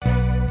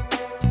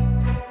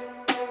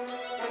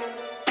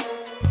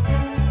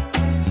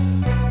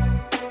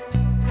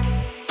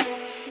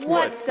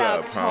What's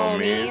up,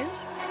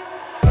 homies?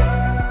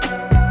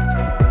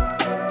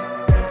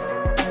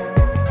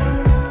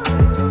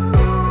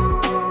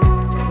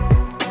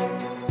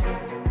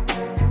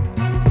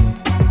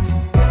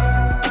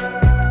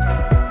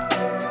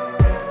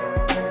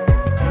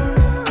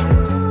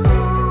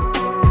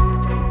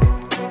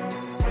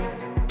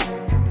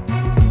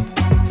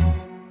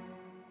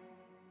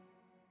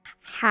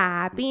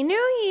 Happy New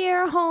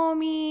Year,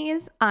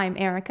 homies. I'm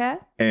Erica.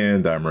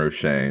 And I'm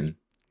Roshane.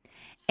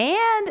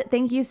 And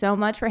thank you so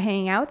much for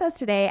hanging out with us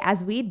today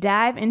as we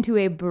dive into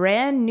a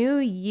brand new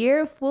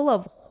year full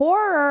of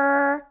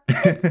horror.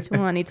 It's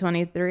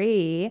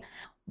 2023.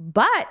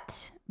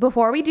 But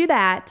before we do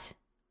that,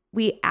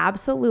 we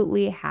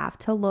absolutely have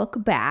to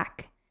look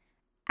back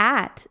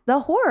at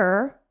the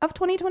horror of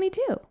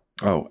 2022.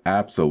 Oh,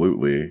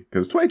 absolutely.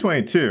 Because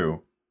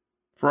 2022,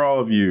 for all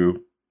of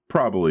you,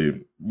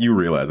 probably you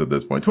realize at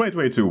this point,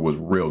 2022 was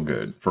real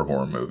good for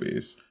horror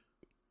movies.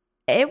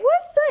 It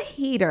was a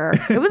heater.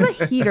 It was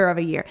a heater of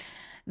a year.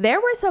 There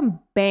were some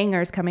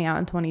bangers coming out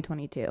in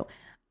 2022.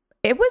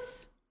 It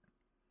was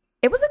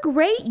a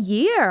great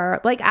year.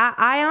 Like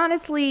I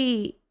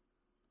honestly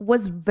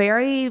was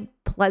very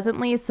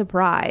pleasantly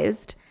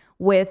surprised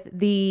with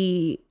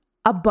the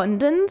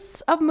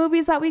abundance of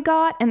movies that we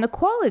got and the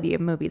quality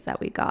of movies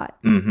that we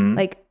got. Mm-hmm.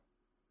 Like,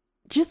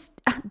 just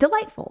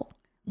delightful.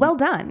 Well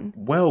done.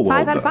 Well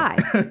 5 out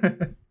done. of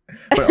 5.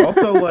 But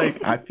also,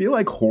 like, I feel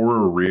like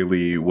horror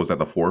really was at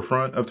the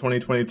forefront of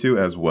 2022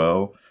 as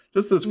well,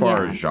 just as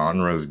far as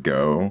genres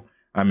go.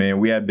 I mean,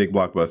 we had big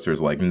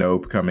blockbusters like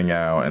Nope coming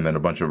out and then a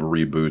bunch of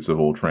reboots of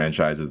old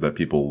franchises that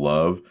people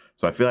love.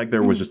 So I feel like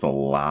there was just a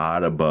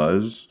lot of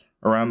buzz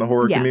around the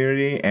horror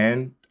community.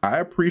 And I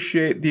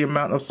appreciate the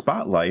amount of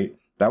spotlight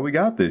that we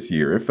got this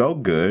year. It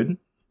felt good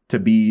to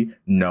be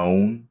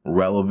known,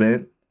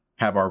 relevant,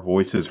 have our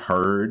voices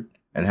heard,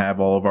 and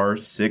have all of our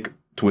sick,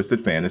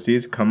 twisted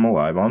fantasies come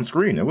alive on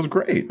screen. It was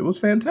great. It was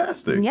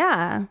fantastic.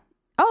 Yeah.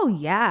 Oh,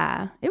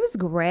 yeah. It was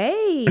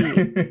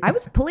great. I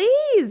was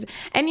pleased.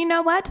 And you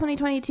know what?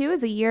 2022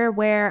 is a year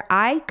where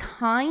I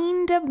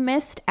kind of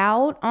missed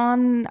out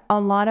on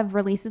a lot of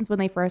releases when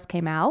they first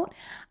came out.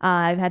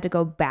 I've had to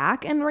go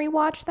back and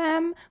rewatch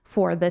them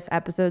for this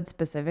episode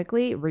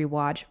specifically.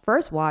 Rewatch.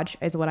 First watch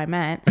is what I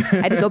meant. I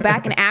had to go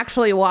back and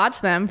actually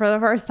watch them for the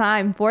first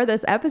time for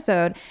this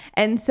episode.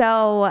 And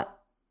so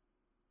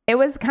it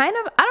was kind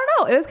of, I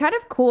don't know, it was kind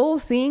of cool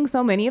seeing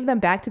so many of them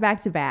back to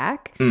back to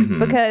back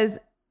because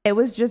it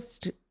was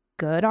just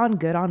good on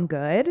good on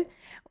good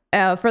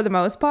for the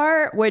most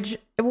part, which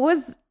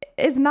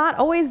is not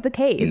always the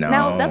case. No.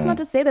 Now, that's not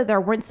to say that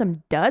there weren't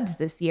some duds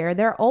this year.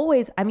 There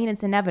always, I mean,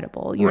 it's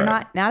inevitable. You're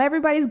not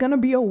everybody's going to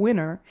be a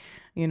winner.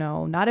 You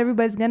know, not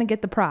everybody's going to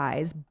get the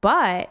prize.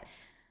 But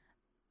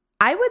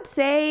I would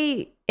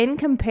say in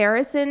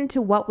comparison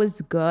to what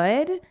was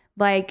good,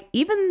 like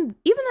even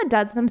the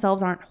duds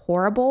themselves aren't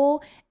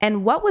horrible,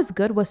 and what was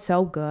good was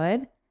so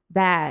good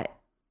that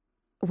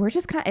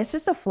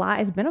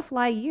it's been a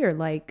fly year.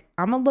 Like,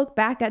 I'm gonna look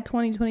back at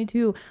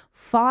 2022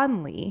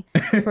 fondly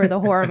for the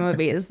horror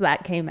movies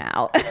that came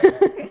out.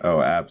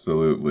 Oh,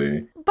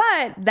 absolutely.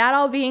 But that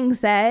all being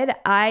said,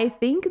 I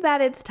think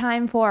that it's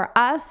time for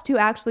us to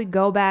actually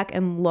go back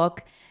and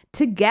look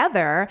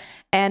together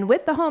and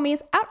with the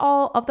homies at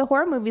all of the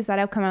horror movies that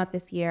have come out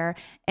this year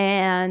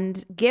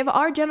and give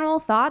our general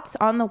thoughts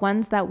on the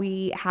ones that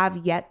we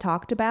have yet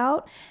talked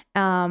about.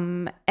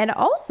 And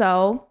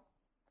also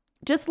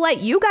just let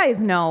you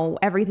guys know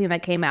everything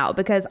that came out,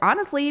 because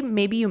honestly,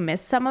 maybe you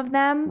missed some of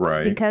them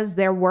because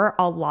there were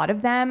a lot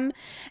of them.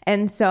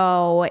 And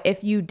so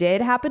if you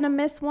did happen to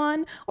miss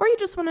one, or you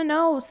just want to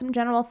know some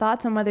general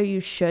thoughts on whether you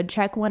should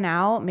check one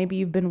out, maybe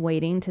you've been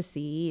waiting to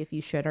see if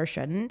you should or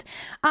shouldn't,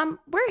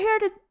 we're here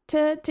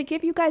to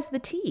give you guys the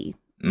tea,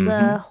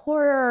 the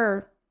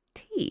horror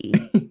tea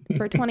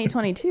for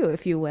 2022,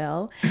 if you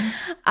will.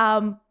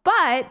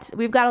 But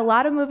we've got a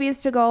lot of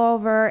movies to go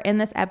over in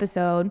this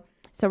episode.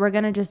 So we're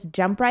going to just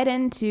jump right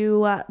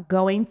into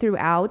going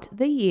throughout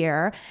the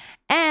year.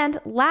 And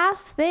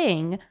last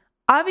thing,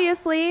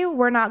 obviously,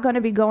 we're not going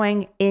to be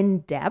going in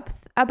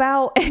depth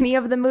about any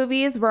of the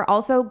movies. We're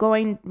not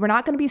going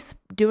to be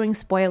doing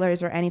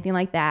spoilers or anything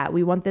like that.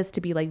 We want this to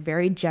be like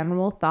very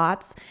general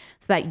thoughts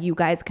so that you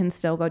guys can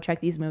still go check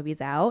these movies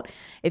out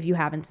if you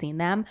haven't seen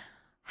them.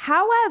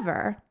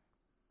 However,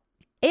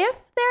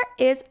 if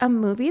there is a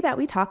movie that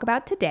we talk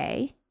about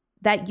today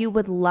that you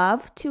would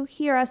love to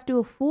hear us do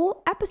a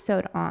full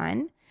episode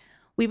on,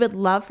 we would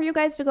love for you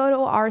guys to go to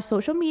our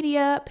social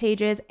media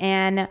pages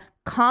and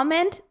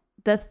comment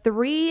the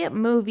 3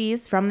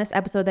 movies from this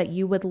episode that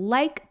you would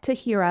like to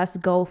hear us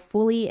go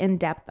fully in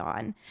depth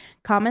on.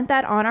 Comment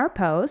that on our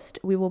post.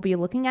 We will be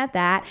looking at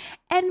that,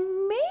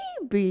 and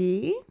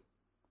maybe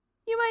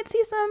you might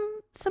see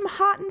some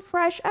hot and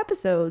fresh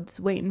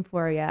episodes waiting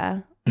for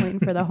you.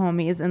 Waiting for the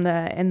homies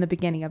in the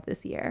beginning of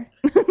this year.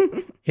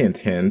 Hint,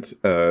 hint.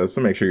 So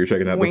make sure you're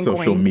checking out the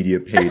social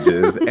media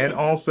pages. And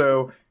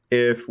also,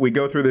 if we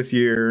go through this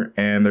year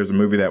and there's a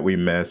movie that we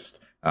missed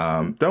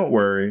Don't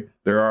worry,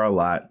 there are a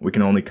lot. We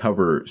can only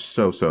cover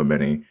so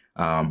many.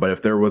 But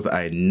if there was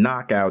a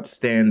knockout,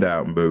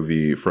 standout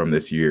movie from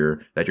this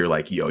year that you're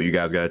like, yo, you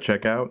guys got to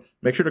check out,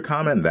 make sure to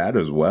comment that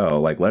as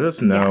well. Like, let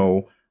us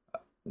know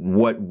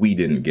what we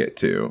didn't get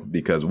to,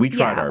 because we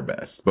tried our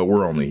best, but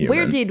we're only human.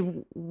 Where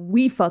did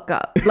we fuck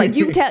up? Like,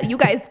 you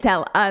guys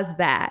tell us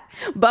that,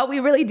 but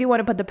we really do want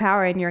to put the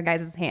power in your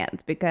guys'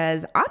 hands,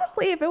 because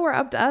honestly, if it were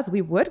up to us,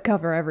 we would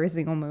cover every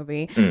single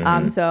movie.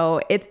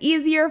 So it's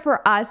easier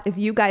for us if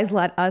you guys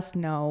let us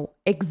know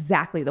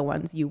exactly the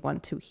ones you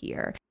want to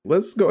hear.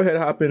 Let's go ahead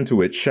and hop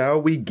into it. Shall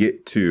we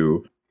get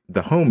to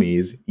the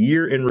homies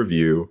year in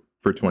review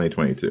for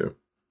 2022?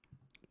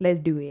 Let's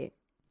do it.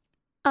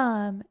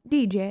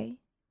 DJ,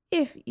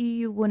 if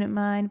you wouldn't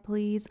mind,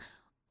 please,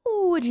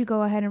 would you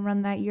go ahead and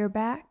run that year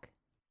back?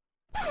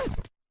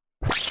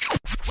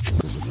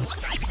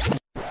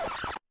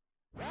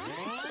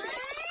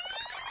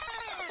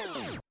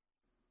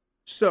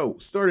 So,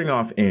 starting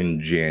off in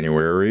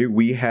January,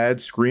 we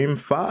had Scream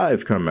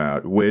 5 come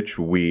out, which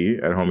we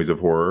at Homies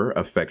of Horror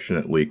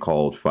affectionately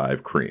called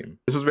 5 Cream.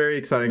 This was very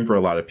exciting for a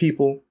lot of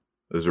people.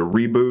 It was a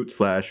reboot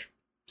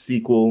 /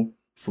 sequel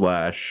 /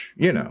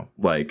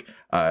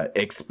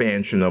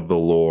 expansion of the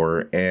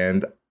lore,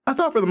 and I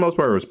thought for the most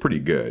part it was pretty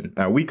good.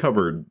 Now, we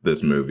covered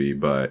this movie,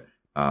 but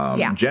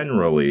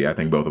generally, I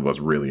think both of us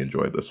really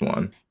enjoyed this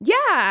one.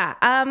 Yeah,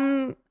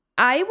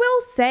 I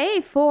will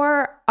say,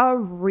 for a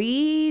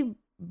revamp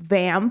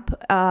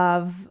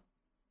of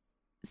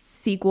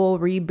sequel,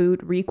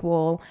 reboot,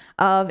 requel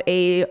of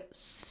a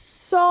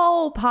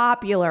so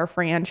popular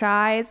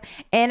franchise,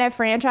 and a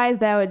franchise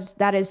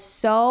that is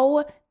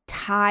so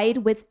tied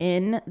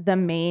within the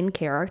main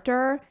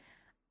character,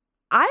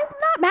 I'm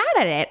not mad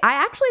at it. I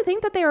actually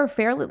think that they were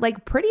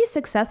pretty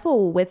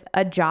successful with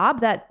a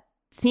job that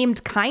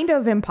seemed kind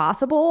of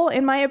impossible,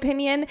 in my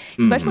opinion,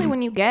 especially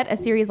when you get a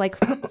series like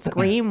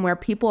Scream, where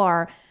people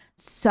are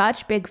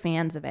such big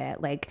fans of it,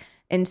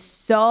 and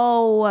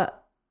so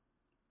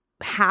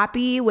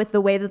happy with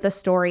the way that the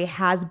story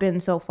has been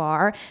so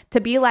far.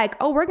 To be like,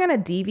 oh, we're going to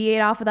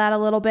deviate off of that a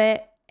little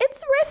bit,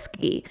 it's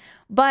risky.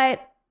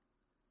 But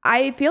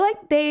I feel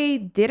like they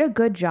did a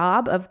good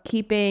job of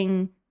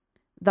keeping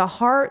the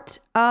heart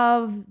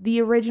of the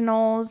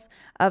originals,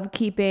 of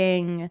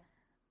keeping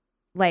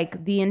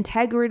the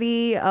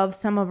integrity of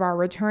some of our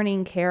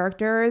returning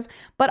characters,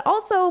 but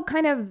also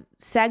kind of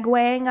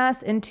segueing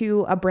us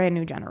into a brand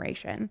new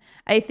generation.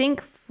 I think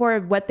for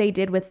what they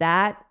did with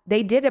that,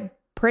 they did a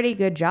pretty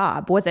good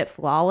job. Was it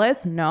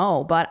flawless?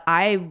 No, but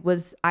I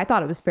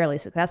thought it was fairly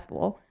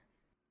successful.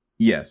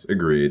 Yes,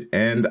 agreed.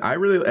 And I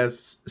really,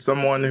 as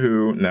someone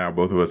who, now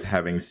both of us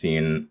having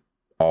seen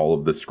all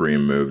of the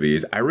Scream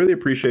movies, I really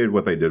appreciated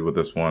what they did with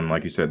this one.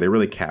 Like you said, they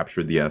really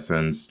captured the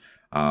essence.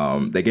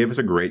 They gave us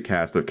a great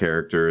cast of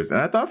characters, and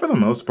I thought for the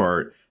most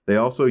part they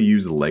also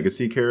used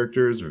legacy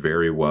characters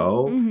very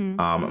well.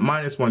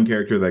 Minus one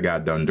character that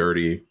got done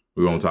dirty.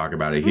 We won't talk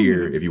about it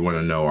here. If you want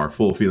to know our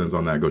full feelings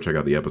on that, go check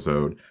out the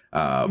episode.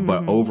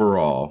 But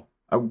overall,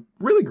 a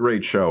really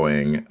great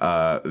showing.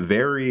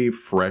 Very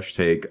fresh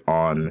take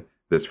on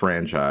this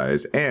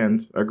franchise,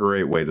 and a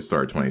great way to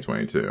start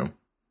 2022.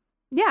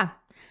 Yeah.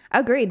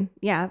 Agreed.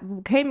 Yeah.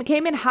 Came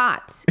in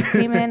hot.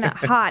 Came in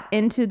hot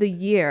into the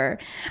year.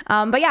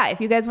 But yeah,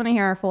 if you guys want to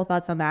hear our full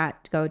thoughts on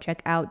that, go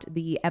check out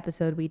the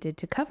episode we did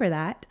to cover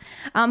that.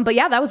 But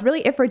yeah, that was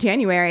really it for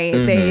January.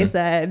 They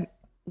said,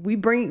 we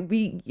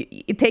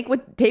take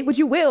what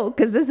you will,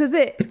 because this is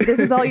it. This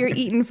is all you're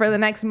eating for the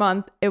next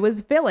month. It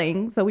was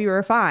filling, so we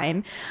were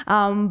fine.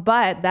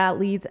 But that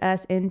leads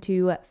us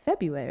into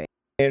February.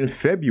 In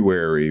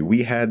February,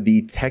 we had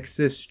the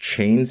Texas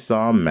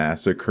Chainsaw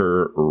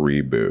Massacre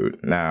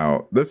reboot.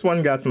 Now, this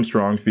one got some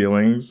strong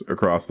feelings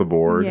across the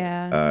board.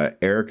 Yeah.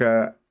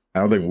 Erica, I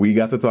don't think we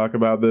got to talk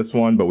about this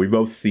one, but we've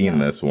both seen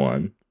this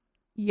one.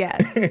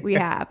 Yes, we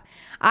have.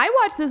 I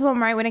watched this one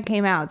right when it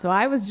came out, so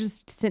I was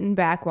just sitting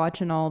back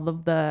watching all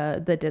of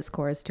the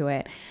discourse to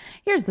it.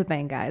 Here's the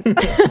thing, guys.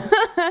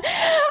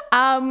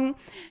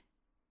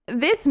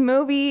 This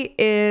movie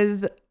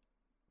is,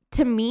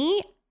 to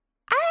me,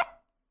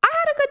 I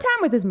had a good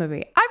time with this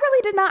movie. I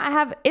really did not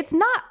have, it's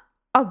not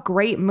a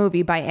great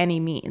movie by any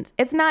means.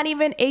 It's not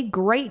even a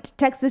great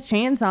Texas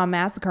Chainsaw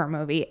Massacre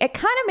movie. It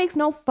kind of makes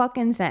no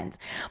fucking sense.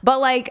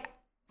 But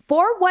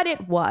for what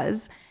it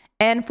was,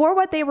 and for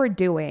what they were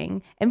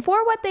doing, and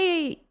for what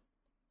they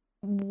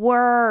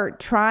were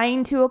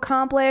trying to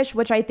accomplish,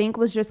 which I think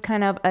was just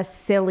kind of a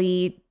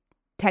silly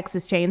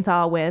Texas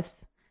Chainsaw with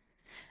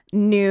a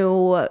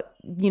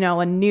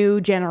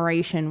new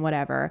generation,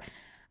 whatever.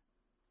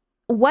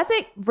 Was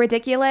it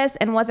ridiculous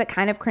and was it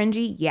kind of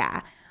cringy? Yeah.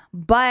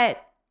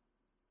 But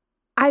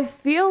I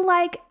feel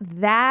like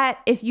that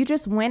if you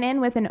just went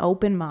in with an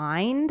open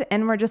mind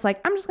and were just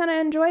like, I'm just going to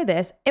enjoy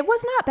this, it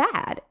was not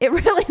bad. It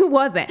really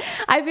wasn't.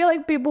 I feel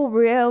like people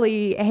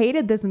really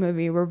hated this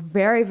movie, were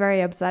very, very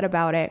upset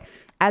about it,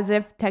 as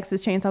if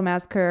Texas Chainsaw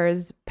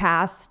Massacre's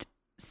past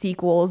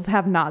sequels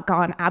have not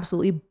gone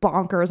absolutely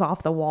bonkers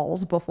off the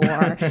walls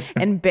before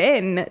and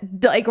been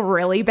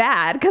really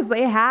bad, because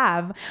they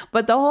have.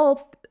 But the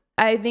whole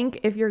I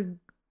think if you're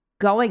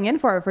going in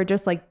for it for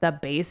just like the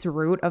base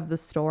root of the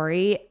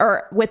story,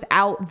 or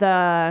without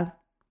the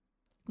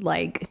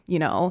like,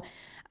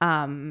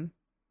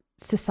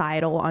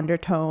 societal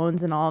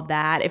undertones and all of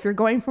that, if you're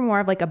going for more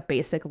of like a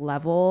basic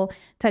level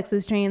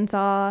Texas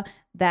Chainsaw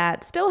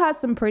that still has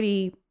some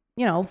pretty,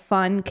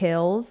 fun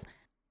kills,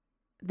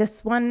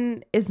 this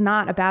one is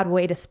not a bad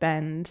way to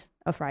spend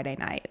a Friday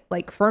night.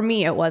 Like for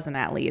me, it wasn't,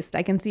 at least.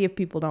 I can see if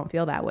people don't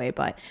feel that way,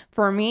 but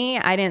for me,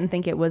 I didn't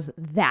think it was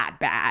that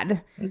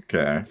bad.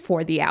 Okay.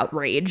 For the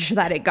outrage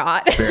that it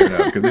got. Fair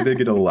enough, because it did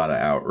get a lot of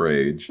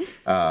outrage.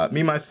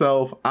 Me,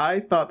 myself, I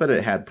thought that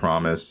it had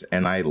promise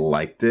and I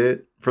liked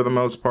it for the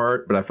most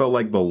part, but I felt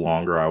like the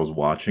longer I was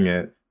watching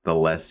it, the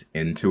less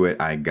into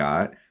it I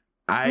got.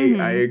 I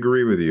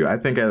agree with you. I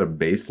think at a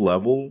base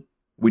level,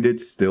 we did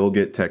still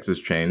get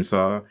Texas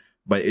Chainsaw,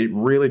 but it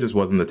really just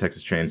wasn't the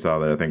Texas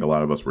Chainsaw that I think a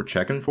lot of us were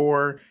checking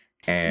for.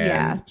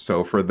 And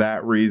so for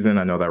that reason,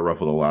 I know that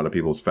ruffled a lot of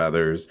people's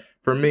feathers.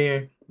 For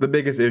me, the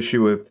biggest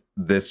issue with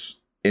this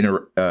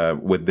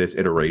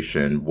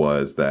iteration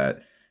was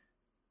that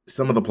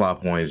some of the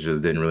plot points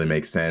just didn't really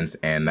make sense.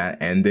 And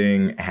that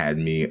ending had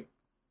me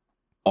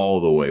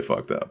all the way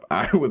fucked up.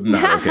 I was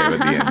not okay with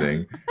the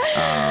ending.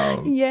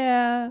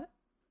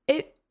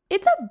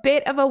 It's a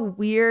bit of a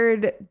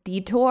weird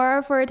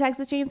detour for a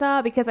Texas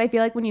Chainsaw, because I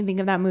feel like when you think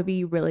of that movie,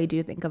 you really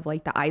do think of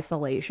like the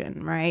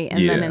isolation, right?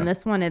 And then in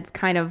this one, it's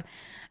kind of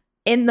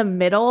in the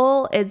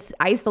middle. It's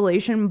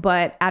isolation,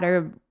 but at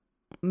a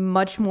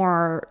much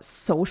more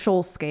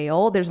social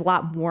scale. There's a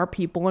lot more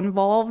people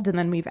involved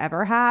than we've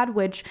ever had,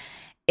 which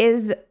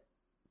is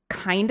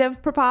kind of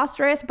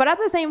preposterous, but at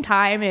the same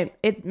time,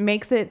 it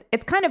makes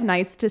it's kind of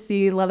nice to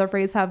see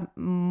Leatherface have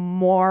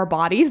more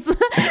bodies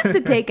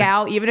to take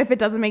out, even if it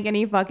doesn't make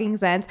any fucking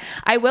sense.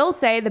 I will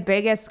say the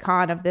biggest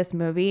con of this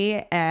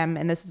movie,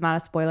 and this is not a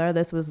spoiler,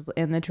 this was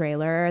in the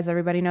trailer, as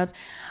everybody knows,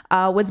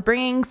 was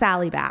bringing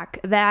Sally back.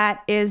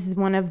 That is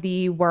one of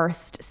the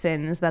worst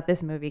sins that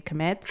this movie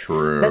commits.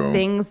 True. The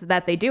things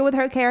that they do with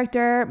her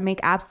character make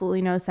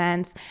absolutely no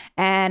sense,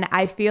 and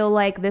I feel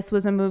like this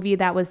was a movie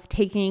that was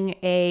taking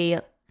a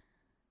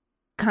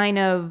kind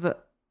of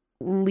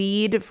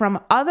lead from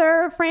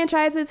other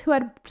franchises who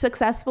had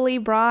successfully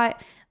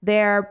brought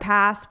their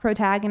past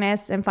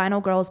protagonists and final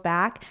girls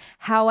back.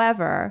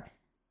 However,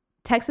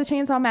 Texas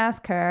Chainsaw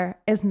Massacre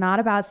is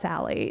not about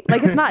Sally.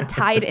 Like, it's not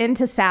tied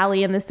into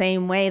Sally in the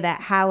same way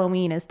that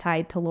Halloween is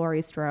tied to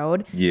Laurie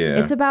Strode.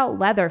 Yeah. It's about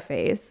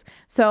Leatherface.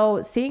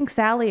 So seeing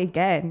Sally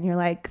again, you're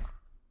like,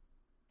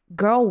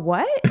 girl,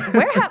 what?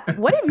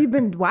 What have you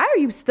been? Why are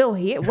you still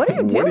here? What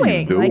are you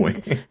doing?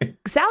 Like,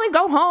 Sally,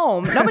 go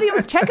home. Nobody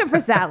was checking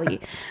for Sally.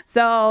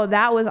 So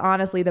that was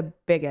honestly the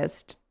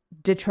biggest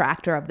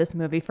detractor of this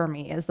movie for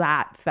me, is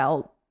that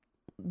felt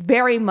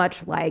very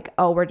much like,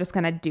 oh, we're just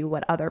going to do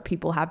what other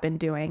people have been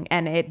doing.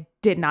 And it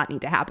did not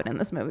need to happen in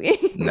this movie.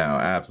 No,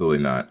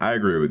 absolutely not. I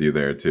agree with you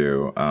there,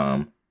 too.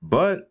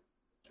 But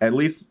at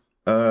least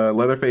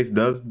Leatherface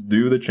does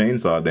do the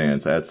chainsaw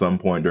dance at some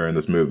point during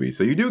this movie.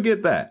 So you do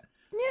get that.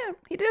 Yeah,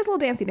 he did his little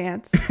dancey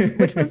dance,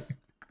 which was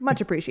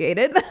much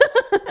appreciated.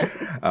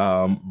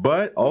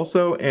 But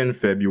also in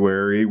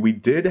February, we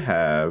did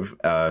have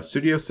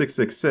Studio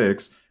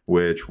 666,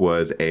 which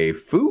was a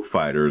Foo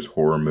Fighters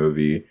horror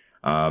movie.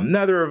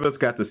 Neither of us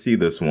got to see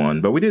this one,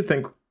 but we did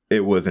think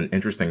it was an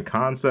interesting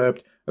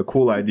concept, a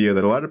cool idea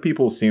that a lot of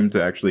people seem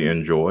to actually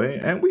enjoy,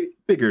 and we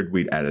figured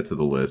we'd add it to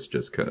the list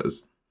just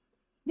because.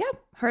 Yeah,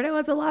 heard it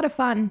was a lot of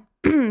fun.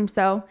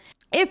 So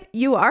if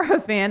you are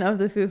a fan of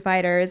the Foo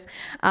Fighters,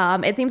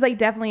 it seems like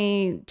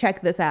definitely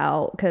check this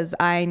out, because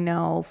I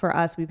know for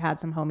us, we've had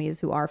some homies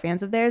who are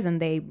fans of theirs,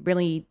 and they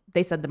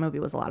said the movie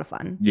was a lot of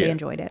fun. Yeah. They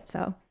enjoyed it.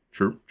 So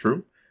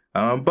True.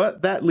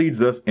 But that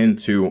leads us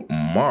into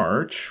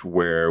March,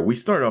 where we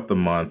start off the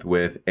month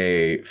with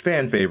a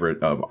fan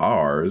favorite of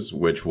ours,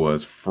 which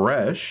was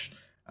Fresh.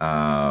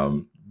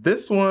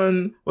 This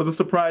one was a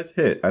surprise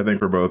hit, I think,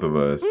 for both of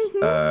us.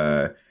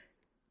 Mm-hmm.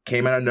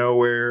 Came out of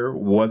nowhere,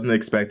 wasn't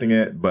expecting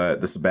it,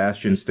 but the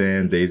Sebastian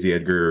Stan, Daisy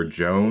Edgar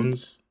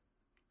Jones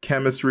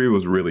chemistry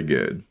was really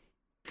good.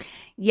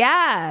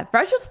 Yeah,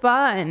 Fresh was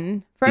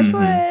fun. Fresh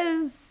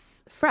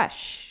was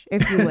fresh,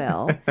 if you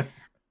will.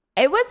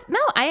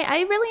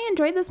 I really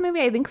enjoyed this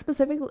movie. I think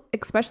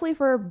especially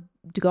for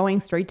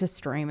going straight to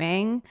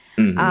streaming.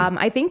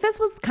 I think this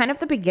was kind of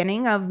the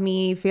beginning of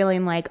me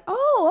feeling like,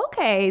 oh,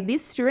 okay,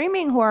 these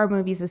streaming horror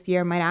movies this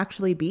year might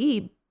actually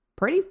be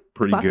pretty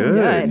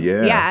good.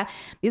 Yeah,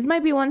 these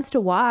might be ones to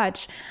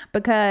watch,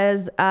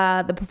 because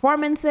the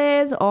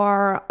performances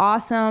are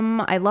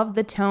awesome. I love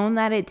the tone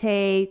that it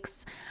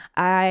takes.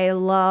 I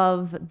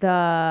love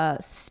the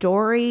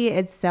story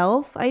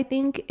itself. I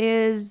think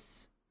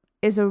is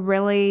a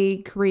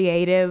really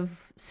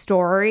creative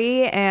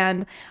story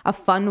and a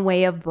fun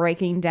way of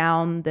breaking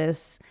down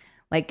this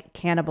like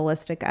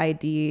cannibalistic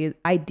idea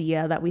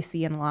that we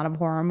see in a lot of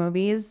horror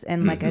movies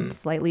in like a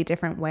slightly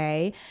different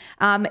way.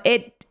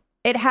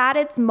 It had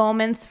its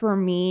moments for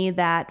me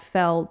that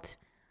felt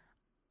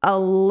a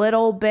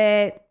little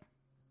bit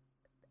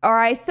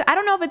I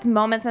don't know if it's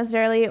moments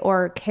necessarily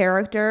or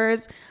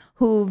characters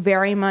who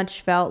very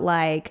much felt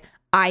like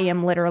I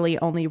am literally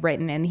only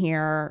written in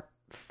here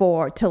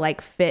to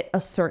like fit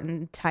a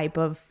certain type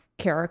of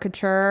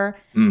caricature,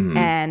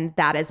 and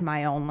that is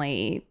my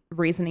only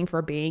reasoning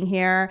for being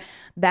here.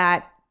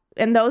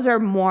 And those are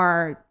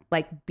more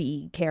like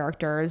B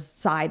characters,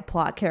 side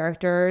plot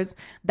characters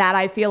that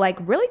I feel like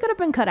really could have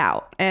been cut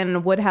out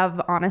and would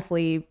have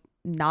honestly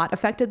not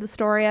affected the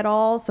story at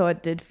all. So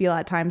it did feel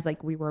at times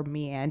like we were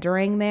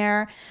meandering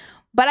there.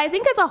 But I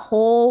think as a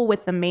whole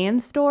with the main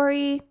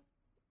story,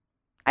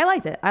 I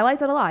liked it. I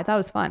liked it a lot. I thought it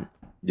was fun.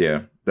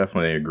 Yeah,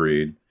 definitely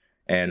agreed.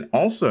 And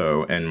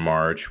also in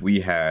March, we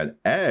had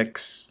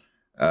X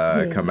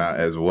come out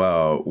as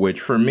well,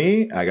 which for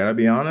me, I gotta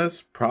be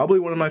honest, probably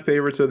one of my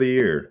favorites of the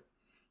year.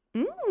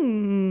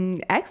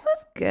 X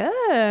was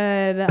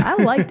good. I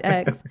liked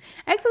X.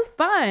 X was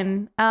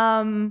fun.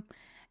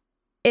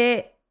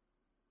 It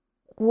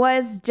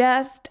was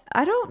just,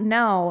 I don't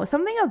know,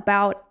 something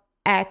about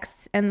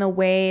X and the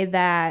way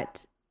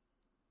that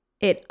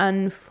it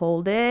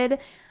unfolded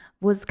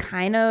was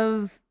kind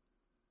of,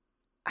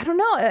 I don't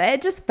know,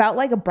 it just felt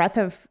like a breath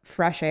of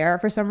fresh air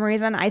for some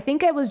reason. I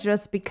think it was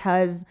just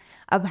because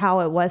of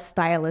how it was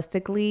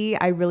stylistically.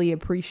 I really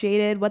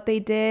appreciated what they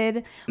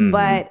did.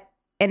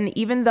 And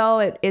even though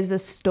it is a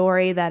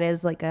story that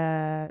is like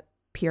a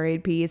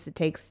period piece, it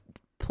takes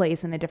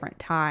place in a different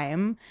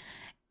time,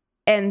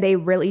 and they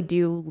really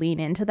do lean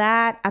into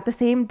that. At the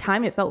same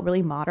time, it felt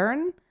really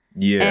modern.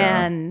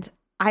 Yeah. And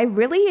I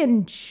really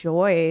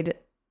enjoyed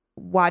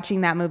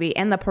watching that movie,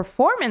 and the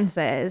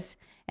performances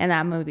in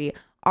that movie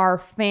are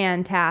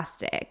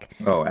fantastic.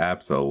 Oh,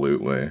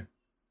 absolutely.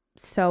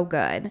 So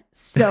good.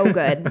 So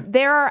good.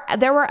 There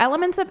were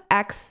elements of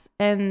X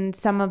and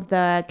some of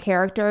the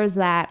characters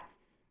that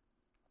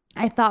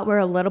I thought were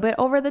a little bit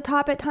over the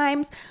top at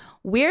times.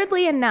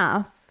 Weirdly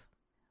enough,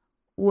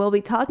 we'll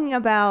be talking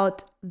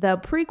about the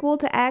prequel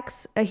to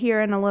X here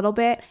in a little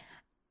bit.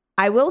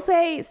 I will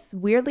say,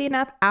 weirdly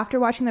enough, after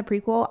watching the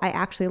prequel, I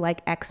actually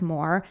like X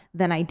more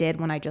than I did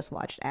when I just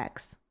watched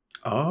X.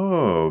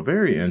 Oh,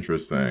 very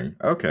interesting.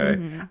 Okay.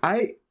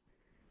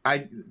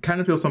 I kind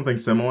of feel something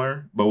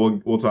similar, but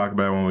we'll talk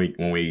about it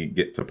when we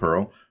get to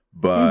Pearl.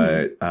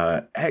 But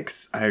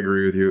X, I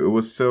agree with you. It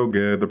was so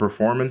good. The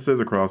performances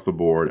across the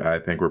board, I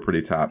think, were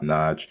pretty top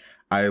notch.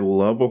 I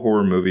love a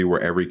horror movie where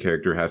every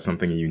character has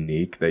something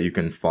unique that you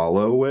can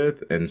follow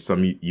with and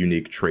some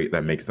unique trait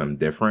that makes them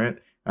different.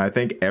 I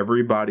think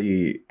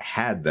everybody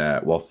had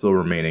that while still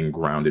remaining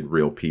grounded,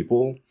 real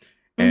people.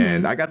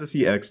 And I got to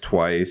see X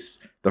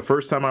twice. The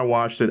first time I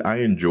watched it, I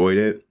enjoyed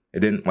it.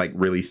 It didn't like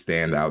really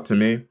stand out to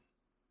me.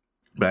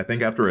 But I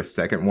think after a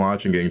second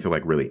watch and getting to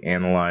like really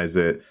analyze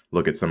it,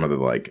 look at some of the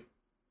like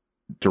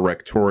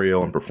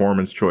directorial and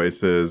performance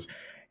choices,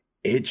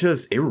 it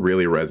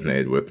really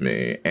resonated with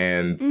me.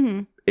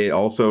 And it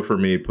also for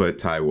me put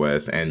Ty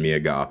West and Mia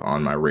Goth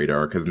on my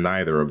radar because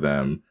neither of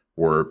them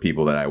were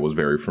people that I was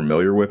very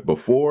familiar with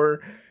before.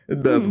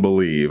 Best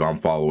believe I'm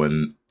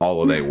following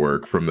all of their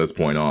work from this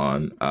point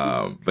on.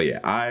 But yeah,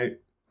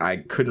 I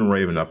couldn't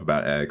rave enough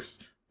about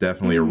X.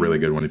 Definitely a really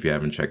good one if you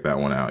haven't checked that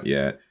one out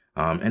yet.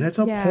 And it's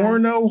a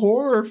porno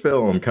horror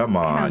film. Come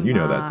on. You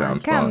know that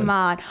sounds fun. Come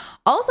on.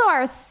 Also,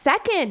 our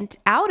second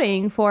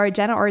outing for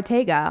Jenna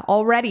Ortega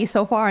already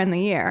so far in the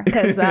year,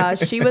 because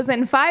she was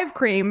in Five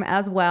Cream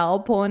as well,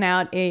 pulling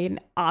out an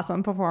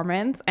awesome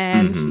performance.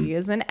 And she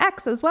is in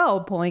X as well,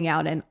 pulling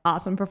out an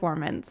awesome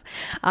performance.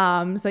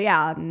 So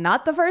yeah,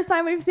 not the first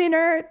time we've seen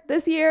her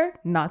this year,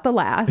 not the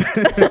last.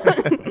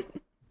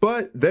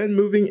 But then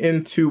moving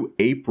into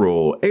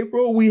April,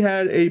 we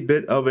had a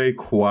bit of a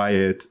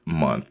quiet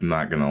month,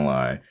 not gonna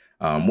lie.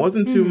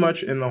 Wasn't too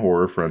much in the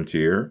horror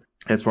frontier.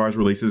 As far as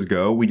releases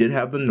go, we did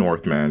have The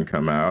Northman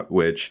come out,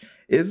 which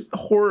is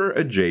horror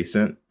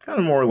adjacent, kind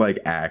of more like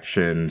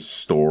action,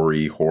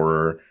 story,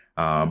 horror.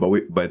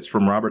 But it's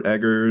from Robert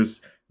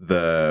Eggers.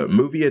 The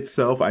movie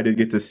itself, I did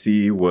get to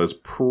see, was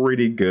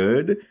pretty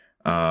good.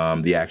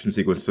 The action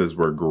sequences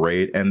were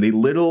great, and the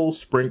little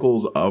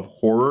sprinkles of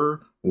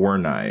horror were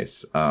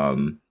nice.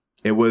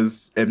 It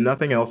was, if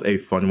nothing else, a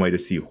fun way to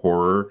see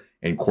horror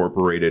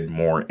incorporated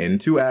more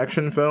into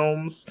action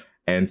films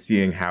and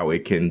seeing how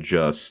it can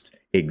just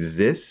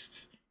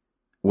exist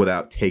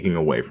without taking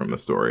away from the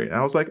story. And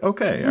I was like,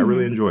 okay, I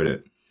really enjoyed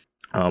it.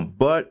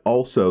 But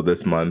also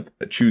this month,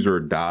 Choose or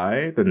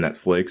Die, the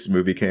Netflix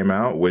movie came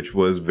out, which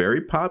was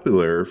very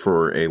popular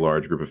for a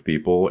large group of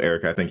people.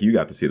 Erica, I think you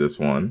got to see this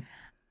one.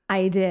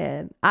 I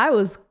did.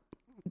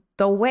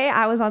 The way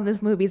I was on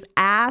this movie's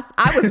ass,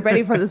 I was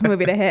ready for this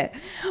movie to hit,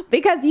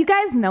 because you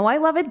guys know I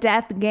love a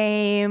death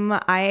game.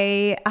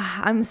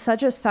 I'm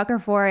such a sucker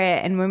for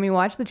it. And when we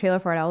watched the trailer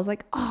for it, I was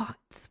like, oh,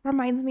 this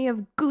reminds me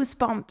of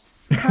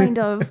Goosebumps, kind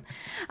of.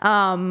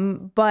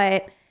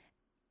 But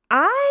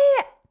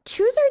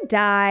Choose or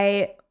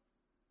Die,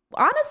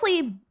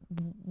 honestly,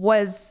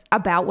 was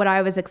about what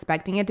I was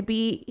expecting it to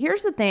be.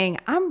 Here's the thing.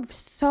 I'm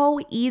so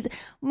easy.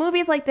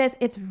 Movies like this,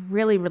 it's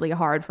really, really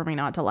hard for me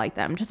not to like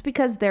them just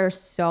because they're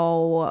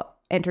so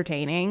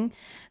entertaining.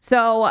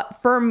 So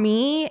for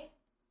me,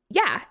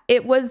 yeah,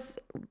 it was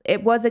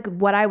like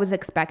what I was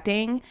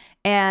expecting,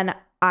 and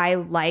I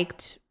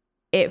liked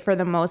it for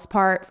the most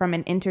part from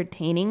an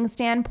entertaining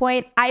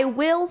standpoint. I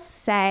will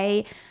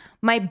say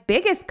my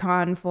biggest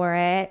con for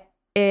it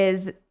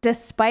is,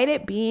 despite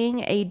it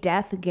being a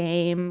death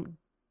game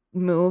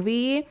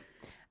movie,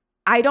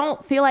 I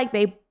don't feel like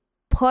they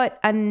put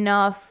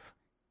enough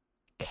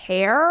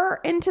care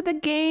into the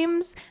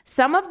games.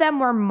 Some of them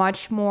were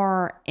much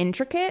more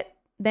intricate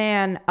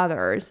than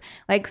others.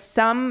 Like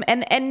some,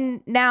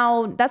 and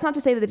now that's not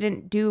to say that they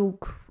didn't do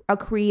a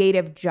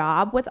creative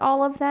job with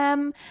all of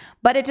them,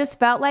 but it just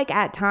felt like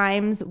at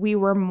times we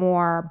were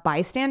more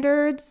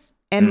bystanders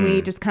and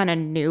we just kind of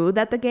knew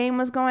that the game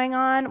was going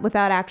on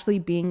without actually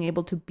being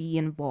able to be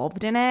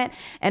involved in it.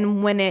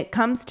 And when it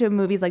comes to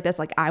movies like this,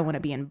 like, I want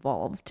to be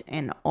involved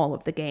in all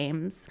of the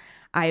games.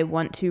 I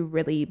want to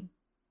really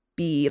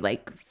be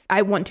like,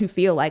 I want to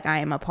feel like I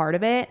am a part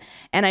of it.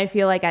 And I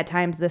feel like at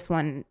times this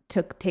one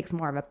takes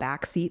more of a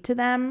backseat to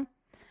them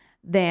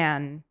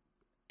than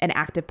an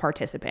active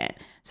participant.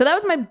 So that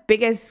was my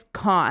biggest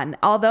con.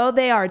 Although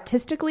they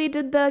artistically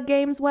did the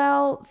games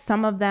well,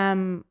 some of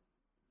them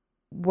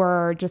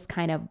were just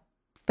kind of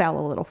fell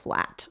a little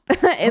flat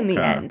in the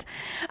end.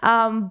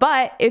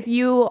 But if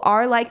you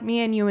are like me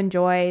and you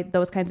enjoy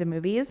those kinds of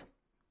movies,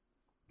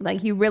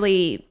 like, you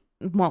really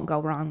won't go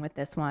wrong with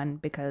this one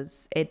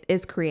because it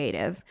is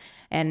creative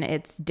and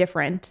it's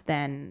different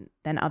than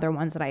other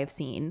ones that I have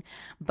seen.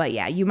 But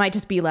yeah, you might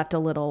just be left a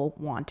little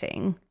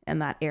wanting in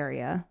that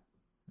area.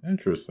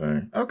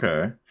 Interesting.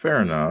 Okay, fair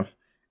enough.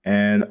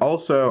 And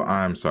also,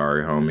 I'm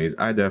sorry, homies,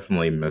 I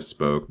definitely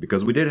misspoke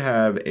because we did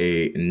have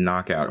a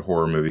knockout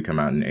horror movie come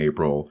out in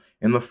April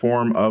in the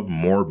form of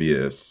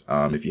Morbius.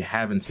 If you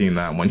haven't seen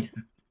that one,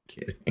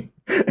 kidding.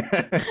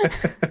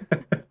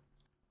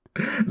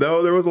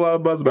 Though there was a lot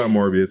of buzz about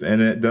Morbius, and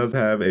it does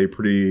have a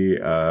pretty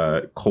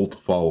cult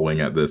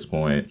following at this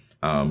point,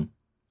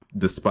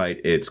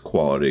 despite its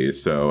quality.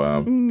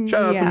 So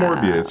shout out to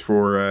Morbius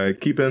for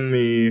keeping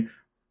the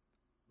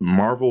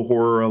Marvel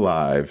horror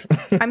alive.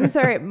 I'm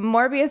sorry,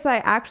 Morbius I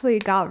actually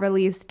got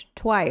released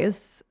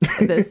twice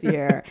this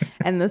year,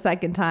 and the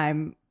second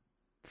time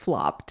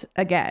flopped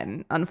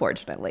again,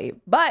 unfortunately.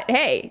 But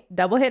hey,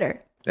 double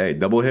hitter. Hey,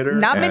 double hitter.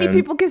 Not many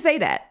people can say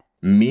that.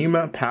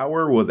 Meme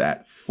power was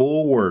at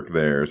full work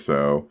there.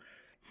 So,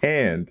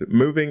 and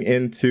moving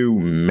into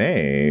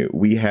May,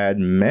 we had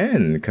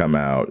Men come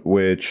out,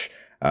 which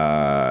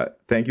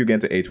thank you again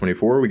to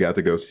A24. We got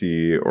to go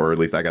see, or at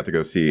least I got to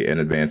go see an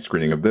advanced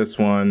screening of this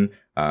one.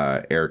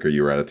 Erica,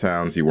 you were out of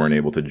town, so you weren't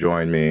able to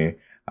join me.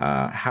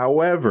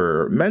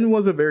 However, Men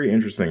was a very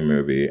interesting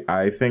movie.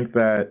 I think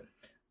that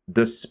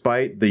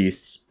despite the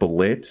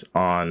split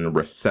on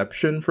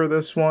reception for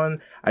this one,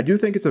 I do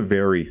think it's a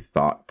very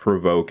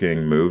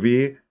thought-provoking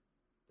movie,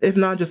 if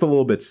not just a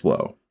little bit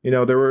slow. You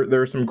know, there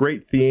were some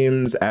great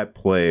themes at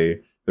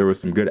play. There was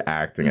some good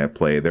acting at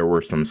play. There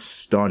were some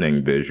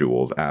stunning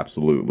visuals,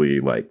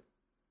 absolutely like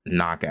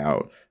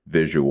knockout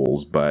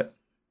visuals. But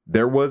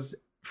there was,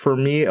 for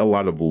me, a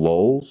lot of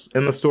lulls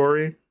in the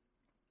story.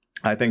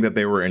 I think that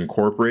they were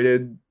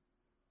incorporated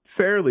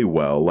fairly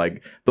well.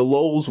 Like, the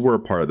lulls were a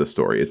part of the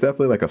story. It's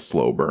definitely like a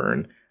slow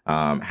burn.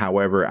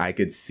 However, I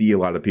could see a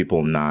lot of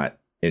people not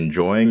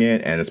enjoying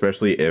it, and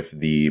especially if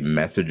the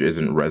message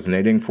isn't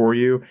resonating for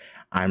you,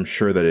 I'm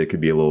sure that it could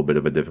be a little bit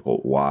of a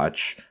difficult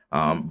watch.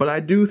 But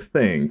I do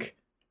think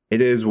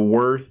it is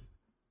worth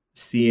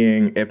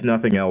seeing, if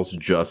nothing else,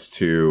 just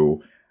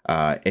to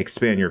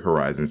expand your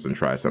horizons and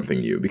try something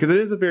new, because it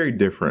is a very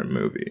different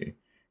movie,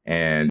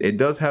 and it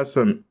does have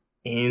some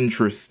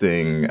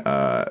interesting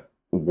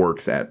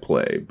works at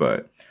play.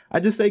 But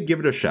I just say give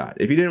it a shot.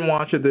 If you didn't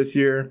watch it this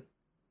year,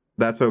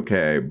 that's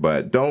okay,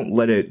 but don't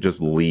let it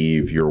just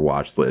leave your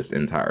watch list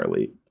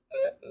entirely.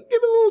 Give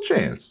it a little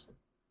chance.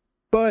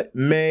 But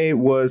May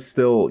was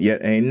still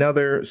yet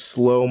another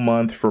slow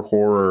month for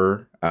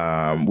horror.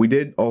 We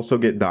did also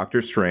get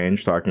Doctor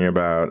Strange, talking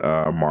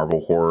about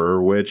Marvel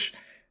horror, which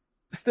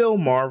still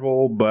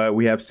Marvel, but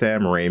we have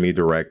Sam Raimi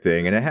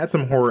directing, and it had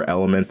some horror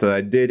elements that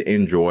I did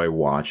enjoy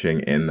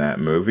watching in that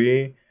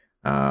movie,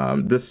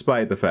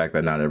 despite the fact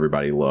that not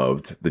everybody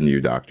loved the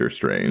new Doctor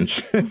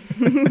Strange.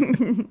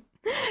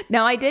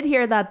 No, I did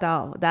hear that,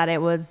 though, that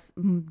it was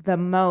the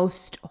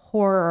most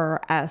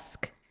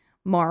horror-esque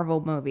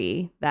Marvel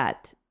movie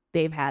that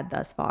they've had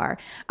thus far.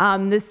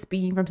 This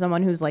speaking from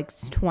someone who's like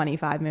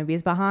 25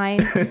 movies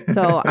behind.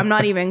 So I'm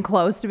not even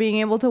close to being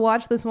able to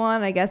watch this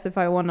one, I guess, if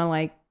I want to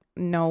like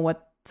know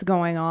what's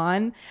going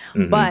on.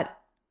 Mm-hmm. But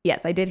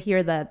yes, I did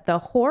hear that the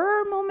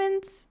horror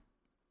moments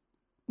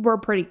were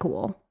pretty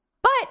cool.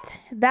 But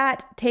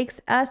that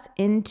takes us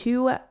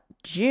into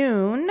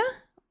June,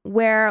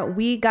 where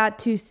we got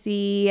to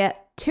see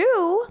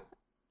two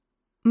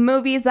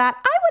movies that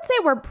I would say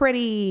were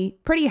pretty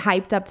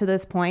hyped up to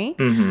this point.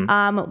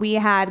 Mm-hmm. We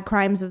had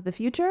Crimes of the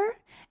Future,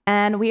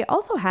 and we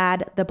also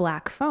had The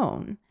Black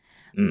Phone.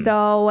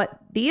 So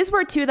these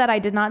were two that I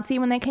did not see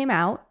when they came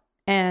out,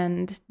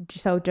 and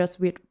so just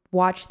we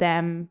watched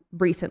them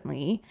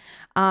recently.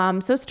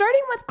 So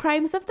starting with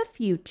Crimes of the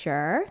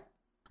Future,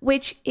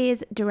 which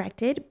is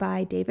directed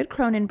by David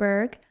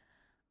Cronenberg.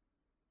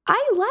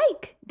 I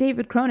like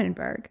David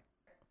Cronenberg.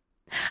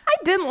 I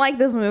didn't like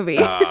this movie.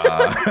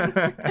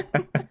 I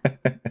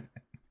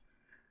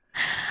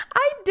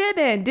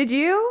didn't. Did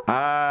you?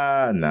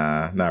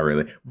 Nah, not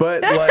really.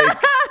 But like,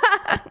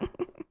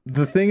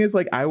 the thing is,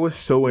 like, I was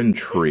so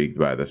intrigued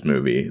by this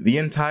movie the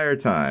entire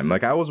time.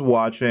 Like, I was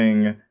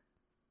watching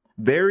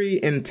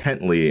very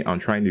intently on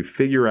trying to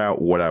figure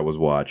out what I was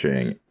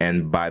watching.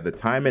 And by the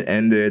time it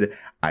ended,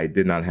 I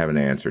did not have an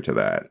answer to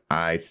that.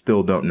 I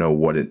still don't know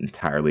what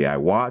entirely I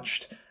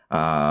watched.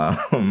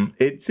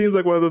 It seems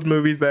like one of those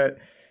movies that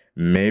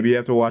maybe you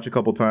have to watch a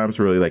couple times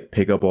to really like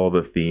pick up all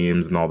the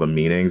themes and all the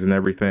meanings and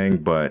everything.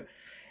 But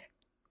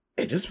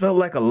it just felt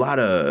like a lot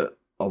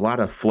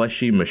of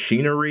fleshy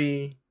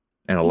machinery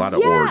and a lot of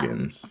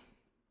organs.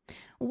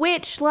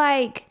 Which,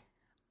 like,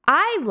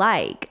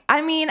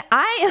 I mean,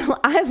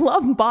 I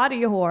love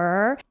body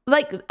horror.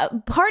 Like,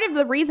 part of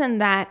the reason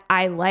that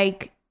I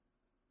like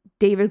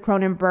David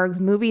Cronenberg's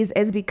movies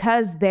is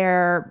because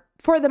they're,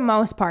 for the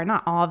most part,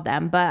 not all of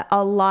them, but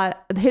a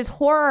lot, his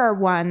horror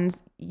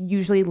ones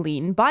usually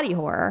lean body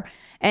horror.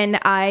 And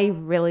I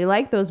really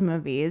like those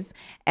movies.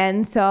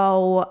 And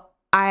so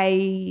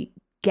I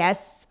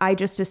guess I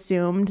just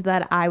assumed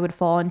that I would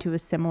fall into a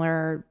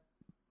similar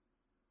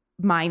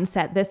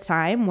mindset this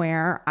time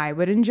where I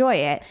would enjoy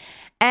it.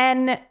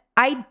 And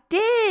I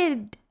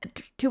did,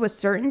 to a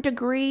certain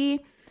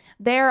degree.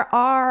 There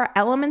are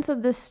elements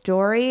of this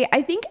story,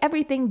 I think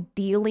everything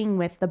dealing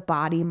with the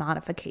body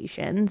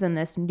modifications and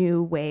this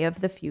new way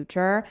of the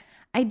future,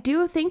 I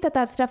do think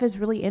that stuff is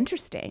really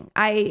interesting.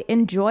 I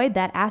enjoyed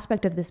that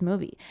aspect of this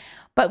movie.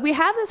 But we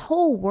have this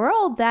whole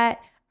world that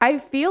I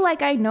feel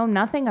like I know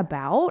nothing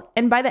about.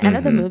 And by the end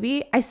of the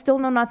movie, I still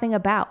know nothing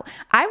about.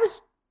 I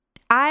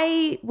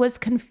was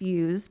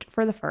confused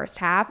for the first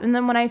half. And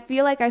then when I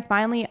feel like I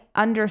finally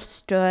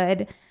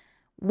understood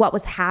what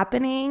was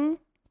happening,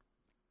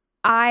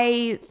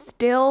 I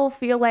still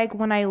feel like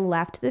when I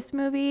left this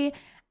movie,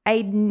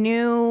 I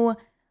knew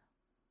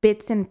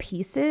bits and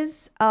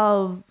pieces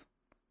of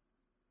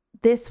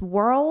this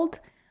world,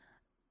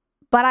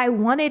 but I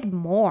wanted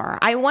more.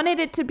 I wanted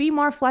it to be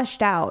more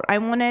fleshed out. I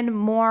wanted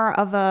more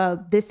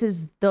of this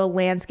is the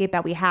landscape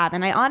that we have.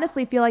 And I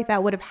honestly feel like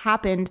that would have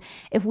happened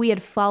if we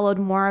had followed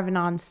more of an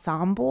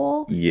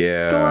ensemble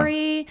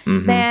story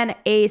than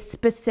a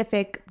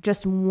specific,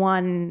 just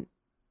one,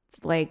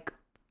 like,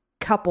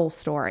 couple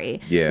story,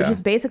 which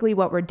is basically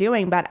what we're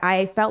doing. But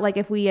I felt like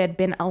if we had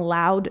been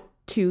allowed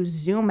to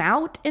zoom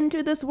out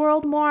into this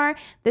world more,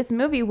 this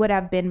movie would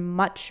have been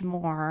much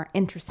more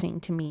interesting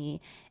to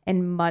me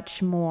and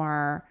much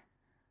more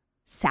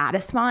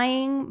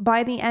satisfying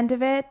by the end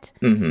of it.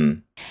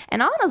 And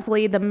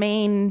honestly, the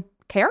main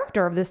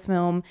character of this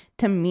film,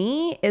 to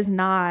me, is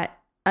not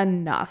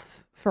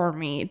enough for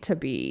me to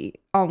be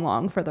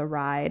along for the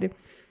ride.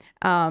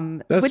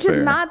 Which fair.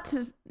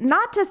 Is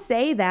not to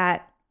say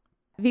that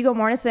Viggo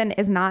Mortensen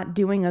is not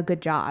doing a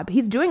good job.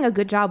 He's doing a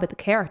good job with the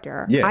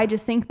character. Yeah. I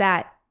just think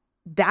that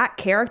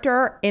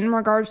character, in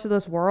regards to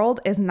this world,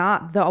 is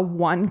not the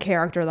one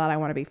character that I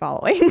want to be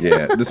following.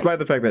 Yeah, despite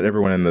the fact that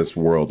everyone in this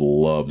world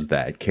loves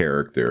that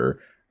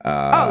character.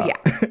 Yeah,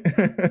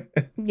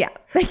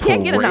 they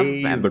can't get enough of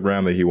him. The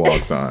ground that he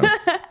walks on.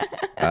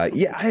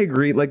 Yeah, I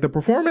agree. Like, the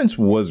performance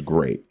was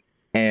great,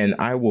 and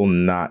I will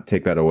not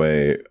take that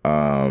away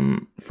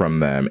from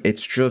them.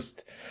 It's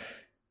just,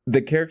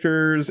 the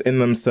characters in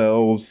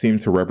themselves seem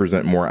to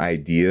represent more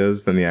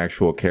ideas than the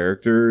actual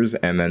characters.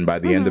 And then by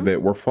the end of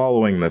it, we're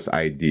following this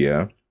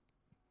idea.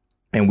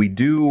 And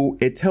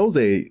it tells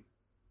a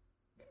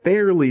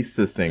fairly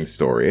succinct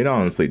story. It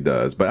honestly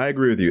does. But I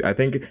agree with you. I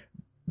think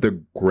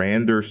the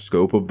grander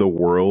scope of the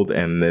world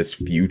and this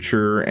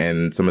future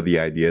and some of the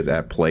ideas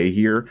at play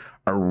here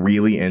are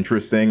really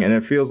interesting. And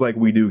it feels like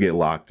we do get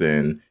locked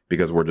in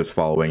because we're just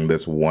following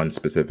this one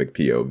specific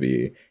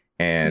POV.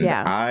 And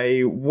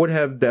I would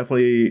have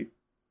definitely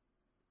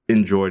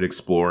enjoyed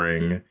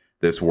exploring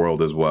this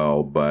world as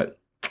well, but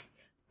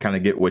kind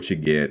of get what you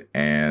get.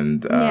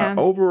 And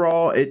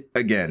overall, it,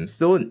 again,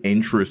 still an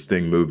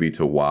interesting movie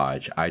to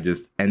watch. I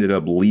just ended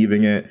up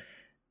leaving it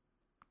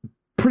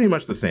pretty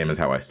much the same as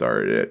how I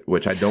started it,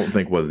 which I don't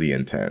think was the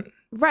intent.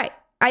 Right.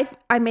 I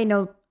made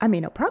no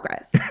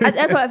progress.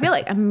 That's what I feel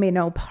like. I made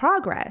no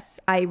progress.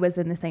 I was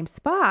in the same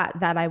spot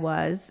that I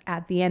was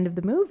at the end of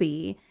the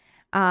movie.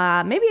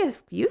 Maybe a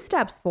few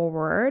steps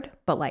forward,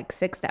 but like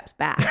 6 steps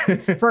back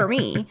for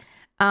me.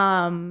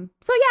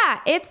 So yeah,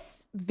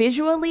 it's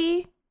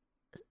visually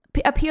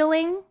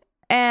appealing.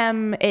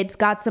 It's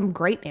got some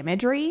great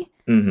imagery.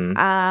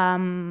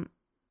 But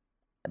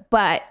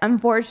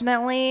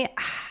unfortunately,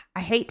 I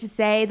hate to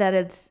say that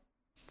it's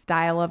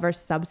style over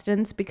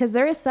substance, because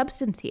there is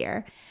substance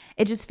here.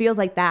 It just feels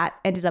like that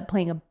ended up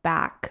playing a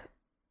back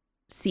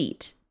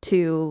seat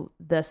to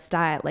the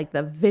style, like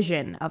the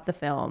vision of the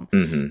film.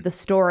 The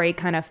story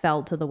kind of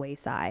fell to the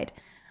wayside.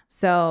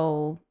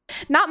 So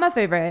not my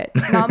favorite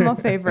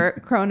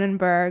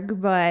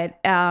Cronenberg, but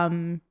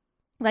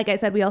like I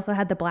said, we also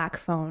had The Black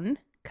Phone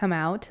come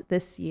out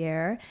this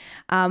year.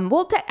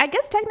 I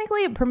guess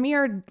technically it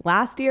premiered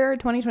last year,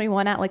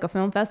 2021, at like a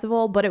film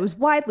festival, but it was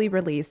widely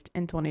released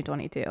in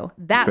 2022.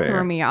 That Fair.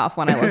 Threw me off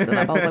when I looked it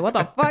up. I was like, what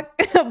the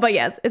fuck? But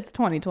yes, it's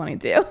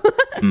 2022.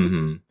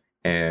 Mm-hmm.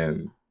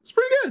 And it's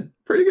pretty good.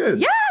 Pretty good.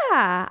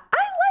 Yeah,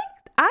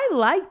 I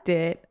liked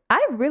it.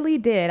 I really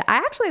did. I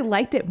actually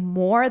liked it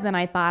more than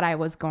I thought I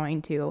was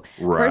going to.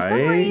 Right. For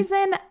some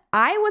reason,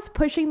 I was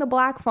pushing the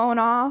black phone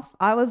off.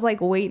 I was like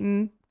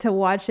waiting to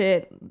watch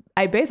it.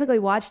 I basically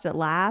watched it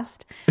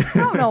last. I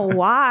don't know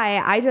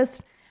why.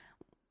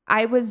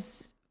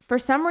 For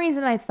some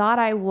reason, I thought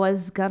I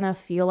was gonna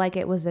feel like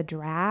it was a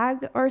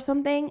drag or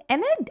something.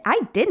 And then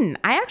I didn't.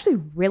 I actually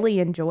really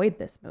enjoyed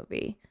this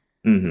movie.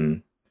 Mm-hmm.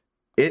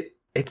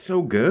 It's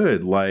so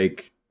good.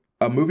 Like,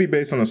 a movie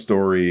based on a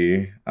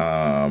story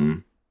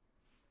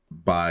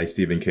by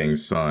Stephen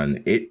King's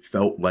son, it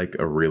felt like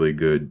a really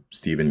good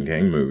Stephen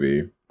King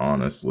movie,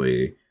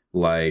 honestly.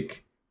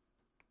 Like,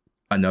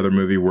 another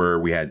movie where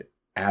we had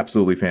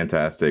absolutely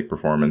fantastic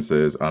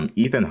performances.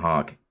 Ethan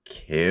Hawke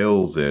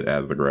kills it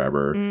as the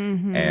Grabber.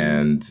 Mm-hmm.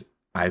 And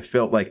I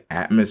felt like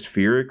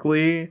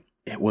atmospherically,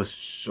 it was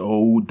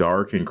so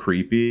dark and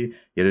creepy,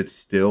 yet it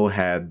still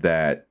had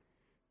that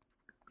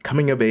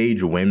coming of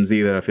age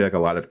whimsy that I feel like a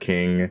lot of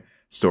King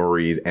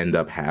stories end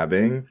up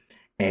having.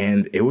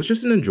 And it was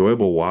just an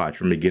enjoyable watch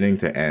from beginning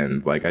to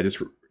end. Like,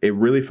 it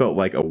really felt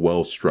like a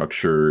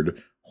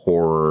well-structured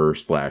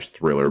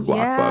horror/thriller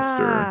blockbuster.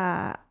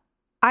 Yeah,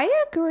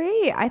 I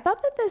agree. I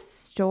thought that this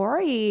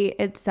story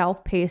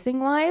itself,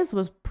 pacing-wise,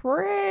 was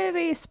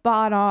pretty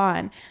spot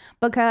on,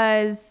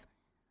 because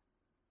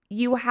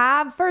you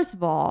have, first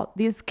of all,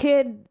 these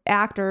kid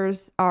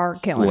actors are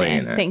killing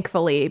it,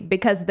 thankfully,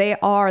 because they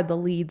are the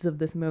leads of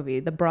this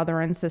movie. The brother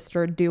and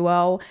sister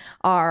duo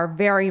are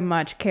very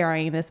much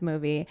carrying this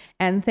movie,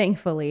 and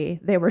thankfully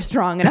they were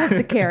strong enough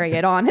to carry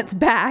it on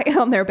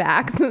their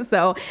backs.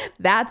 So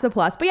that's a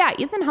plus. But yeah,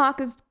 Ethan Hawke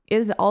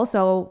is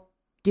also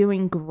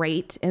doing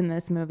great in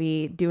this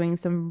movie, doing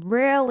some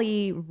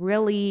really,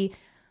 really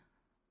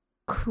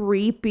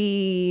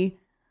creepy,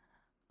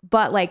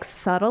 but like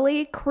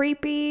subtly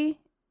creepy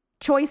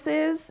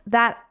choices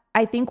that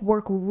I think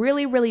work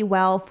really, really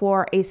well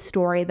for a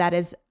story that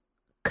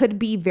could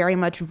be very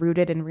much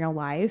rooted in real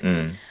life.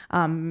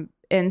 And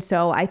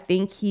so I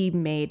think he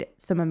made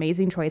some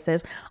amazing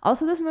choices.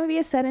 Also, this movie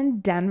is set in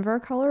Denver,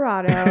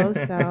 Colorado.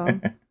 So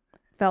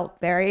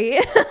felt very,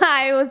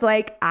 I was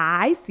like,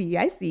 I see.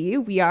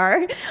 We've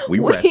got a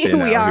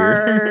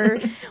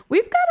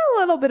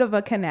little bit of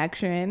a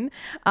connection.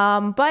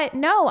 But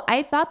no,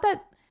 I thought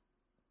that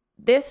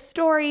this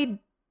story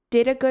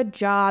did a good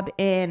job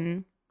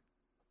in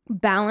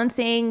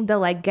balancing the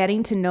like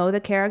getting to know the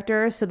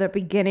characters. So the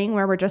beginning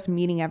where we're just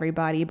meeting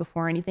everybody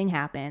before anything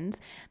happens,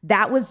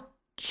 that was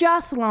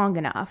just long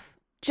enough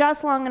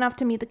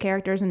to meet the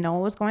characters and know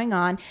what was going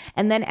on.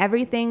 And then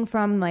everything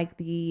from like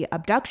the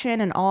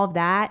abduction and all of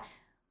that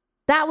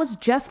was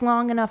just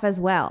long enough as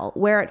well,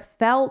 where it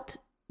felt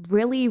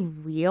really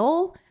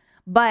real.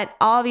 But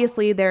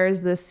obviously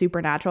there's this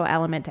supernatural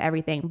element to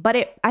everything.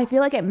 But I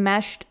feel like it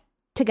meshed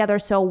together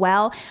so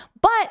well,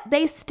 but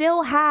they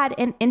still had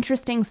an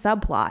interesting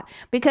subplot,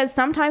 because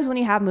sometimes when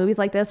you have movies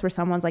like this where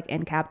someone's like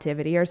in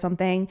captivity or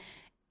something,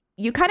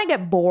 you kind of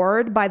get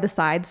bored by the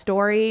side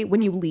story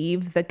when you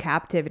leave the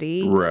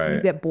captivity. Right.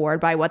 You get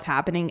bored by what's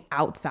happening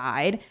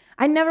outside.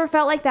 I never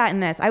felt like that in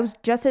this. I was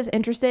just as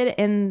interested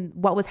in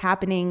what was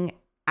happening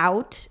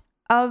out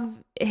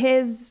of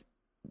his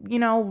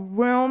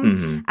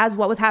room as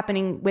what was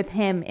happening with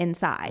him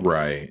inside.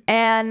 Right.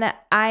 And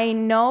I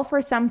know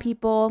for some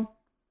people,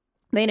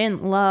 they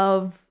didn't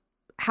love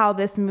how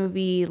this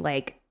movie,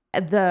 like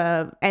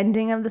the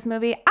ending of this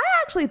movie. I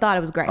actually thought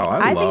it was great. Oh,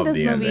 I think this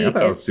movie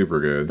is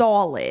super good.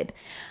 Solid.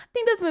 I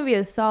think this movie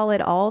is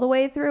solid all the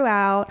way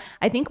throughout.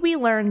 I think we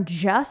learned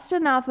just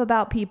enough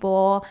about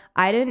people.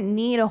 I didn't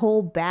need a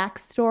whole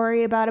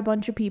backstory about a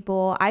bunch of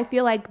people. I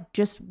feel like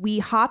just we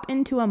hop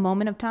into a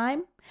moment of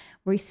time,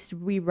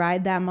 we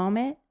ride that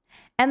moment,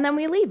 and then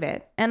we leave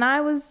it. And I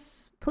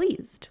was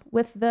pleased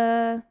with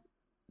the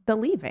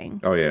leaving.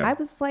 Oh yeah. I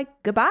was like,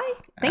 goodbye.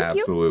 Thank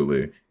you.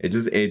 Absolutely.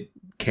 It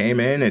came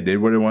in, it did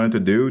what it wanted to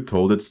do,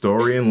 told its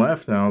story, and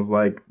left. And I was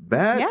like,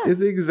 that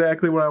is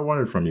exactly what I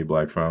wanted from you,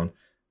 Black Phone.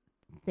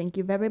 Thank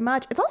you very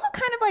much. It's also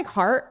kind of like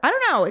I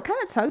don't know, it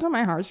kind of tugged on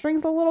my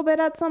heartstrings a little bit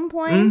at some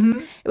points.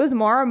 It was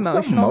more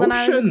emotional than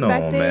I was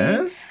expecting,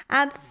 man.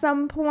 At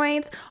some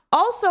points.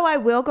 Also, I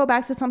will go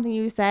back to something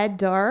you said,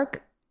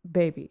 dark.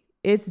 Baby,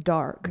 it's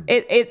dark.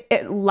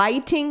 It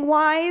lighting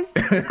wise,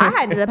 I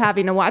ended up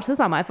having to watch this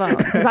on my phone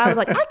because I was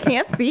like, I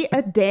can't see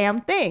a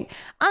damn thing.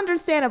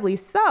 Understandably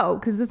so,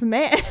 because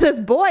this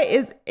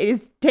boy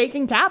is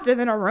taken captive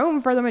in a room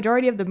for the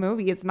majority of the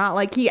movie. It's not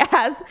like he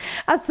has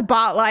a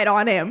spotlight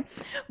on him,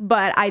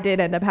 but I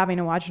did end up having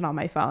to watch it on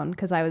my phone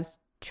because I was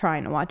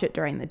trying to watch it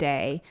during the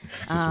day.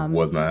 Just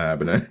was not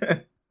happening.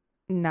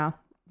 No.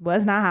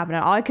 Was not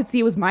happening. All I could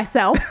see was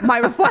myself, my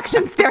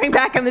reflection staring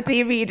back on the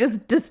TV,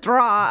 just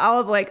distraught. I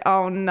was like,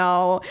 oh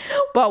no.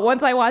 But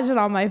once I watched it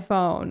on my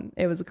phone,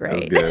 it was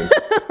great. That was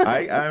good.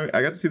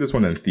 I got to see this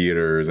one in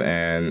theaters,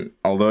 and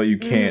although you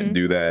can't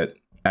do that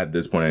at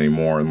this point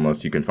anymore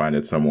unless you can find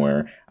it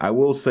somewhere, I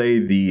will say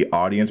the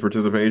audience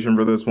participation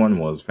for this one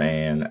was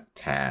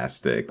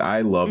fantastic. I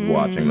loved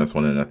watching this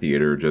one in a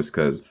theater just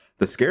because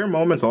the scare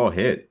moments all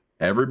hit.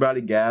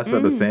 Everybody gasped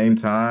at the same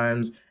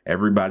times.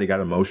 Everybody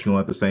got emotional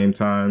at the same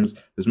times.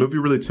 This movie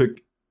really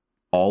took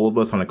all of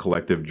us on a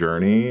collective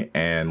journey,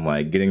 and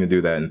like getting to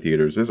do that in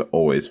theaters is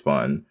always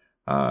fun.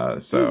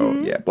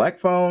 Yeah, Black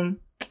Phone,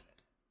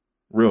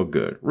 real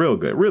good.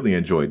 Really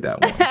enjoyed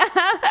that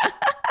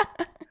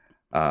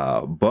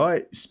one.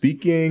 But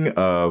speaking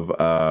of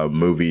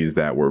movies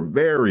that were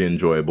very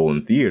enjoyable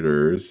in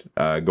theaters,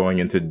 going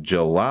into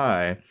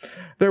July,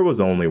 there was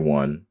only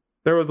one.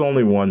 There was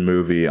only one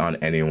movie on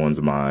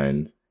anyone's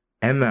mind,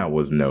 and that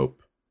was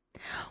Nope.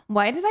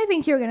 Why did I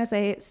think you were going to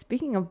say,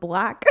 speaking of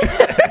black?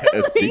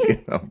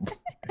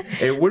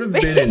 It would have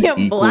been an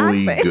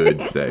equally good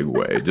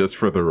segue, just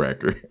for the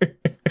record. I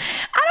don't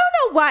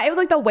know why. It was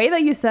like the way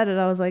that you said it.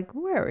 I was like,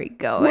 where are we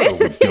going? Where are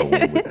we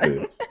going with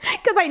this?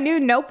 Because I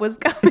knew Nope was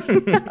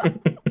coming.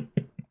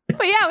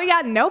 But yeah, we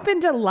got Nope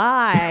in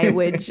July,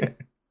 which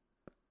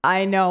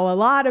I know a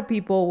lot of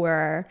people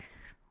were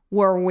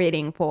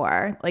waiting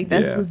for. Like,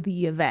 this was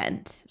the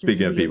event.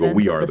 Speaking of people,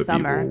 we are the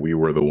people. We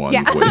were the ones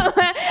waiting.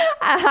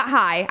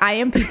 Hi, I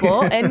am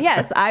people. And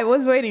yes, I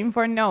was waiting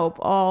for Nope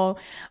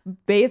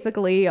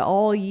basically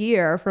all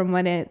year from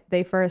when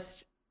they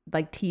first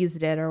like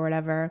teased it or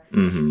whatever.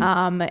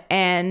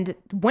 And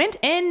went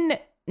in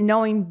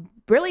knowing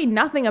really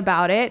nothing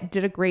about it.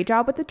 Did a great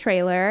job with the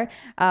trailer,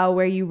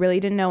 where you really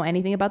didn't know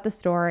anything about the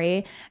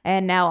story.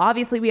 And now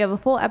obviously we have a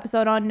full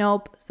episode on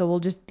Nope, so we'll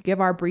just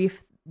give our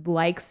brief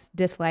likes,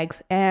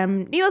 dislikes,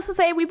 and needless to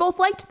say, we both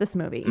liked this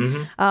movie.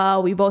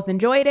 We both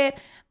enjoyed it.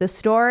 The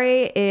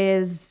story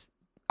is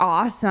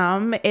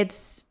awesome.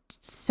 It's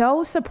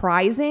so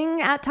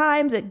surprising at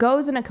times. It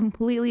goes in a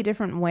completely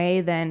different way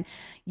than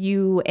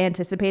you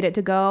anticipate it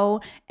to go,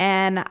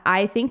 and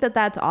I think that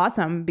that's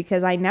awesome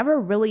because I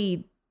never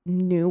really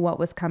knew what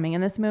was coming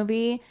in this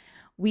movie.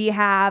 We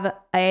have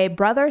a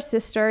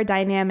brother-sister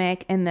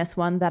dynamic in this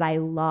one that I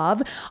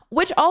love,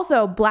 which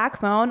also, Black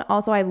Phone,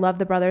 also I love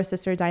the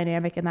brother-sister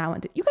dynamic in that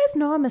one. You guys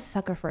know I'm a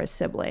sucker for a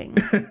sibling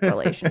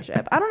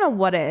relationship. I don't know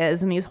what it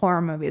is in these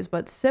horror movies,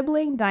 but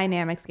sibling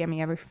dynamics get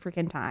me every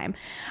freaking time.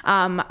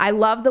 I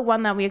love the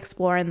one that we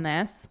explore in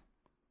this.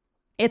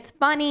 It's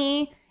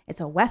funny. It's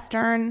a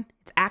Western.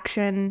 It's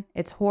action.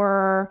 It's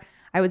horror.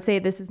 I would say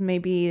this is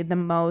maybe the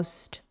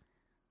most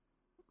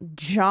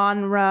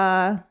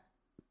genre,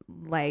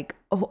 like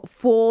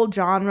full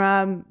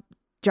genre,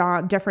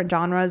 different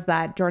genres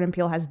that Jordan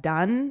Peele has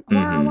done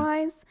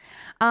horror-wise.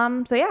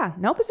 So yeah,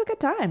 Nope is a good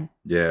time.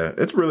 Yeah,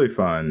 it's really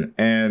fun.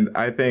 And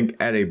I think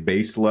at a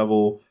base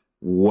level,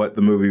 what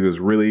the movie was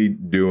really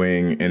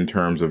doing in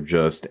terms of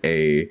just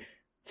a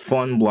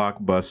fun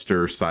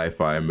blockbuster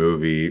sci-fi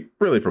movie,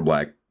 really for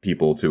Black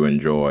people to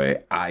enjoy,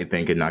 I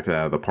think it knocked it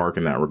out of the park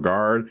in that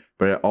regard.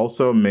 But it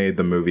also made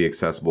the movie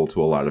accessible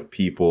to a lot of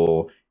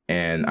people.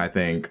 And I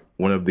think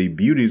one of the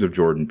beauties of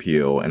Jordan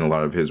Peele and a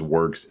lot of his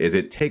works is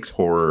it takes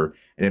horror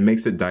and it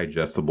makes it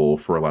digestible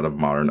for a lot of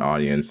modern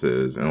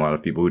audiences and a lot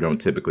of people who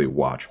don't typically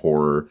watch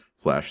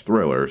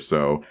horror/thriller.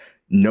 So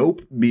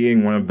Nope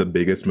being one of the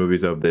biggest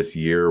movies of this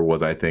year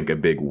was, I think, a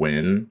big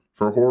win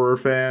for horror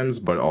fans,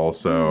 but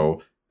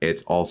also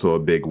it's also a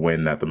big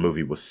win that the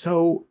movie was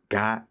so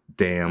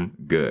goddamn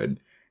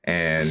good.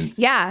 And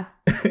yeah,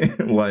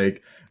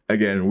 like,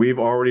 again, we've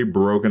already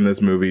broken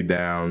this movie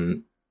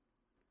down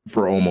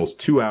for almost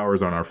 2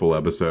 hours on our full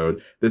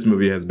episode. This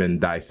movie has been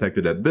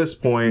dissected at this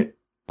point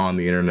on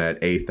the internet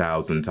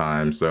 8,000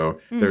 times. So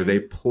there's a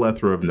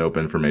plethora of Nope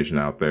information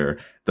out there.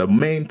 The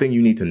main thing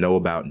you need to know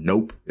about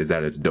Nope is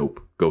that it's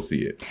dope. Go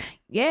see it.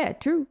 Yeah,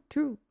 true.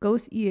 Go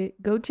see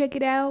it. Go check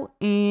it out.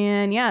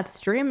 And yeah, it's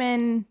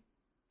streaming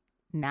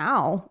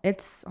now.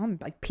 It's on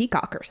like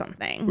Peacock or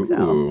something.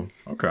 Ooh,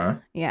 okay.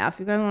 Yeah, if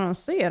you guys want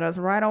to see it, it's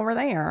right over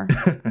there.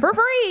 For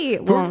free.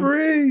 For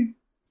free.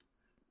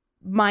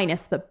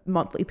 Minus the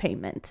monthly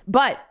payment,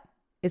 but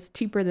it's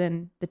cheaper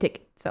than the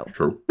ticket. So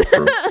true.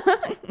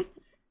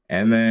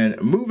 And then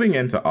moving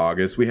into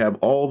August, we have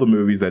all the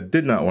movies that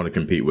did not want to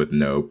compete with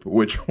Nope,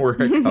 which were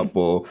a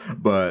couple,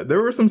 but there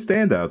were some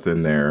standouts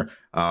in there.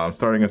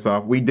 Starting us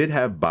off, we did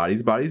have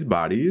Bodies,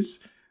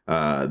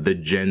 the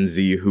Gen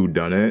Z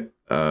whodunit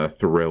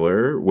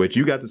thriller, which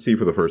you got to see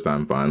for the first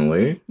time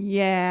finally.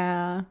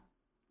 Yeah.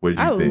 What did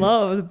you think? I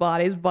loved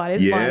Bodies.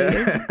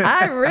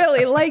 I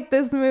really liked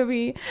this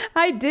movie.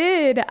 I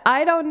did.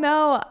 I don't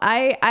know.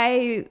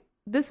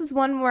 This is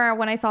one where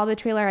when I saw the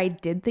trailer, I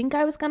did think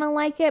I was going to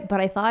like it,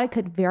 but I thought it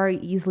could very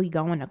easily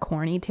go into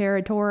corny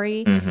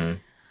territory.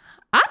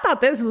 I thought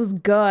this was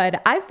good.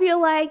 I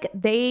feel like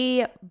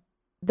the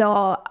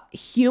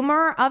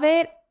humor of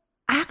it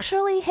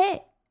actually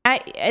hit.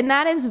 And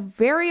that is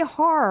very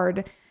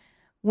hard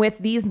with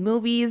these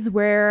movies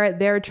where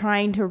they're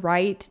trying to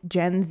write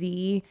Gen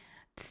Z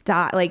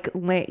style,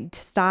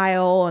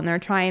 and they're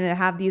trying to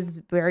have these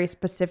very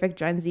specific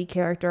Gen Z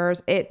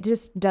characters. It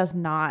just does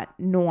not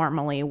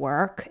normally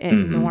work. It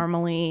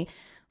normally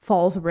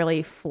falls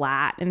really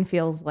flat and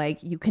feels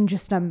like you can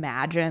just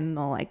imagine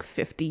the like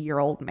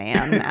 50-year-old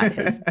man at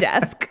his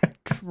desk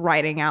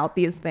writing out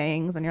these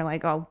things, and you're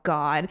like, oh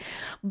God.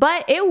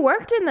 But it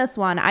worked in this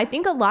one. I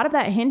think a lot of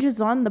that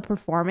hinges on the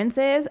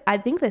performances. I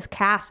think this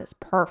cast is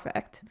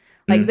perfect.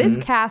 Like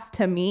this cast,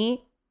 to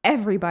me,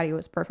 everybody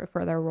was perfect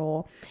for their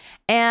role.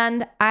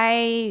 And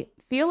I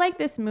feel like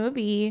this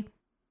movie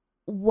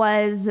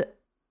was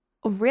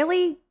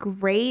really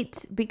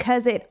great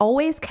because it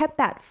always kept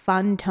that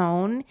fun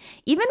tone,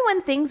 even when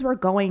things were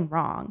going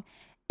wrong.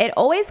 It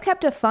always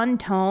kept a fun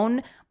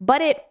tone,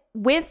 but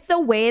with the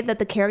way that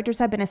the characters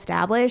have been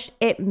established,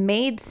 it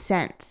made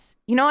sense.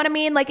 You know what I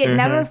mean? Like it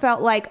never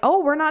felt like,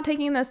 oh, we're not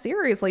taking this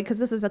seriously because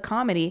this is a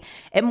comedy.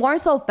 It more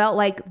so felt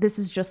like this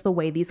is just the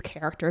way these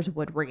characters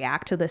would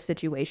react to this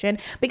situation,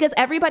 because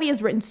everybody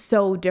is written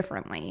so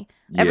differently.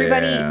 Yeah.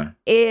 Everybody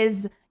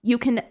is, you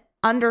can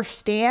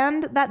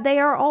understand that they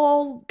are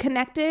all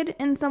connected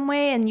in some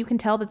way, and you can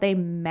tell that they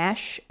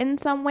mesh in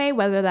some way,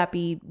 whether that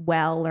be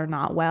well or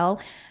not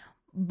well.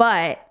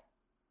 But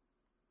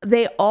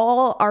they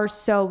all are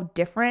so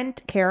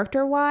different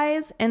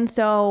character-wise, and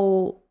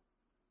so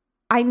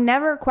I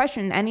never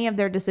questioned any of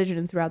their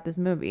decisions throughout this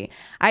movie.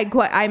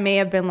 I may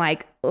have been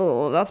like,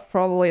 oh, that's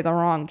probably the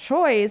wrong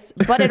choice,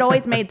 but it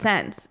always made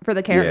sense for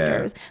the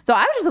characters. Yeah. So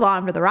I was just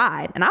along for the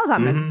ride, and I was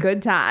having a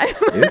good time.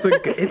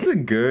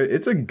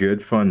 It's a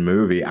good fun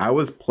movie. I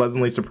was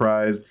pleasantly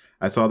surprised.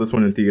 I saw this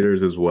one in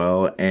theaters as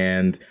well,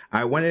 and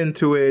I went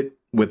into it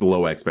with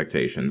low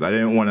expectations. I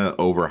didn't want to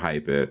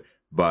overhype it,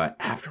 but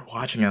after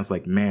watching, I was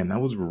like, man, that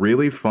was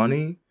really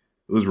funny.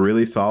 It was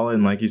really solid.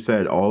 And like you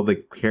said, all the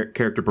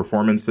character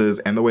performances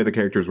and the way the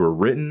characters were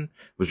written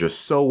was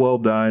just so well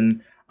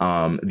done.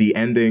 The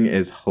ending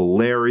is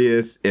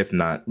hilarious, if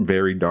not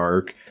very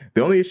dark.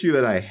 The only issue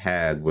that I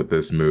had with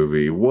this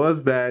movie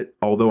was that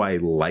although I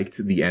liked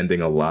the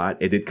ending a lot,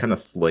 it did kind of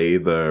slay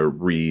the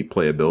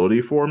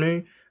replayability for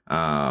me.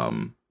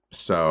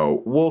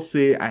 So we'll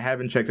see. I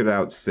haven't checked it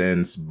out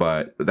since,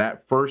 but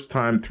that first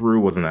time through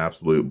was an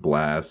absolute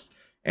blast.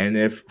 And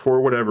if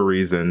for whatever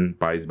reason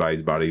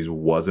Bodies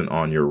wasn't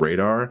on your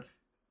radar,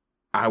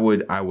 I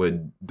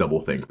would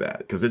double think that,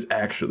 because it's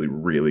actually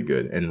really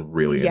good and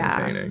really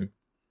entertaining.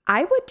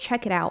 I would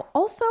check it out.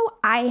 Also,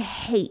 I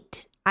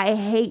hate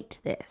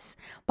this,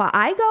 but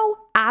I go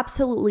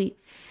absolutely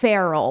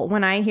feral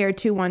when I hear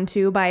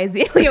 212 by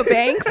Azealia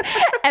Banks.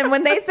 And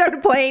when they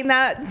started playing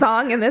that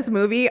song in this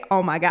movie,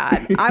 oh my God,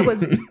 I was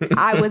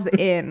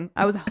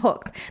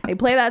hooked. They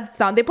play that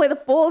song. They play the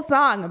full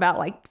song about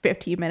like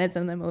 15 minutes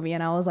in the movie.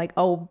 And I was like,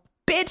 oh,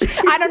 bitch.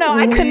 I don't know.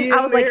 I couldn't.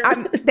 I was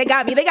like, they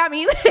got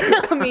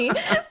me.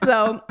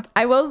 So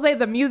I will say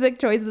the music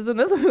choices in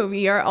this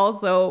movie are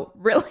also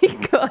really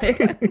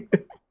good.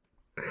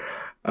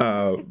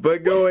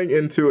 But going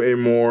into a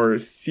more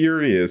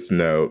serious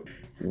note,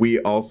 we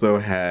also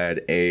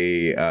had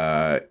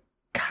a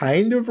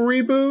kind of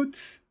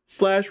reboot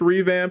 /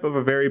 revamp of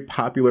a very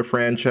popular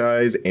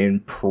franchise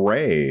in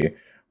Prey,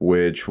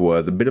 which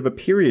was a bit of a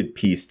period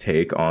piece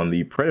take on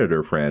the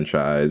Predator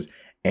franchise.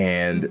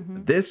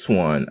 And this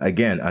one,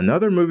 again,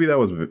 another movie that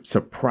was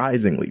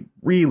surprisingly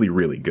really,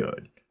 really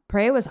good.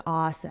 Prey was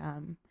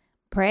awesome.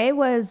 Prey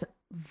was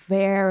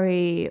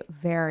very,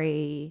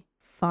 very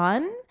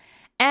fun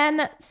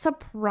and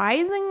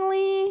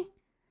surprisingly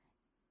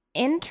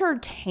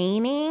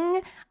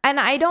entertaining. And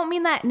I don't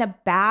mean that in a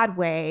bad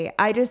way.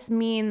 I just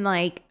mean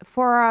like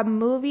for a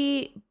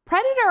movie,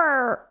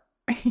 Predator,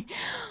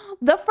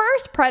 the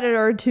first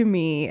Predator to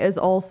me is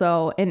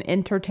also an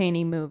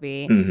entertaining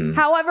movie.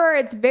 However,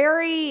 it's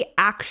very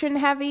action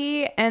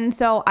heavy. And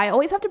so I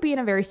always have to be in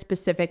a very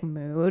specific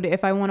mood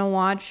if I want to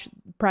watch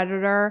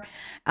Predator.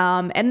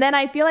 And then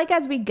I feel like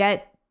as we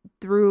get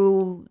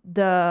through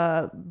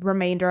the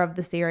remainder of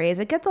the series,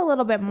 it gets a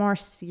little bit more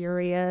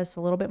serious,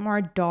 a little bit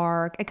more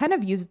dark. It kind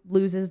of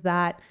loses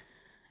that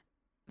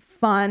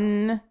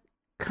fun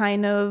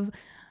kind of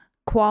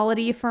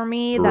quality for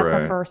me that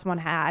the first one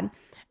had.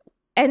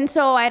 And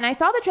I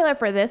saw the trailer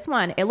for this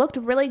one. It looked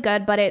really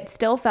good, but it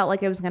still felt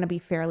like it was going to be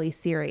fairly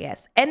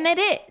serious. And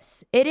it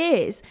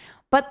is.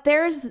 But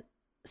there's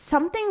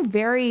something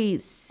very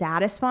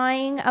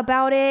satisfying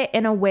about it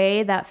in a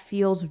way that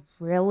feels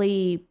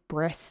really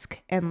brisk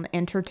and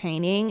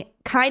entertaining,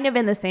 kind of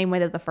in the same way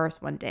that the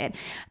first one did.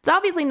 It's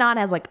obviously not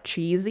as like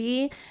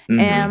cheesy,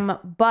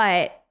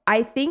 but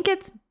I think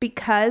it's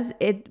because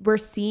we're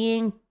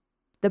seeing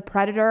the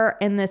Predator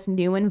in this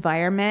new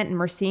environment, and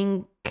we're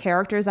seeing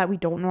characters that we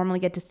don't normally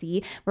get to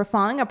see. We're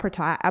following a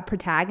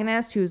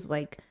protagonist who's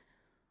like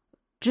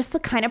just the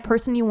kind of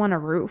person you want to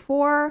root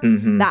for.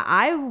 That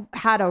I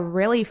had a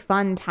really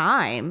fun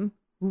time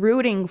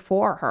rooting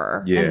for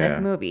her in this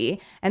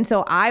movie. And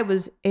so I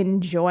was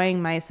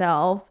enjoying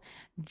myself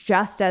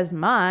just as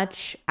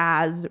much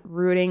as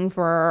rooting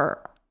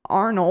for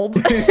Arnold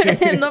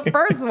in the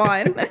first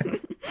one.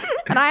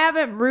 And I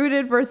haven't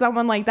rooted for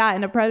someone like that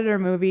in a Predator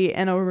movie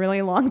in a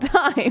really long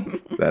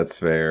time. That's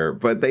fair.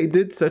 But they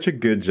did such a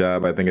good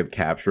job, I think, of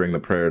capturing the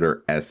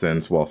Predator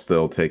essence while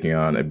still taking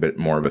on a bit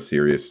more of a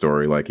serious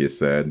story, like you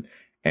said.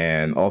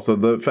 And also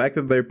the fact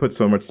that they put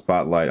so much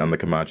spotlight on the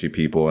Comanche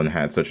people and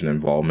had such an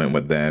involvement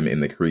with them in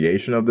the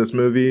creation of this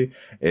movie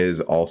is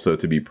also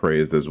to be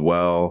praised as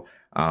well.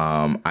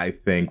 I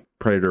think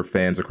Predator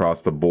fans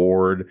across the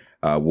board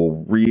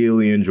will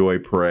really enjoy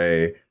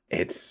Prey.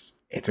 It's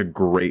a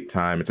great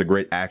time. It's a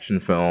great action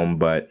film,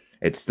 but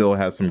it still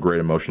has some great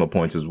emotional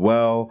points as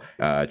well.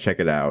 Check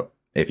it out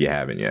if you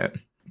haven't yet.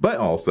 But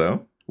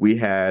also, we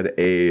had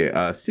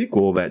a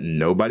sequel that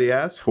nobody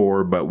asked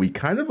for, but we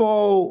kind of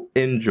all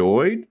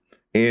enjoyed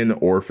in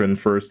Orphan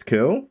First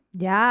Kill.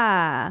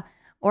 Yeah.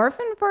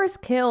 Orphan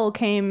First Kill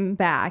came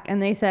back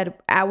and they said,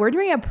 we're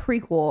doing a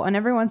prequel. And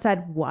everyone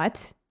said,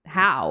 what?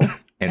 How?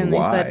 And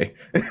why?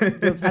 You'll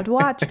just have to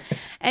watch.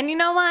 And you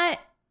know what?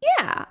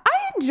 Yeah,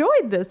 I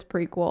enjoyed this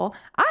prequel.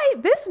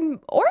 This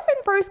Orphan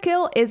First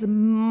Kill is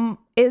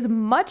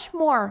much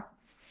more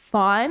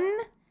fun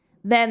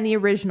than the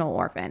original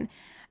Orphan.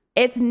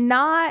 It's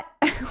not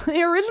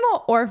the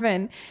original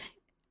Orphan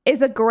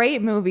is a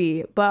great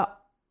movie, but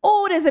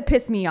does it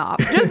piss me off?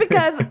 Just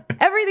because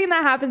everything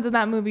that happens in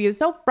that movie is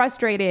so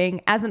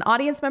frustrating. As an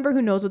audience member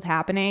who knows what's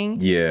happening,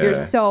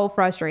 you're so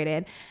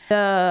frustrated.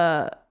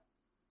 The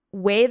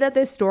way that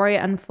this story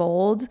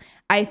unfolds,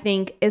 I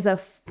think, is a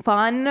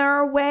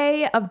funner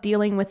way of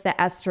dealing with the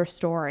Esther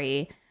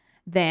story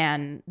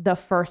than the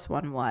first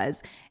one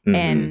was. Mm-hmm.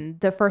 And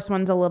the first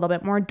one's a little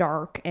bit more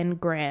dark and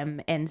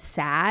grim and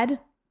sad.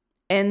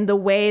 And the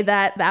way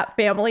that that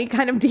family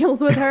kind of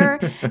deals with her.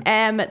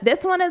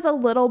 This one is a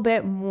little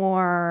bit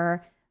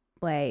more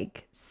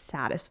like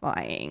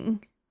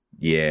satisfying.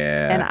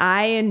 Yeah. And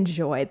I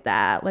enjoyed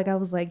that. Like, I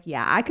was like,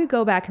 yeah, I could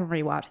go back and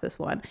rewatch this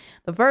one.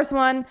 The first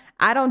one,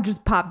 I don't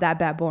just pop that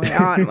bad boy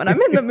on when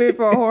I'm in the mood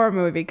for a horror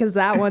movie, because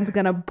that one's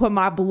going to put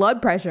my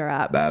blood pressure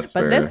up. But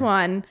fair. This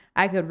one,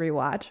 I could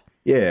rewatch.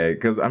 Yeah,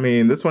 because, I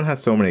mean, this one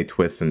has so many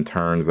twists and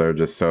turns that are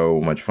just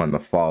so much fun to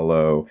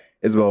follow.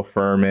 Isabel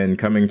Fuhrman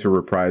coming to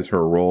reprise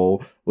her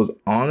role was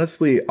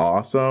honestly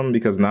awesome,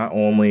 because not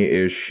only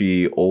is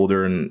she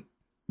older and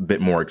a bit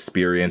more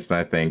experienced, and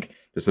I think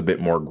just a bit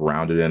more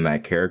grounded in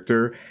that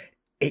character,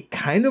 it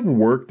kind of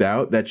worked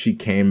out that she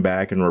came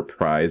back and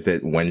reprised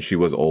it when she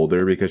was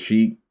older, because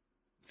she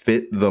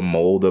fit the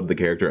mold of the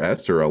character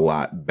Esther a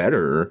lot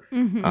better,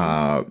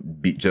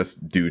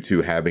 just due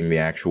to having the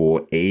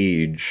actual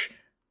age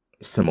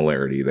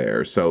similarity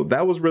there. So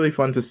that was really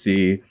fun to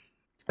see.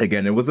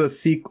 Again, it was a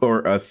C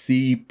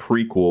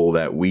prequel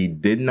that we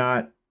did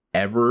not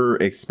ever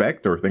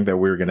expect or think that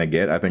we were going to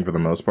get, I think, for the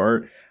most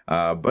part,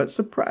 but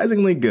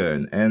surprisingly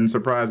good and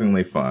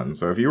surprisingly fun.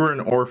 So if you were an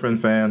Orphan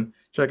fan,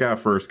 check out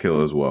First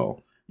Kill as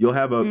well. You'll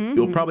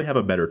probably have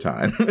a better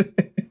time.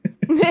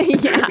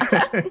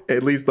 Yeah.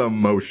 At least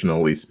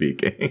emotionally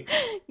speaking.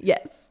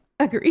 Yes.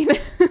 Agreed.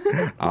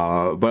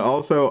 But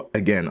also,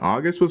 again,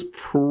 August was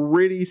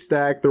pretty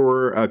stacked. There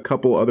were a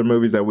couple other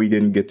movies that we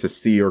didn't get to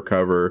see or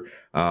cover.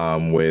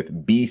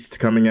 With Beast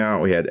coming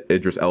out, we had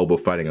Idris Elba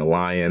fighting a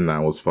lion. That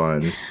was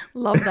fun.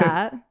 Love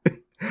that.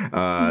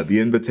 The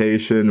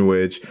Invitation,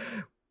 which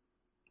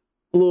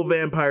a little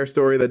vampire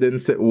story that didn't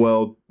sit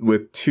well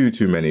with too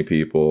many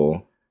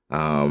people.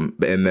 And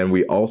then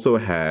we also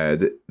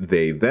had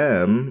They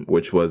Them,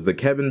 which was the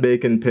Kevin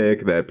Bacon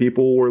pick that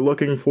people were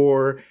looking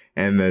for,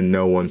 and then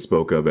no one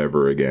spoke of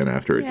ever again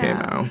after it came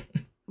out.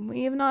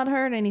 We have not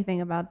heard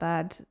anything about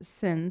that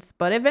since.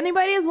 But if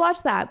anybody has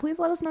watched that, please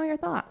let us know your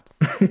thoughts.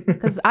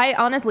 Because I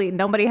honestly,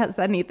 nobody has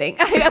said anything.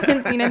 I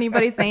haven't seen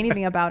anybody say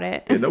anything about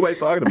it. Yeah, nobody's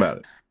talking about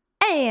it.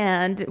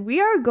 And we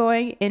are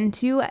going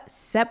into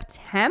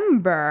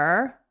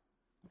September,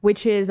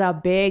 which is a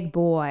big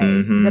boy.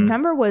 Mm-hmm.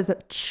 September was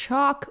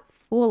chock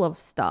full of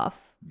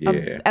stuff.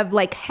 Of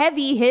like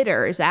heavy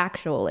hitters,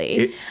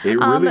 actually. It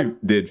really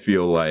did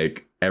feel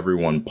like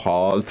everyone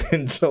paused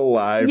in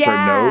July for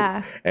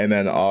Nope. And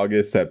then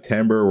August,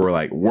 September,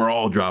 we're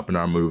all dropping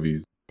our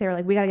movies. They were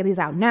like, we got to get these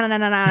out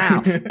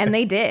now. And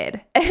they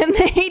did.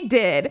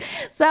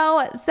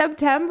 So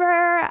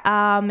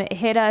September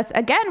hit us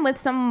again with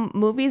some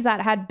movies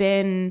that had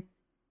been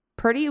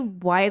pretty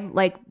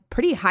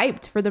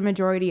hyped for the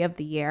majority of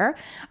the year.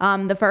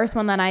 The first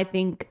one that I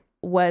think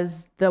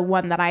was the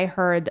one that I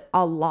heard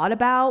a lot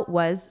about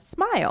was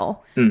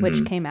Smile,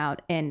 which came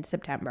out in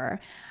September.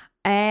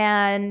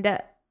 And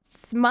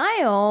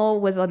Smile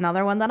was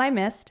another one that I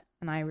missed,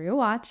 and I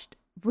rewatched.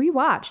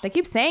 I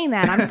keep saying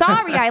that. I'm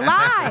sorry. I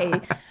lie.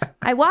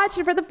 I watched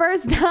it for the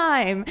first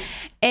time.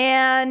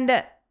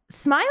 And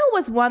Smile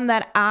was one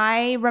that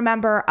I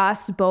remember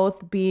us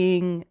both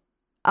being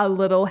a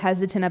little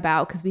hesitant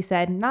about, because we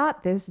said,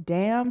 not this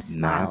damn smile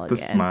again. Not the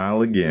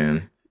smile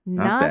again.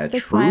 Not that the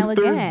truth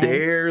or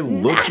dare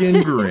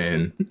looking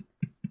grin.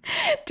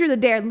 Truth or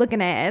Dare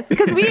looking ass.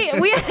 Because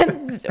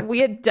we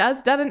had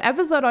just done an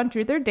episode on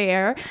Truth or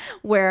Dare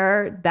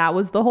where that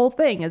was the whole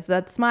thing, is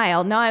that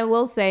smile. Now, I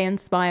will say in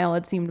Smile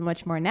it seemed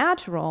much more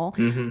natural,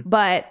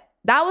 but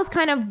that was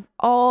kind of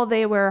all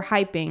they were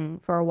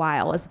hyping for a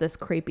while, is this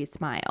creepy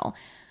smile.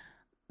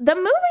 The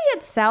movie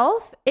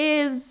itself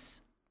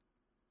is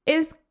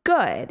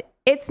good.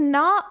 It's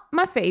not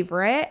my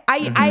favorite.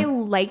 I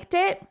liked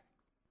it.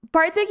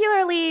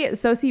 Particularly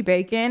Sosie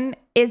Bacon,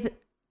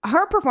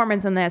 her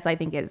performance in this, I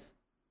think, is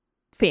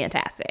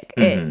fantastic.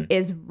 It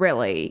is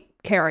really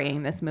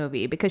carrying this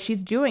movie because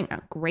she's doing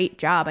a great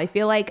job. I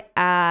feel like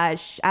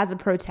as a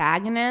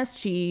protagonist,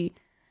 she's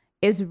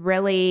just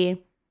really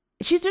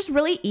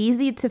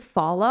easy to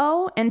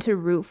follow and to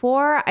root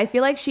for. I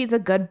feel like she's a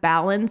good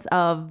balance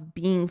of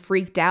being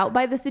freaked out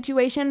by the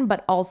situation,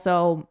 but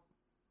also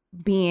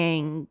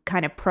being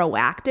kind of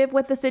proactive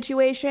with the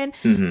situation.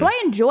 So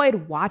I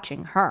enjoyed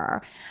watching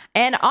her.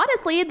 And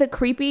honestly, the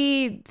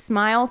creepy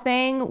smile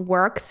thing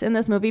works in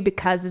this movie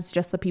because it's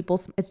just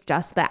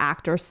the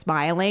actor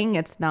smiling.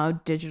 It's no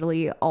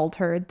digitally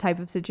altered type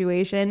of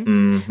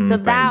situation. So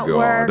that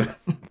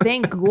works.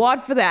 Thank God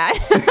for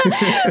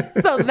that.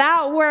 So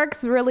that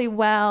works really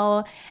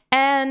well.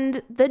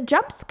 And the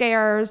jump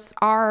scares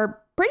are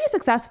pretty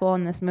successful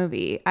in this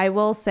movie. I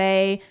will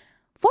say,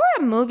 for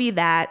a movie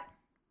that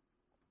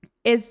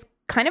is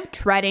kind of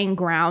treading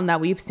ground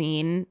that we've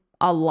seen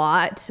a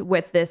lot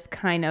with this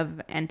kind of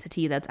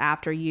entity that's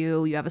after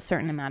you. You have a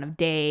certain amount of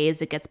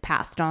days, it gets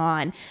passed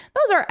on.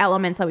 Those are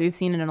elements that we've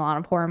seen in a lot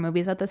of horror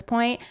movies at this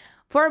point.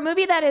 For a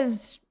movie that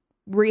is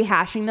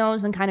rehashing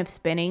those and kind of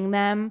spinning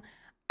them,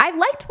 I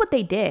liked what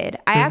they did.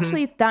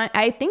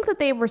 I think that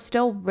they were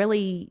still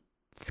really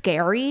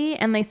scary,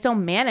 and they still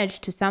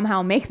managed to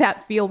somehow make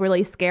that feel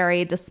really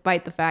scary,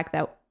 despite the fact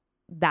that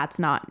that's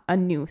not a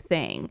new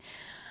thing.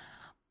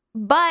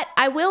 But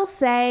I will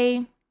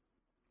say,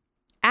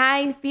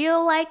 I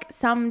feel like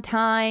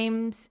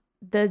sometimes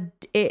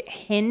it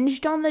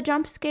hinged on the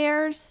jump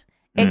scares.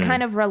 It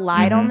kind of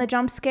relied on the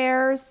jump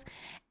scares.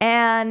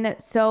 And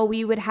so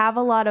we would have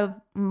a lot of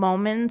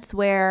moments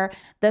where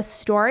the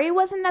story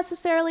wasn't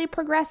necessarily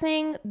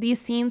progressing. These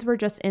scenes were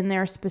just in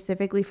there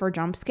specifically for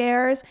jump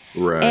scares.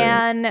 Right.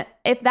 And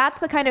if that's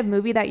the kind of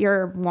movie that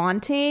you're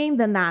wanting,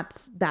 then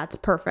that's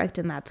perfect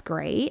and that's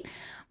great.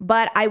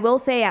 But I will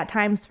say at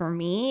times for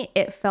me,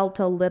 it felt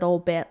a little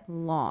bit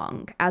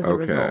long as a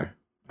result.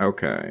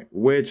 Okay.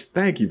 Which,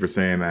 thank you for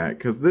saying that,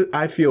 because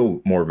I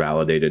feel more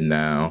validated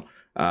now.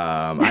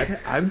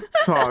 I've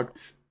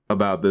talked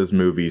about this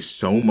movie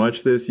so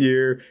much this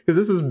year, because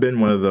this has been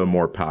one of the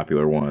more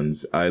popular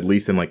ones, at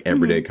least in like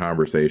everyday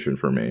conversation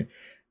for me.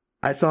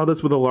 I saw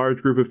this with a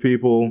large group of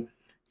people,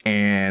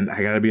 and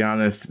I gotta be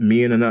honest,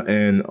 me and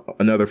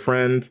another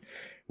friend,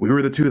 we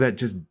were the two that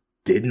just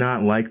did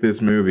not like this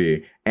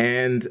movie.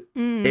 And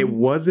it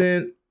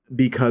wasn't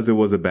because it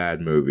was a bad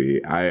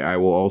movie. I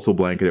will also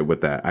blanket it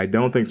with that. I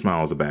don't think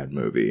Smile is a bad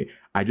movie.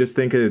 I just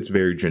think it's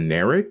very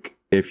generic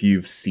if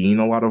you've seen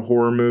a lot of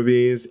horror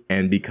movies,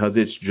 and because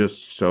it's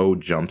just so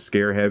jump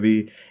scare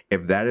heavy,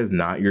 if that is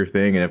not your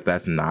thing and if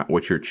that's not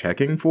what you're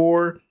checking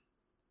for,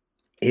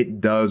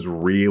 it does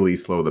really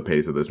slow the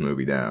pace of this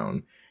movie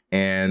down.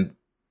 And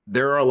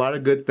there are a lot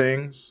of good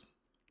things,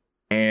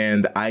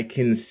 and I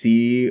can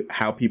see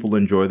how people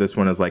enjoy this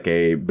one as like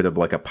a bit of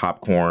like a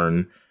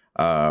popcorn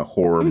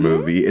horror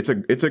movie. It's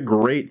a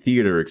great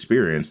theater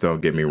experience, don't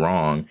get me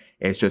wrong.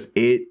 It's just,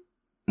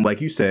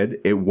 like you said,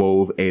 it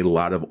wove a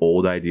lot of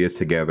old ideas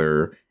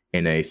together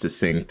in a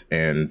succinct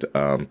and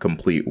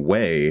complete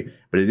way,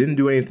 but it didn't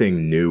do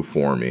anything new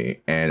for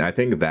me. And I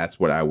think that's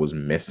what I was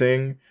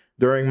missing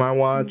during my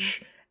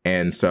watch.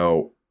 And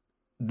so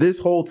this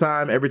whole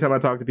time, every time I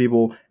talk to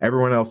people,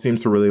 everyone else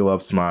seems to really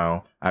love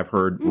Smile. I've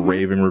heard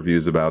raving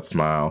reviews about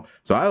Smile.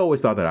 So I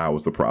always thought that I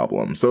was the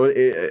problem. So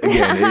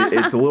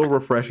it's a little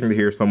refreshing to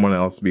hear someone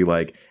else be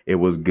like, it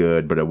was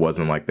good, but it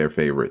wasn't like their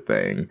favorite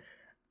thing.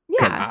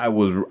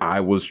 Because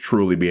I was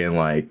truly being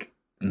like,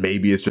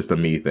 maybe it's just a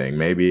me thing.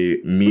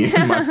 Maybe me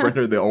and my friend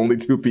are the only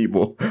two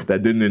people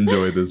that didn't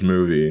enjoy this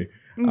movie.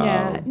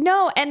 Yeah.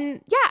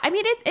 I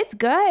mean, it's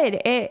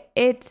good.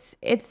 It's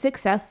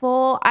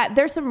successful.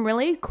 There's some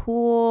really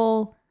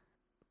cool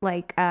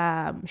like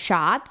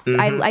shots.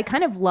 I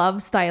kind of love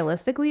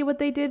stylistically what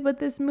they did with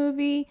this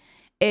movie.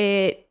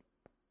 It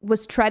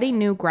was treading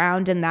new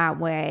ground in that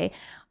way.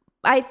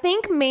 I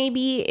think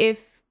maybe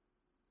if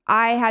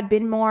I had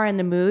been more in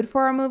the mood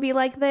for a movie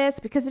like this,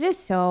 because it is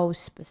so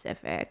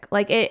specific.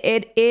 Like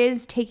it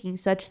is taking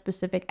such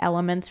specific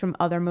elements from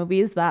other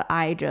movies that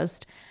I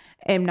just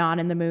am not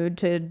in the mood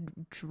to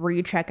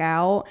recheck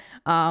out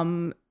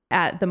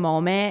at the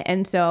moment.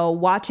 And so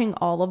watching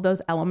all of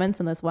those elements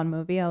in this one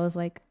movie, I was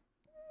like,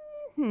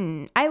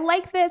 I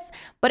like this,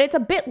 but it's a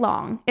bit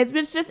long.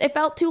 It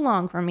felt too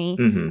long for me.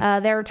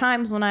 There were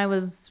times when I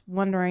was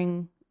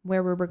wondering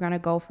where we were going to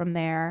go from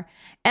there.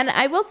 And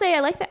I will say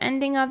I like the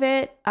ending of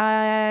it.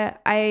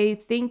 I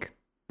think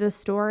the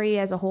story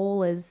as a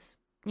whole is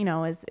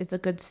a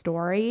good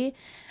story.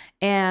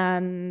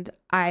 And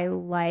I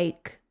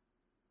like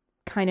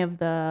kind of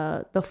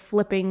the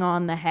flipping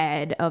on the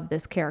head of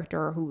this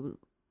character who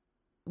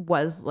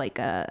was like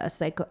a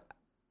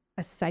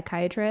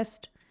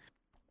psychiatrist.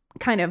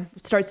 kind of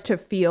starts to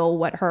feel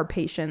what her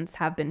patients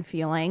have been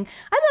feeling.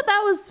 I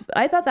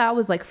thought that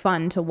was like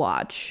fun to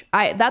watch.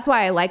 That's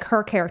why I like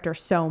her character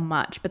so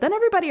much. But then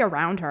everybody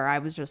around her, I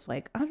was just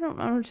like, I don't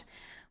know.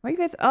 Why you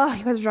guys are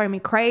driving me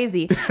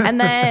crazy. And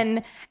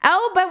then,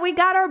 but we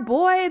got our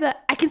boy.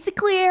 I can see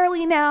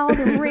clearly now.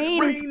 The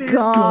rain is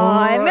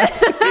gone.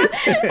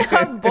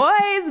 Our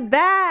boy's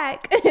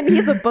back. And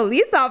he's a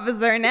police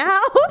officer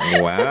now.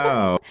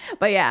 Wow.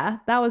 But yeah,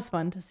 that was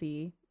fun to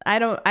see.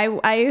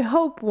 I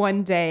hope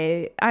one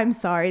day, I'm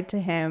sorry to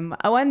him.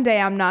 One day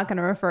I'm not going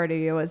to refer to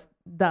you as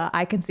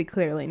I can see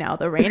clearly now.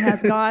 The rain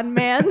has gone,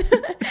 man.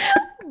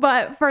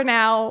 But for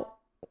now,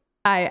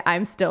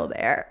 I'm still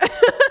there.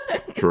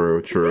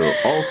 True.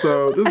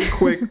 Also, just a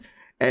quick,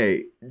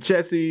 hey,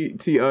 Jesse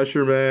T.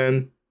 Usher,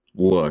 man,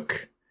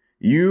 look,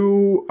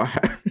 you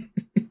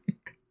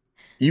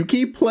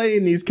keep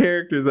playing these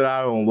characters that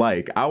I don't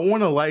like. I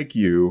want to like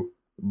you,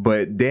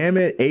 but damn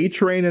it,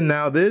 A-Train and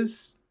now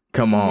this,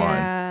 come on.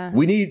 Yeah.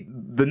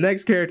 The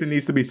next character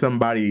needs to be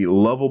somebody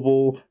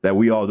lovable that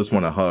we all just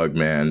want to hug,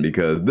 man,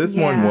 because this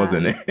one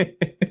wasn't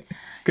it.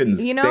 Couldn't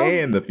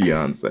stand the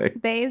fiance.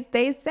 They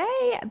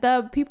say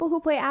the people who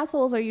play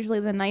assholes are usually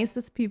the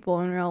nicest people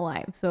in real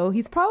life. So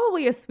he's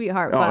probably a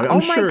sweetheart. But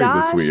I'm sure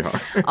he's a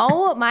sweetheart.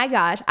 Oh my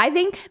gosh. I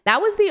think that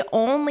was the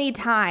only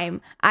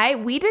time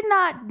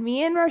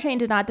me and Roshane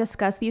did not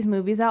discuss these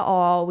movies at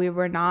all. We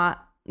were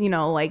not,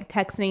 like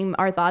texting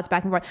our thoughts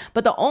back and forth.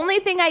 But the only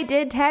thing I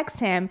did text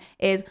him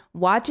is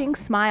watching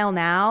Smile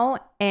Now,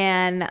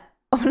 and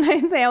when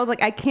I was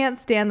like, I can't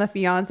stand the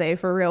fiance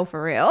for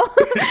real.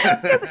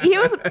 Because he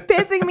was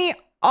pissing me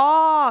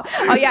off.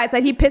 Oh, yeah. I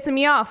said he pissing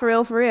me off for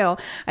real.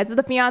 I said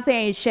the fiance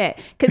ain't shit.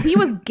 Because he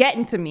was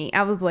getting to me.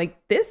 I was like,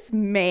 this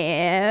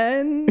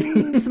man,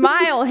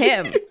 smile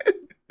him.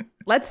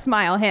 Let's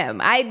smile him.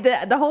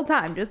 The whole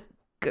time, just,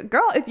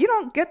 girl, if you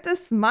don't get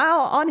this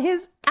smile on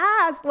his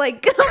ass,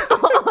 like,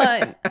 come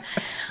on.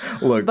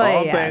 Look, all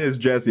I'm saying is,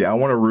 Jesse, I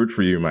want to root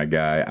for you, my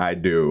guy. I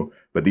do.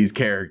 But these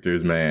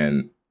characters,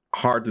 man,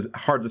 hard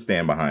to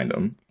stand behind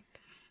him.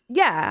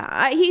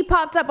 Yeah, he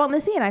popped up on the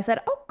scene. I said,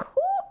 oh,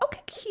 cool.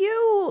 Okay,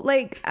 cute.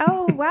 Like,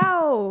 oh,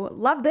 wow.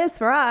 Love this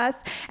for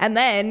us. And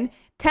then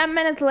 10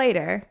 minutes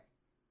later,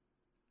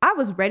 I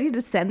was ready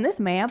to send this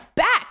man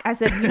back. I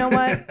said, you know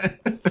what?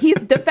 He's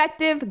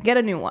defective. Get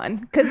a new one,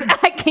 because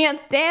I can't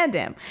stand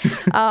him.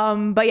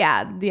 But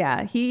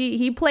yeah.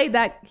 He played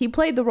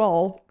the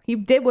role. He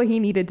did what he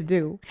needed to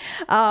do.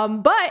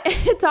 But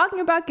talking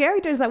about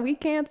characters that we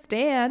can't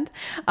stand,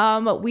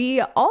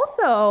 we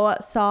also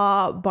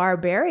saw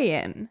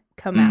Barbarian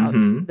come out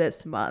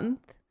this month.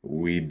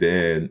 We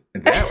did.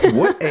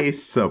 What a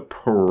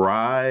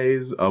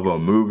surprise of a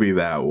movie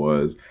that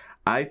was.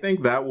 I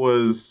think that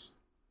was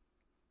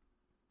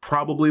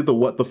probably the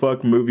what the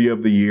fuck movie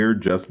of the year,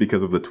 just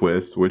because of the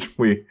twist, which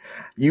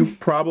you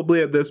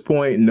probably at this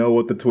point know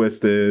what the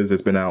twist is.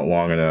 It's been out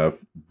long enough,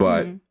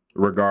 but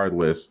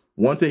regardless,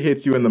 once it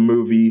hits you in the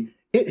movie,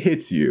 it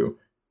hits you.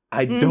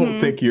 I don't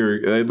think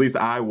at least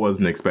I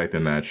wasn't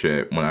expecting that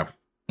shit when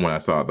I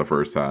saw it the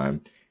first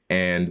time.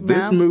 And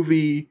this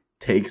movie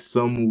takes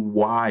some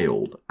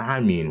wild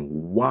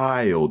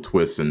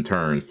twists and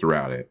turns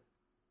throughout it.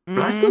 But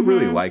I still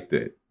really liked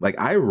it. Like,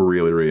 I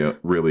really,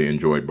 really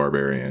enjoyed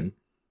Barbarian.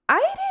 I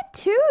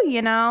did too,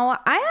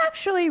 I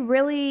actually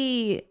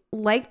really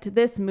liked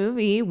this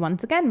movie,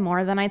 once again,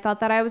 more than I thought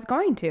that I was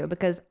going to,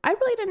 because I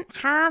really didn't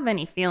have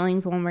any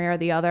feelings one way or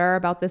the other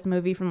about this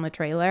movie from the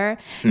trailer.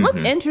 It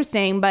looked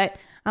interesting, but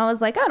I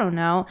was like, I don't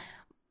know.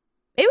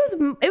 It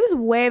was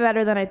way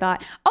better than I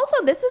thought.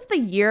 Also, this was the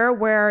year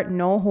where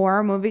no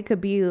horror movie could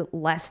be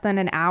less than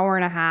an hour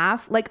and a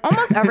half. Like,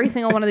 almost every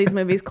single one of these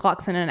movies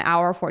clocks in an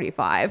hour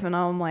 45, and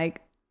I'm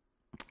like,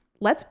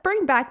 let's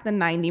bring back the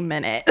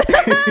 90-minute.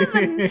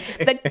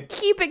 the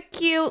keep it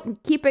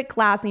cute, keep it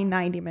classy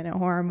 90-minute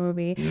horror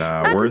movie.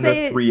 Nah, we're in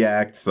the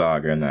 3-act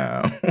saga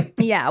now.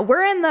 Yeah,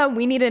 we're in the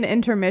we need an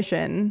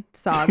intermission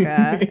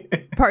saga,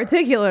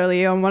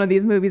 particularly on one of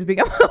these movies we're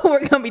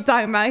going to be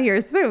talking about here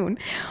soon.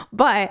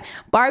 But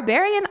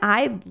Barbarian,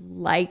 I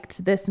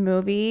liked this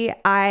movie.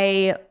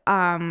 I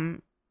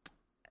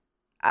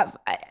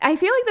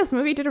feel like this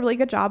movie did a really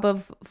good job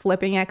of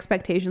flipping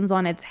expectations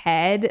on its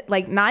head.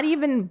 Like, not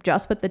even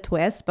just with the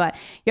twist, but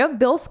you have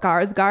Bill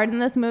Skarsgård in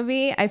this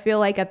movie. I feel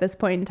like at this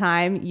point in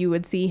time, you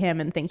would see him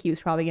and think he was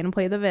probably going to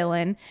play the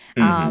villain.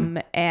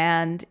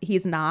 And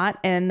he's not.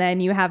 And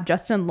then you have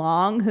Justin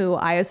Long, who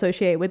I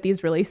associate with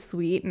these really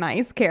sweet,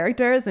 nice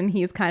characters. And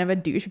he's kind of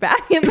a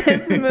douchebag in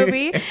this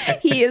movie.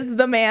 He is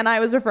the man I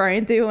was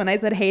referring to when I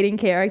said hating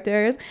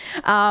characters.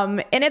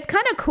 And it's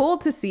kind of cool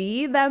to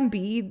see them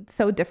be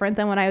so different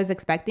than what I was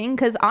expecting,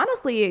 because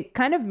honestly, it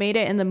kind of made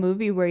it in the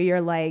movie where you're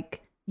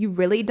like, you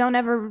really don't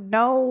ever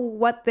know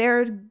what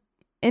their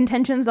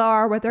intentions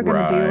are, what they're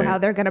going to do, how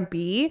they're going to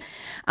be.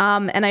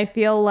 And I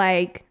feel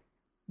like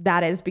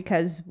that is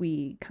because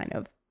we kind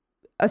of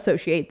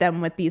associate them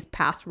with these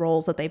past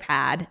roles that they've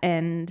had.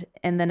 And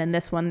then in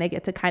this one, they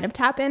get to kind of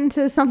tap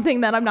into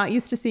something that I'm not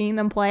used to seeing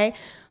them play.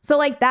 So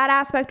like that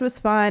aspect was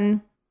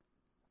fun.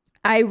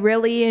 I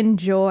really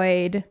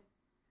enjoyed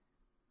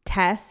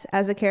Tess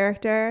as a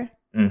character.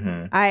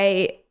 Mm-hmm.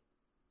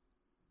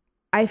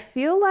 I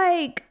feel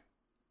like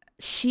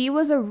she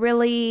was a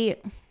really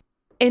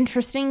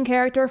interesting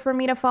character for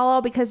me to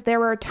follow, because there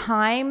were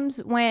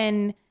times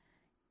when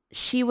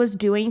she was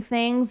doing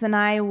things and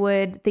I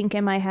would think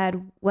in my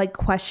head, like,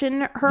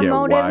 question her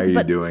motives. Why are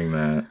you doing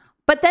that?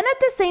 But then at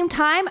the same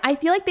time, I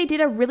feel like they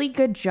did a really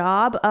good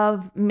job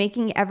of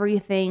making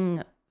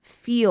everything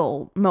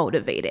feel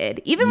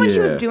motivated. Even when she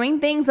was doing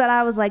things that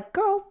I was like,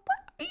 girl, what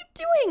are you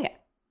doing?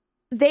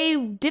 They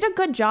did a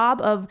good job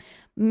of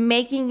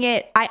making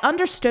it, I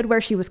understood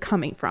where she was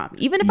coming from.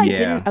 Even if I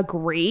didn't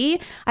agree,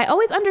 I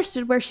always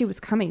understood where she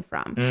was coming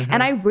from. Mm-hmm.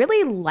 And I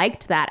really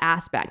liked that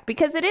aspect,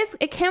 because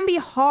it can be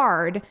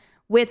hard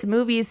with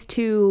movies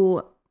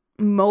to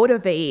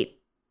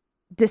motivate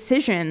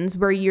decisions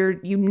where you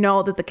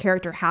know that the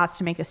character has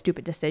to make a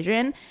stupid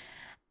decision.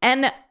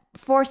 And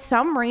for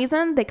some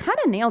reason, they kind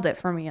of nailed it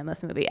for me in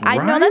this movie. Right?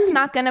 I know that's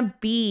not going to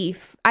be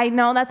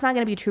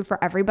true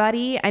for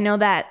everybody. I know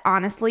that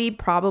honestly,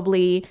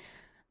 probably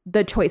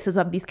the choices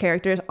of these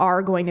characters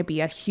are going to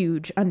be a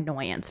huge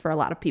annoyance for a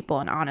lot of people.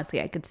 And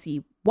honestly, I could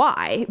see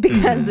why,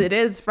 because it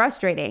is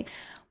frustrating.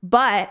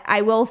 But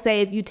I will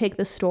say, if you take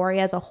the story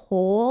as a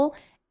whole,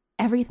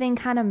 everything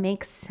kind of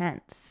makes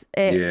sense.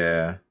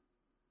 It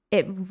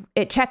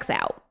checks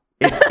out.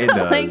 It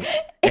does. Like,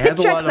 it has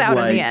a checks lot of, out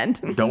like, in the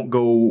end. Don't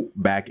go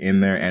back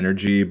in there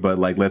energy, but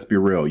like, let's be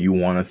real. You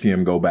want to see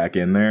him go back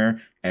in there,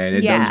 and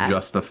it does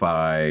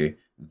justify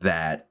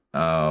that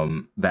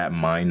that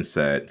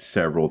mindset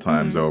several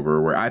times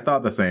over, where I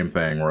thought the same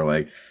thing, where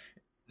like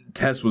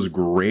Tess was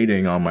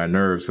grating on my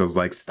nerves. I was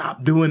like,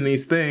 stop doing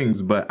these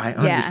things, but I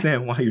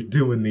understand why you're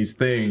doing these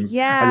things.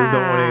 I just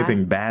don't want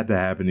anything bad to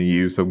happen to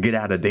you, so get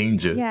out of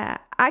danger.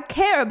 I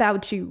care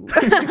about you.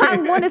 I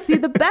want to see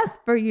the best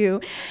for you.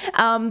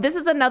 This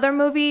is another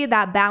movie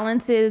that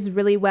balances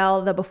really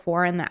well the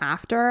before and the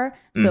after.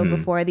 So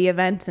before the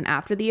events and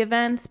after the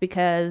events,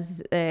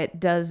 because it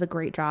does a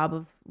great job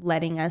of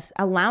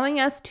allowing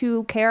us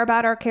to care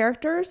about our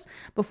characters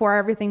before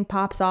everything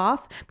pops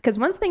off. Because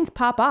once things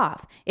pop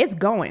off, it is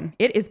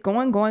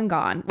going,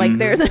 gone. Like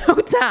there's no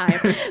time.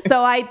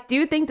 So I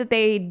do think that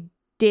they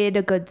did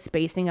a good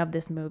spacing of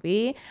this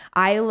movie.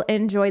 I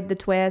enjoyed the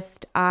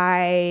twist.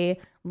 I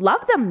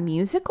love the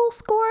musical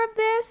score of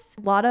this.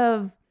 A lot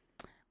of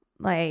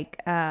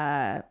like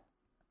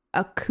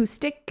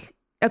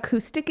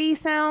acoustic-y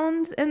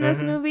sounds in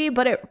this movie,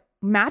 but it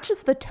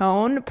matches the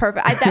tone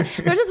perfect.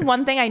 There's just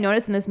one thing I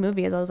noticed in this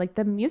movie is I was like,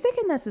 the music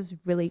in this is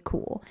really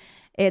cool.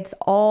 It's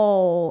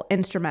all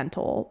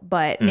instrumental,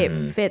 but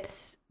it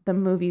fits the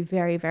movie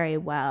very, very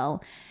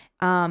well.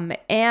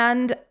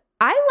 And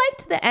I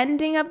liked the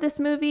ending of this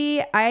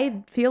movie.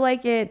 I feel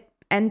like it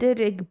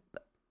ended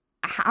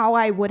how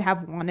I would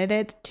have wanted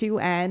it to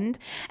end.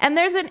 And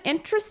there's an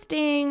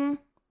interesting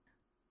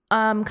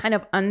kind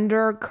of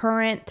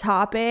undercurrent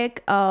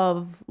topic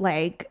of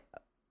like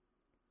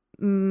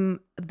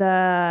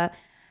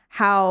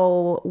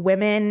how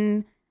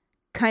women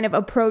kind of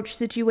approach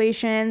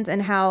situations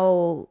and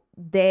how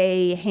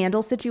they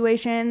handle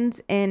situations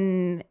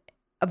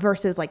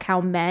versus like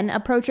how men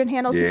approach and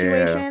handle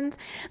situations,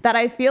 that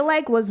I feel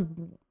like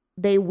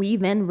they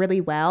weave in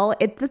really well.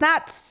 It's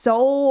not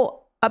so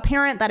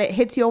apparent that it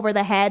hits you over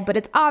the head, but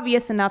it's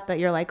obvious enough that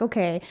you're like,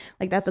 okay,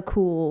 like that's a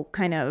cool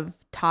kind of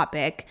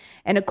topic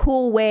and a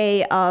cool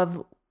way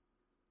of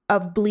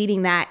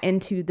bleeding that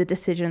into the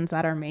decisions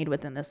that are made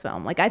within this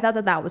film. Like I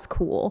thought that was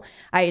cool.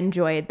 I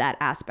enjoyed that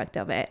aspect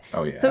of it.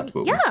 Oh yeah, so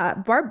absolutely. Yeah,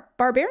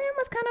 Barbarian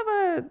was kind of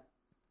a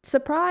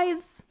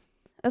surprise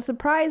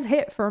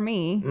hit for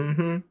me.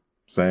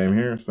 Same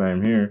here.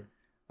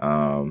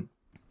 But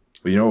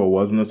you know what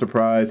wasn't a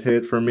surprise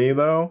hit for me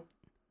though?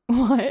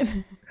 What?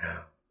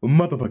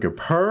 Motherfucking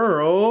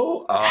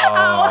Pearl.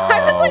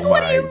 I was like,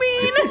 what do you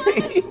mean?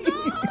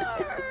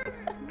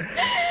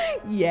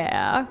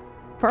 Yeah.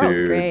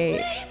 Pearl's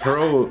great.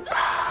 Pearl,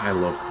 I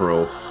love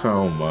Pearl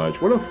so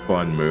much. What a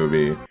fun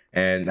movie.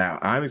 And now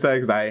I'm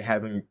excited because I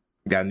haven't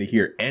gotten to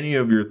hear any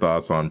of your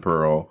thoughts on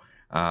Pearl.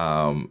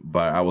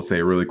 But I will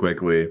say really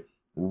quickly,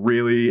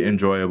 really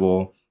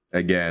enjoyable.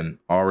 Again,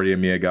 already a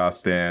Mia Goth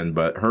stan,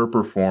 but her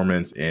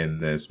performance in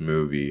this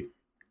movie,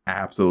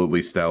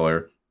 absolutely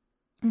stellar.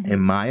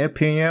 In my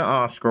opinion,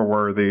 Oscar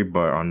worthy,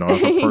 but I know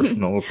it's a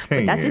personal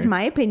opinion. That's just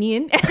my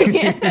opinion.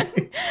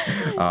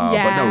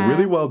 But no,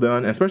 really well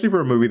done, especially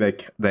for a movie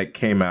that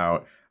came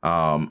out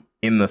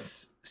in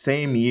the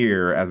same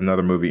year as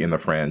another movie in the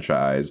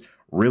franchise.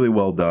 Really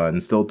well done.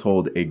 Still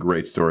told a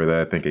great story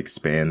that I think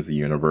expands the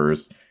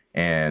universe.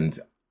 And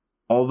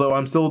although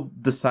I'm still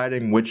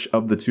deciding which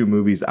of the two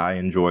movies I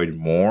enjoyed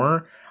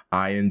more,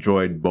 I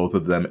enjoyed both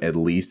of them at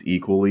least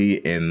equally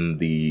in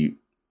the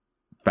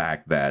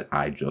fact that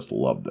I just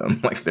love them.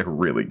 Like, they're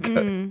really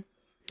good.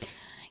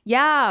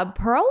 Yeah,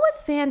 Pearl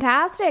was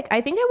fantastic.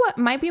 I think it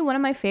might be one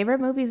of my favorite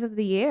movies of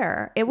the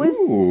year. It was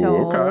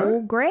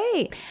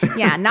great.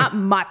 Yeah, not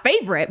my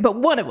favorite, but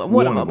one of them.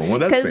 One of them. Well,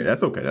 that's fair.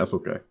 That's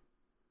okay.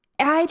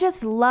 I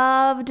just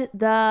loved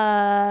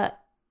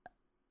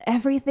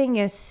everything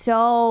is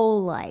so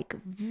like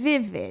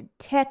vivid,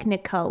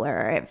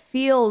 technicolor. It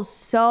feels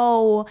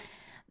so,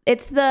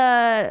 it's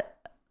the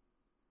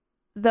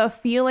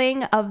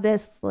feeling of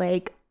this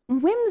like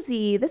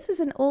whimsy. This is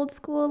an old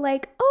school,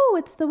 like, oh,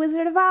 it's the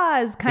Wizard of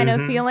Oz kind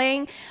of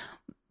feeling.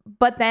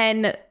 But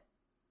then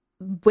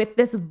with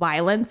this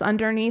violence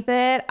underneath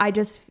it,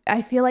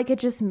 I feel like it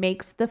just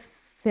makes the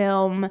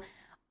film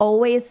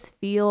always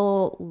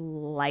feel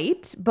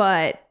light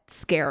but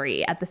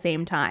scary at the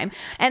same time.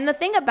 And the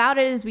thing about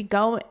it is we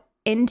go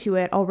into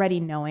it already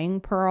knowing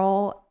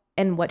Pearl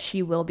and what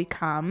she will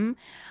become,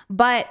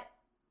 but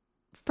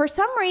for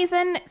some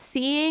reason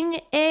seeing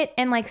it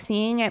and like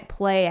seeing it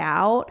play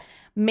out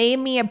made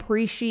me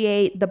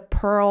appreciate the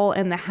Pearl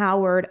and the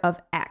Howard of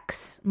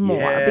X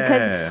more,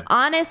 because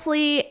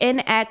honestly in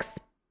X,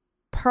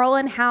 Pearl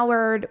and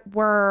Howard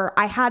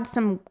I had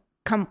some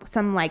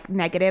like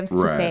negatives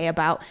to say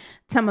about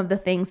some of the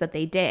things that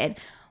they did.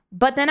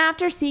 But then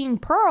after seeing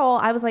Pearl,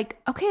 I was like,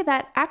 okay,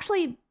 that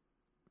actually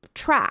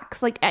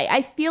tracks. Like,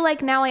 I feel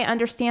like now I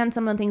understand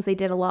some of the things they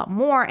did a lot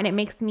more, and it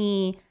makes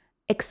me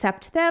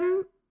accept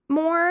them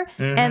more.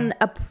 And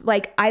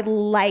like, I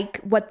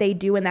like what they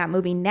do in that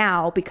movie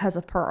now because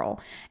of Pearl.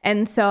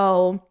 And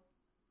so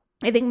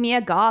I think Mia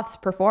Goth's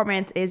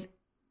performance is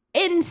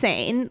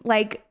insane.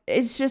 Like,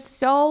 it's just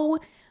so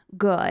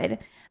good.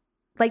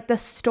 Like, the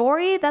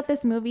story that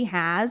this movie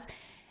has,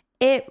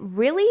 it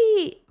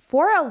really,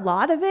 for a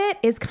lot of it,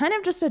 is kind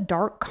of just a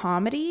dark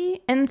comedy.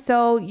 And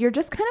so you're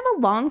just kind of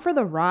along for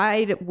the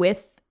ride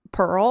with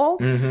Pearl.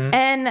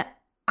 And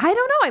I don't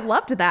know, I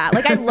loved that.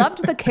 Like, I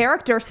loved the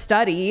character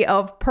study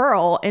of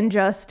Pearl and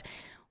just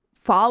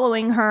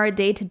following her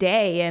day to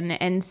day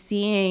and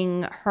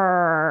seeing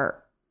her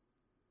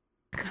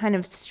kind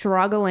of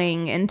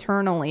struggling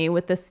internally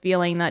with this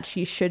feeling that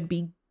she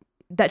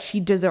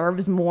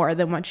deserves more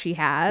than what she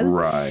has.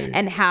 Right.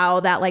 And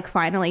how that like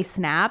finally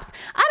snaps.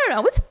 I don't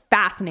know. It was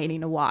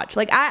fascinating to watch.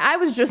 Like I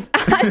was just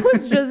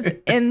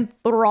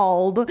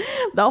enthralled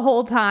the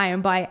whole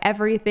time by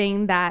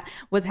everything that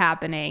was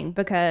happening,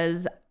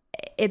 because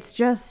it's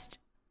just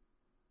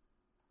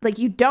like,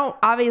 you don't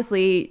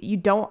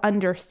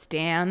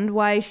understand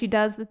why she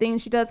does the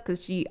things she does,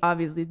 because she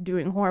obviously is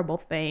doing horrible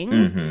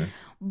things.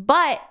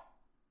 But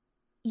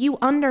you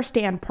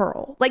understand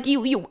Pearl. Like,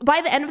 you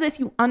by the end of this,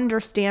 you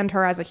understand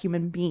her as a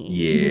human being.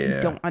 You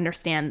don't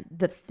understand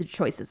the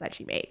choices that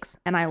she makes.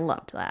 And I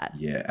loved that.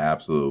 Yeah,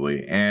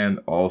 absolutely. And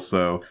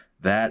also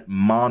that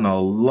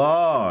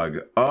monologue.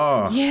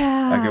 Oh,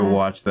 yeah. I could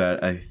watch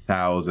that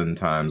 1,000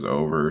 times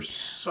over.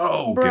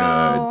 So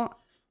good.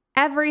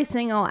 Every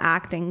single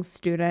acting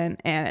student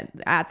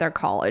at their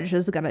college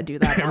is going to do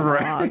that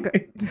monologue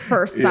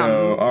for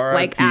some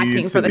like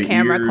acting for the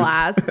camera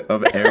class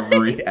of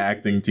every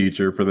acting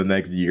teacher for the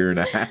next year and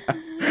a half.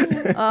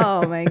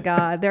 Oh my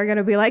God. They're going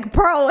to be like,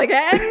 Pearl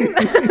again?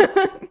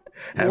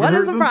 What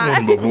a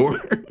surprise.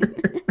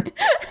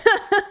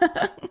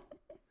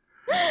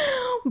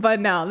 But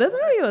no, this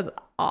movie was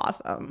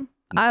awesome.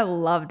 I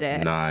loved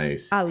it.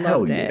 Nice. I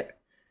loved it.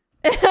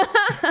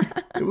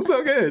 It was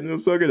so good. It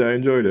was so good. I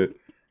enjoyed it.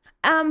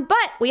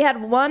 But we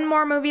had one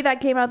more movie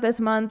that came out this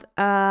month,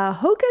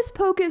 Hocus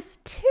Pocus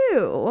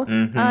 2,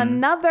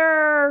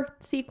 another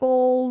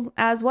sequel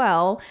as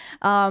well,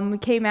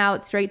 came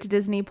out straight to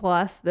Disney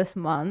Plus this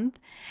month,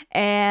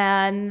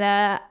 and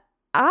I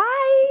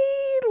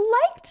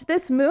liked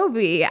this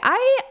movie.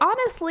 I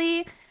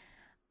honestly,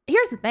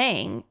 here's the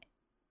thing,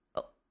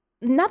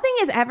 nothing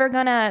is ever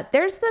gonna,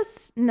 there's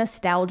this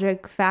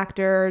nostalgic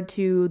factor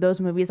to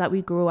those movies that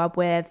we grew up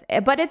with,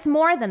 but it's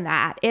more than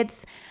that.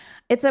 It's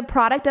a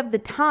product of the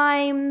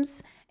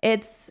times.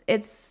 It's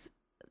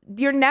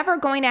you're never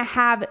going to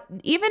have,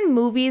 even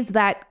movies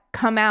that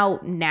come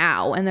out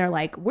now and they're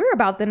like, we're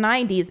about the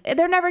 90s.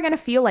 They're never going to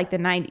feel like the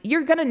 90s.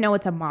 You're going to know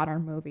it's a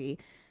modern movie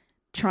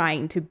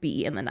trying to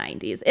be in the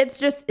 90s. It's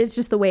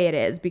just the way it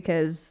is,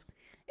 because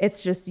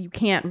it's just, you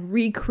can't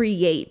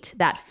recreate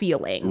that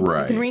feeling.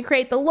 Right. You can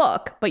recreate the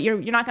look, but you're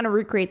not going to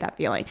recreate that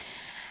feeling.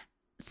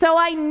 So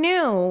I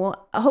knew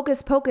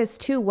Hocus Pocus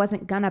 2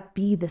 wasn't going to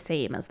be the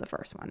same as the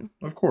first one.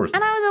 Of course.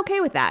 And I was okay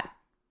with that.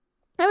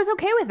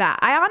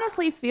 I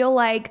honestly feel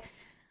like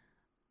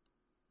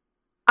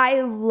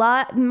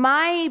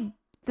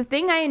the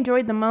thing I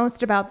enjoyed the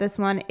most about this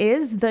one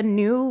is the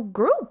new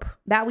group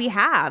that we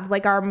have.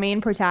 Like, our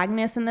main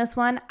protagonists in this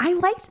one, I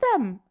liked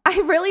them. I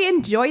really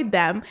enjoyed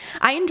them.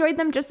 I enjoyed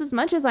them just as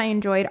much as I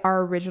enjoyed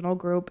our original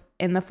group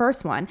in the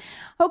first one.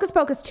 Hocus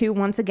Pocus 2,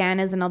 once again,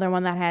 is another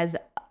one that has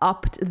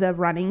upped the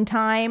running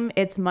time.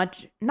 It's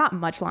not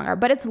much longer,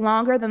 but it's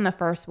longer than the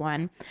first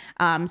one.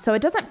 So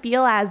it doesn't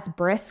feel as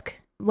brisk,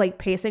 like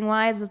pacing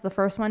wise, as the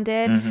first one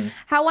did.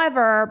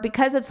 However,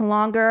 because it's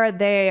longer,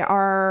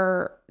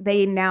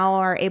 they now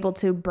are able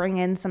to bring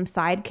in some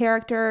side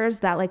characters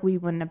that like we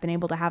wouldn't have been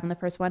able to have in the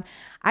first one.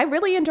 I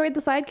really enjoyed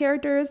the side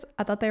characters.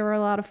 I thought they were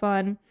a lot of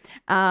fun.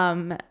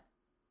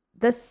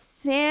 The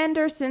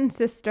Sanderson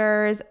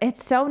sisters,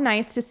 it's so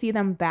nice to see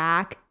them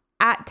back.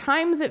 At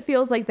times it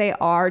feels like they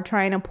are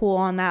trying to pull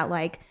on that,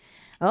 like,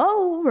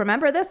 oh,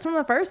 remember this from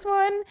the first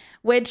one?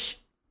 Which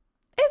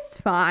It's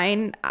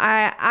fine.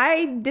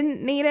 I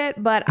didn't need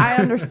it, but I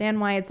understand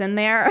why it's in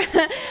there.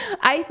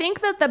 I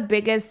think that the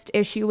biggest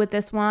issue with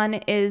this one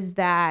is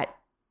that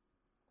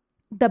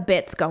the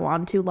bits go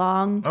on too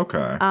long.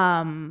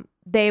 Okay.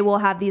 They will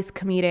have these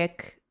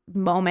comedic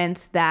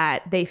moments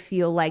that they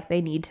feel like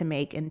they need to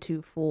make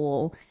into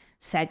full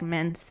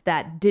segments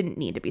that didn't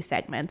need to be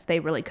segments. They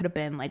really could have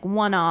been like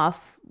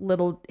one-off,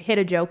 little hit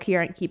a joke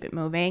here and keep it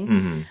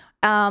moving.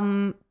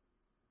 Mm-hmm.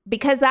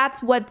 Because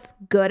that's what's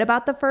good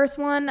about the first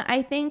one,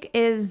 I think,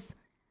 is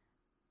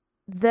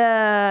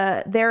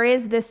there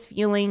is this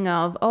feeling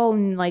of,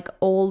 like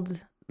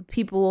old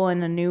people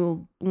in a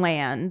new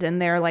land,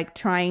 and they're like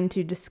trying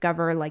to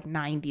discover like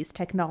 90s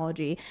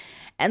technology,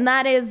 and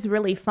that is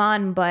really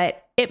fun,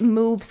 but it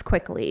moves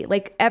quickly.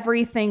 Like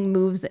everything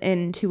moves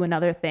into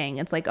another thing.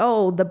 It's like,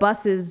 the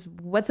bus is,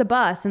 what's a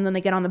bus? And then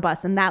they get on the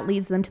bus and that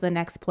leads them to the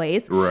next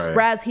place. Right.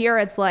 Whereas here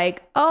it's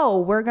like,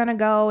 we're going to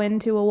go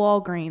into a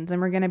Walgreens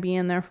and we're going to be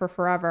in there for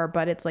forever.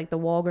 But it's like the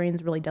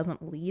Walgreens really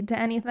doesn't lead to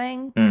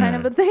anything kind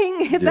of a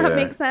thing, if that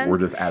makes sense. We're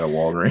just at a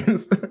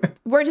Walgreens.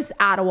 We're just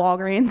at a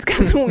Walgreens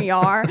because we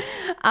are.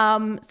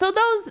 So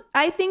those,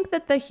 I think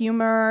that the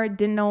humor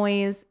didn't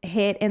always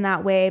hit in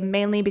that way,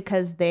 mainly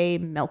because they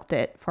milked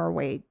it for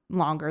way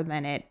longer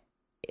than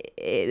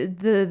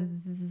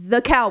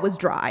the cow was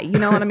dry. You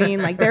know what I mean?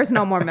 Like there's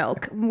no more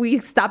milk. We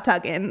stopped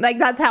tugging. Like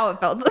that's how it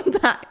felt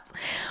sometimes.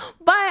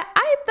 But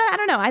I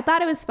don't know. I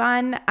thought it was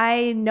fun.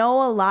 I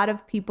know a lot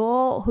of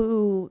people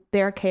who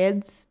their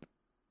kids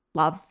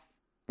love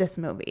this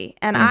movie.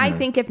 And I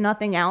think if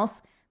nothing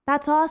else,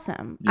 that's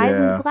awesome.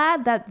 Yeah. I'm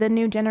glad that the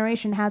new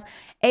generation has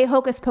a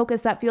Hocus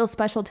Pocus that feels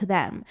special to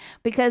them.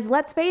 Because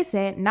let's face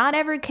it, not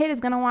every kid is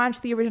going to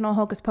watch the original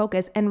Hocus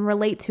Pocus and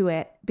relate to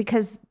it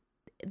because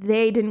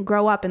they didn't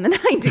grow up in the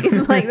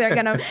 90s. Like they're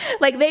going to,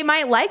 like they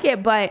might like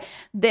it, but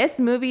this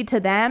movie to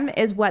them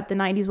is what the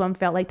 90s one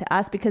felt like to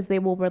us because they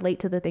will relate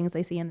to the things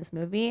they see in this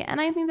movie. And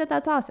I think that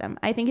that's awesome.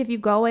 I think if you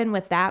go in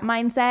with that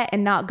mindset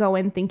and not go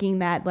in thinking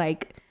that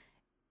like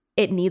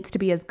it needs to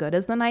be as good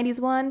as the 90s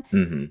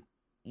one,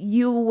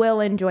 you will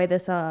enjoy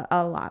this a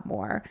lot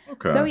more.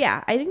 Okay. So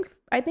yeah,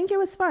 I think it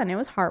was fun. It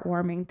was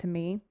heartwarming to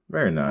me.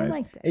 Very nice. I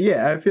liked it.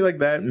 Yeah, I feel like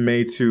that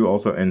may too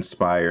also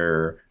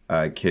inspire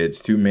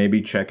kids to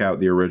maybe check out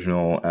the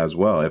original as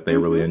well. If they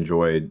really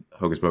enjoyed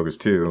Hocus Pocus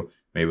 2,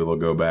 maybe they'll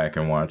go back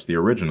and watch the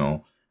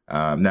original.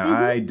 Now,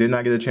 I did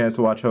not get a chance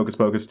to watch Hocus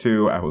Pocus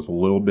 2. I was a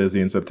little busy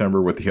in September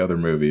with the other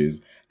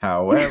movies.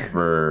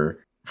 However,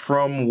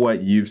 from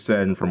what you've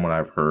said and from what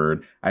I've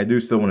heard, I do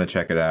still want to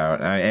check it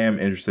out. I am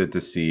interested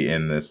to see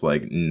in this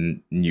like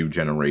new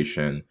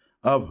generation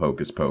of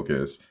Hocus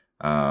Pocus.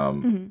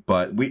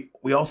 But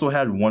we also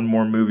had one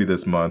more movie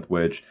this month,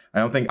 which I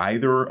don't think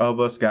either of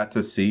us got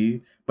to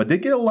see, but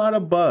did get a lot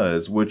of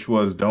buzz, which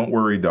was Don't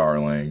Worry,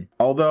 Darling.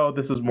 Although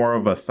this is more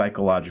of a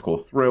psychological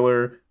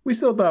thriller, we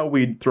still thought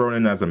we'd throw it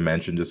in as a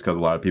mention just because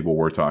a lot of people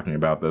were talking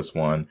about this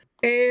one.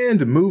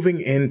 And moving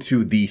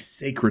into the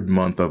sacred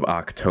month of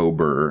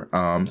October,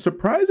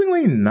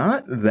 surprisingly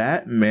not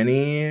that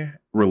many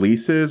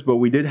releases, but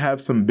we did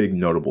have some big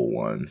notable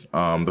ones.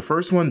 The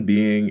first one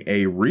being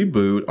a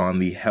reboot on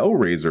the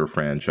Hellraiser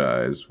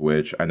franchise,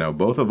 which I know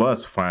both of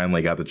us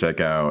finally got to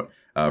check out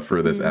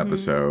for this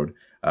episode.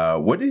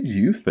 What did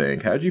you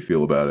think? How did you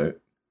feel about it?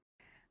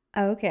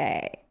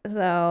 Okay,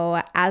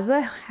 so as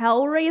a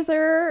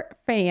Hellraiser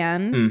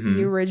fan,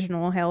 the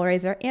original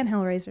Hellraiser and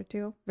Hellraiser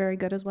 2, very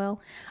good as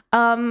well.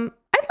 I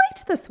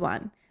liked this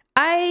one.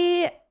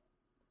 I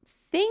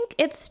think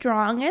its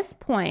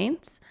strongest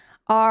points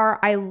are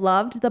I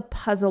loved the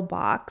puzzle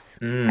box.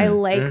 I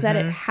like that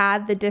it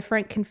had the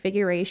different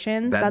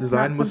configurations. That That's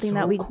design not was something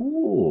so that we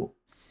cool.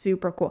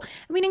 Super cool.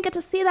 And we didn't get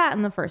to see that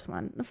in the first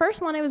one. The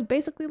first one, it was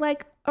basically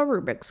like a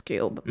Rubik's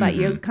Cube that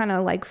you kind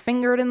of like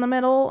fingered in the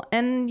middle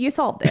and you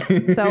solved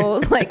it. So it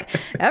was like,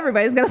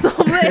 everybody's going to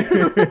solve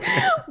this.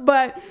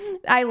 But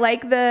I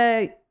like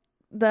the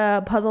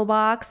puzzle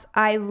box.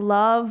 I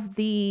love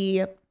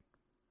the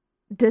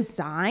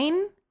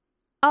design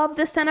of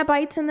the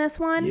Cenobites in this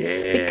one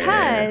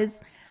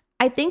because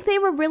I think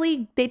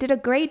they did a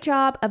great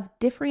job of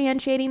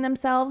differentiating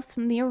themselves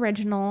from the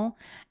original,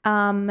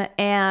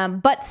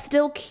 but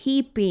still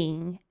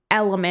keeping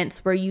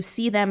elements where you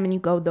see them and you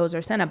go, those are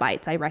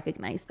Cenobites. I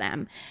recognize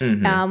them.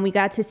 We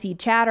got to see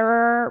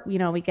Chatterer,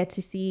 we get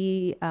to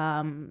see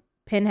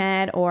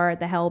Pinhead or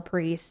the Hell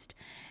Priest,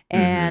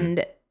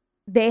 and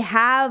they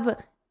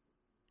have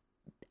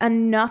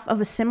enough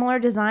of a similar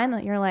design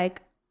that you're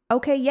like,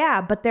 okay,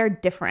 yeah, but they're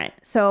different.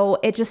 So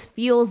it just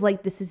feels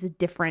like this is a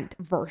different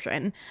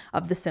version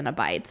of the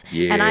Cenobites.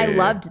 Yeah. And I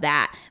loved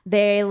that.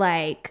 They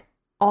like,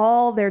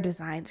 all their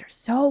designs are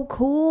so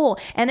cool.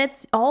 And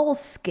it's all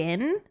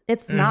skin.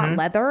 It's not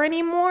leather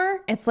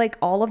anymore. It's like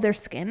all of their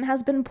skin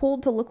has been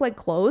pulled to look like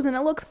clothes and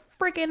it looks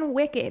freaking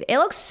wicked. It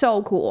looks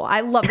so cool. I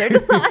love their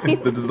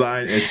design. The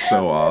design, it's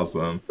so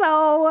awesome.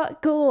 So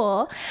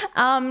cool.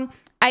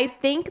 I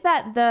think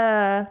that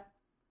the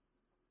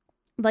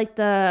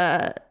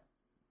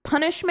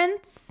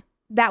punishments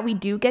that we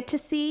do get to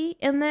see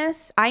in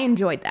this, I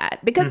enjoyed that.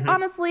 Because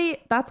honestly,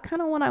 that's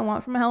kind of what I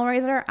want from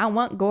Hellraiser. I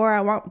want gore,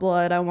 I want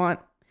blood, I want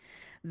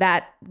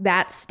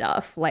that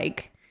stuff.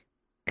 Like,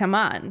 come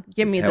on,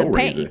 give me the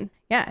pain.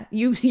 Yeah,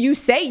 you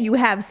say you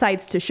have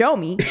sights to show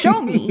me,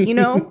 you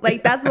know?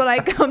 Like, that's what I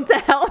come to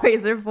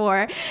Hellraiser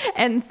for.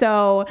 And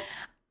so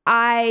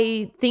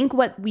I think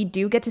what we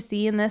do get to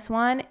see in this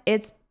one, I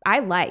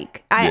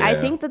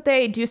think that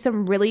they do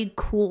some really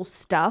cool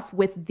stuff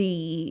with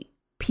people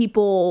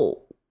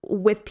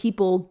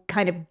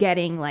kind of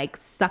getting like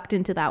sucked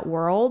into that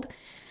world.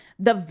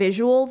 The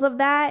visuals of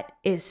that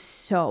is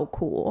so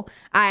cool.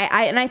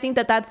 I think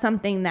that that's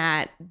something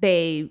that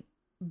they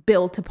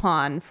built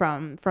upon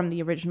from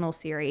the original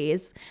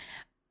series.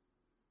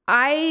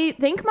 I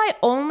think my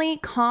only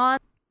con,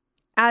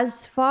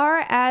 as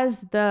far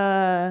as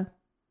the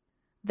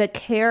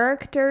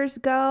characters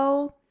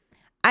go,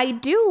 I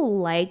do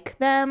like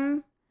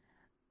them.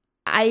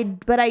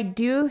 But I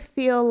do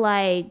feel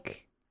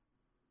like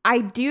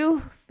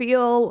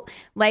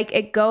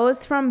it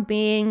goes from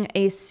being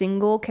a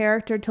single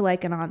character to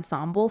like an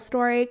ensemble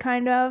story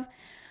kind of.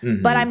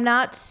 But I'm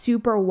not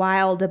super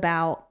wild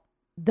about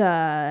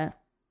the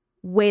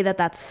way that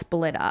that's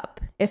split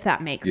up, if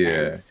that makes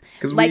sense.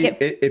 Because like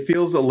it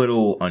feels a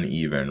little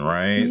uneven,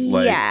 right?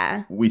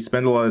 Like, we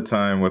spend a lot of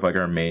time with like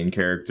our main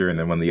character, and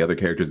then when the other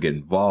characters get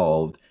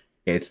involved,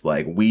 it's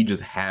like we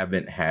just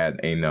haven't had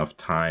enough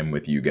time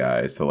with you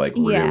guys to like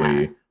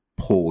really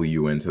pull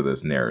you into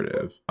this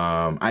narrative.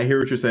 I hear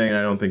what you're saying.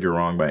 I don't think you're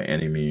wrong by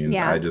any means.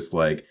 I just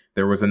like,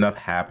 there was enough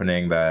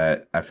happening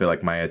that I feel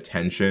like my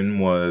attention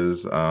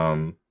was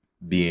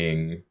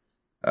being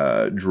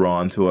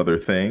drawn to other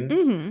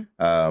things.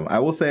 I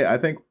will say, I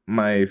think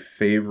my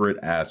favorite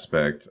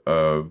aspect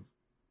of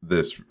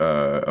this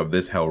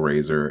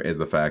Hellraiser is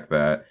the fact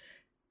that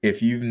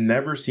if you've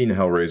never seen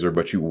Hellraiser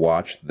but you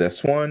watch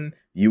this one,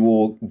 you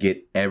will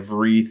get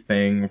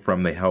everything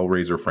from the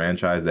Hellraiser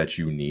franchise that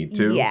you need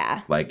to.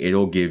 Yeah. Like,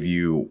 it'll give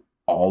you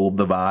all of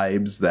the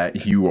vibes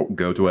that you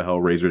go to a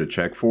Hellraiser to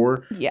check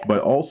for. Yeah.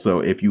 But also,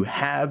 if you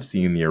have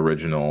seen the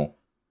original,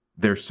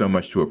 there's so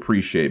much to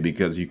appreciate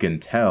because you can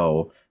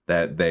tell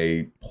that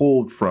they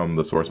pulled from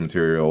the source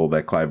material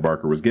that Clive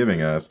Barker was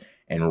giving us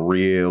and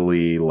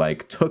really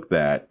like took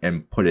that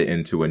and put it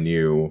into a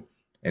new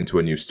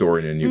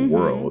story and a new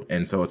world.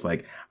 And so it's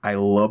like, I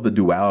love the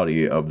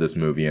duality of this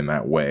movie in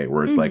that way,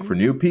 where it's like, for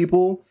new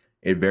people,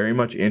 it very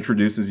much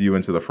introduces you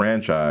into the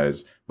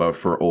franchise, but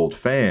for old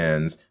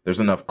fans, there's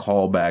enough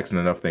callbacks and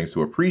enough things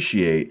to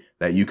appreciate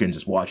that you can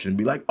just watch it and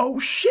be like, oh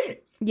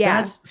shit,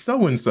 that's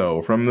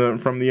so-and-so from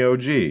the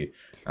OG.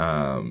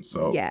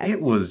 So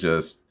it was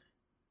just,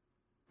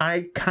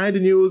 I kind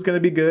of knew it was going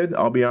to be good.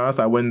 I'll be honest.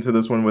 I went into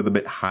this one with a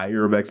bit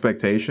higher of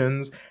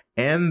expectations,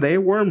 and they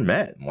were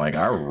met. Like,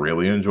 I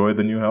really enjoyed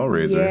the new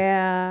Hellraiser.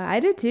 Yeah, I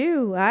did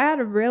too. I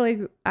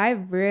really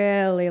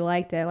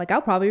liked it. Like,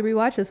 I'll probably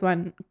rewatch this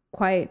one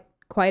quite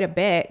a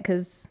bit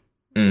because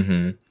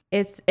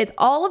it's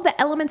all of the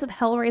elements of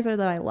Hellraiser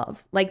that I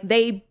love. Like,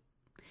 they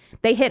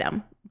hit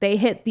them. They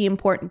hit the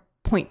important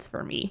points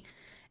for me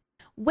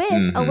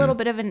with a little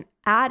bit of an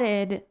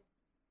added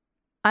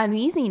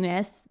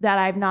uneasiness that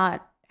I've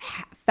not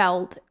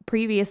felt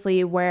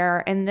previously,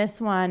 where in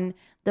this one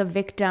the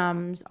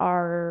victims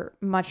are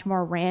much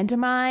more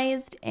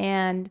randomized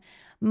and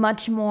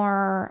much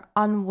more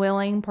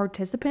unwilling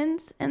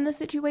participants in the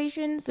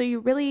situation. So you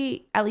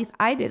really, at least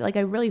I did, like,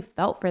 I really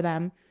felt for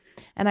them,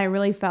 and I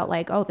really felt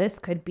like, oh, this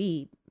could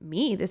be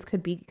me, this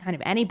could be kind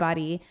of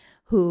anybody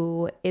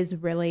who is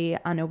really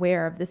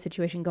unaware of the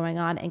situation going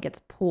on and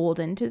gets pulled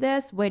into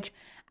this, which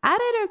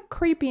added a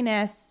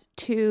creepiness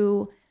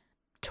to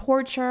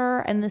torture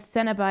and the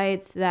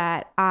Cenobites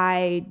that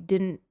I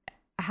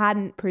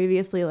hadn't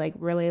previously like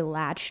really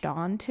latched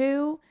on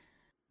to.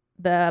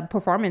 The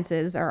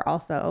performances are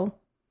also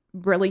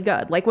really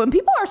good. Like, when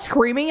people are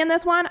screaming in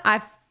this one,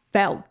 I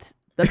felt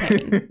the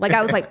pain. Like,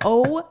 I was like,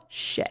 oh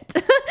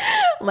shit.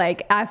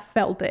 Like, I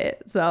felt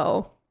it.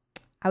 So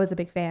I was a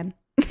big fan.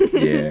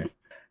 Yeah.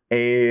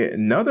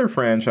 Another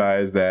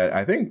franchise that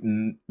I think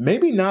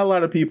maybe not a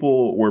lot of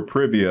people were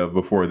privy of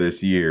before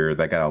this year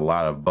that got a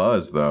lot of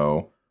buzz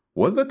though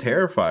was the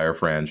Terrifier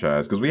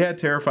franchise, because we had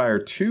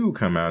Terrifier 2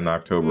 come out in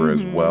October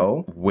as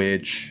well,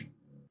 which,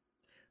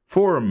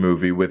 for a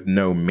movie with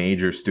no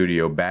major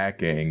studio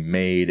backing,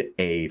 made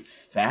a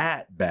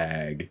fat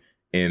bag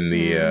in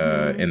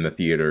the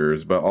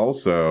theaters, but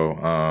also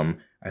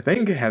I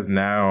think it has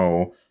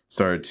now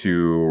started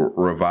to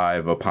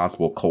revive a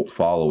possible cult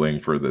following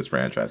for this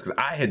franchise, because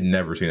I had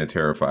never seen a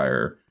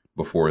Terrifier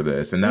before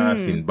this, and now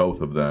I've seen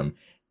both of them,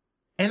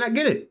 and I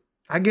get it.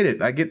 I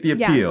get the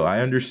appeal.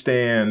 I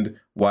understand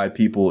why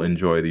people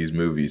enjoy these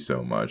movies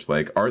so much.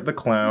 Like, Art the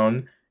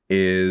Clown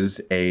is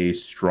a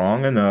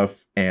strong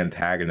enough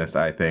antagonist,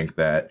 I think,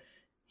 that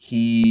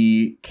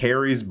he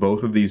carries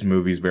both of these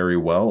movies very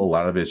well. A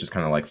lot of it's just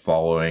kind of like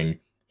following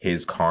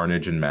his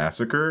carnage and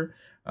massacre.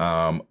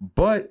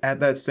 But at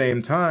that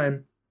same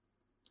time,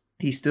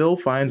 he still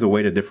finds a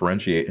way to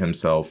differentiate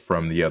himself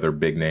from the other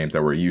big names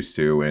that we're used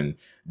to, and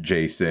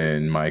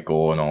Jason,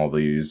 Michael, and all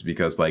these,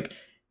 because like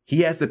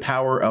he has the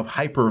power of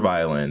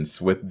hyperviolence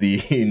with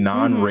the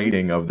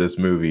non-rating of this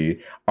movie.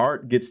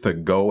 Art gets to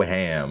go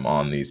ham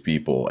on these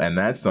people, and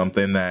that's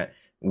something that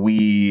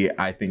we,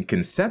 I think,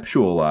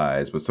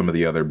 conceptualize with some of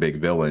the other big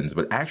villains,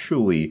 but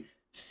actually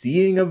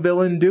seeing a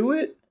villain do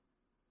it,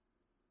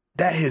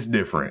 that is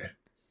different.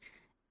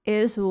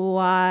 Is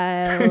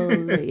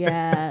wild.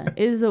 Yeah,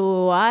 is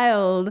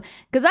wild.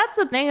 Because that's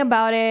the thing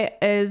about it,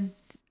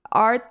 is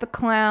Art the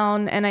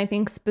Clown, and I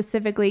think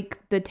specifically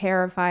the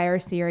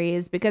Terrifier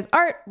series, because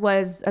Art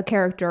was a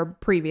character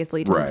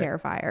previously to the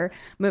Terrifier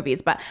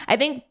movies. But I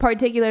think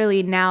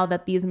particularly now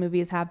that these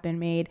movies have been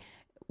made,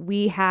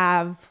 we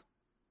have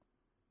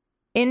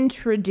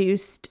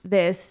introduced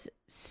this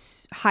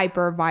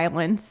hyper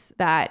violence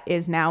that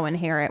is now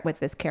inherent with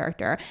this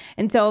character.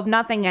 And so if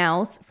nothing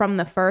else, from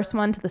the first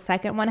one to the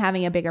second one,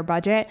 having a bigger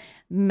budget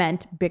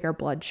meant bigger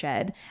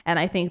bloodshed. And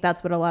I think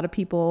that's what a lot of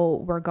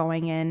people were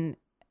going in,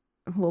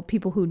 well,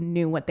 people who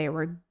knew what they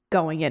were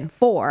going in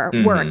for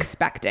were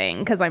expecting,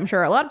 because I'm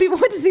sure a lot of people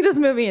went to see this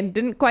movie and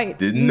didn't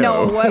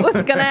know what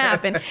was gonna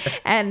happen,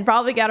 and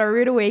probably got a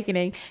rude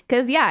awakening.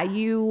 Because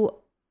you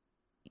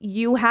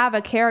have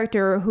a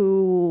character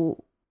who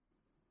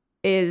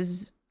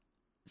is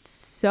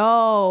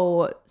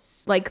so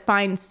like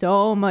finds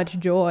so much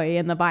joy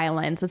in the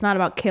violence. It's not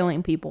about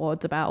killing people,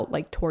 it's about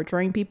like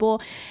torturing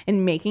people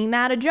and making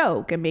that a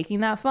joke and making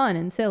that fun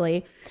and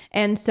silly.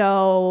 And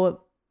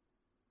so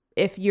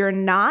if you're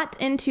not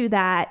into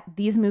that,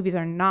 these movies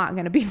are not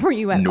going to be for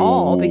you at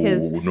all,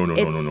 because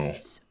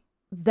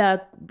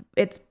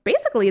it's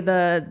basically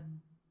the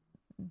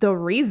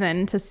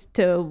reason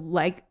to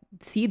like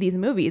see these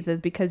movies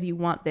is because you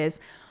want this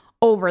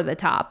over the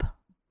top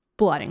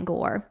blood and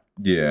gore.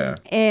 Yeah.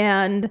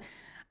 And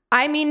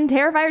I mean,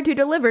 Terrifier 2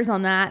 delivers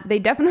on that. They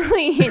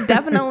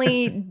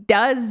definitely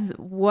does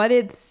what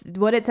it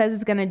says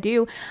it's going to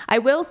do. I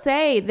will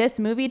say this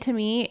movie to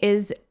me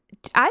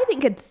I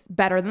think it's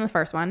better than the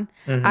first one.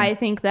 I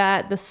think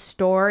that the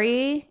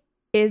story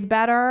is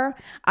better.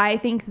 I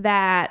think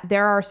that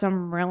there are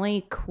some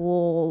really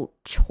cool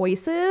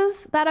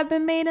choices that have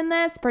been made in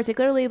this,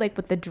 particularly like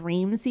with the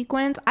dream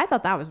sequence. I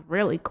thought that was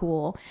really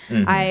cool.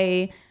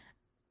 I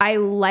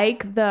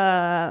like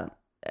the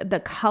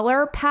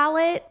color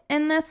palette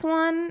in this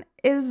one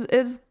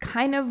is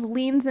kind of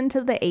leans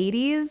into the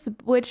 80s,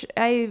 which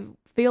I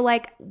feel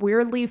like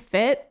weirdly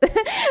fit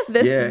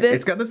this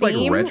it's got this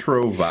theme. Like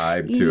retro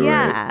vibe to it.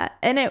 Yeah,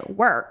 and it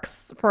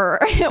works for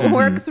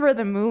works for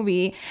the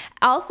movie.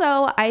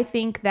 Also, I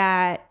think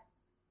that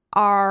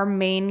our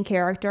main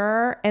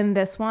character in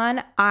this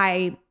one,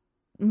 I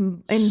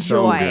enjoy.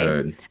 So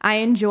good. I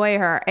enjoy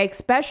her,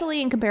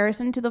 especially in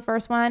comparison to the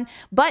first one,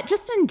 but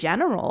just in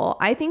general,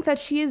 I think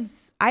that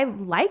I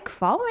like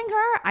following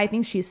her. I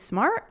think she's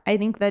smart. I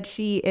think that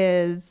she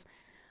has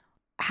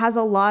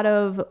a lot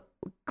of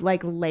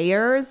like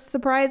layers,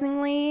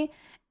 surprisingly.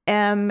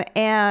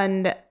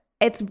 And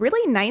it's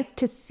really nice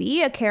to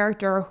see a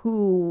character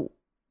who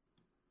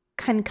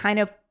can kind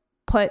of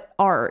put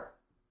Art,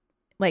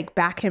 like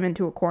back him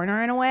into a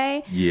corner in a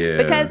way. Yeah.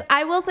 Because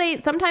I will say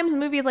sometimes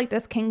movies like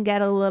this can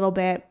get a little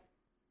bit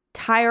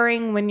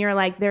tiring when you're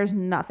like, there's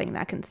nothing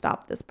that can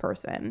stop this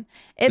person.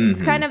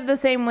 It's kind of the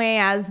same way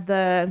as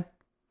the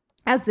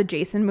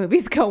Jason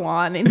movies go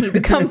on and he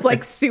becomes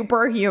like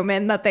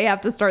superhuman, that they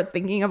have to start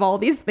thinking of all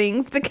these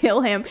things to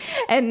kill him.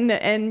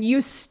 And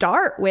you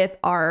start with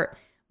Art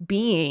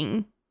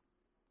being,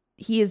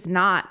 he is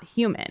not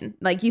human.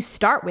 Like, you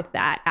start with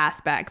that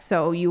aspect.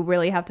 So you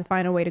really have to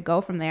find a way to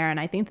go from there. And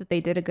I think that they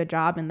did a good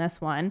job in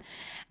this one.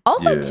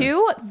 Also,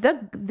 too,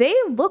 they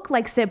look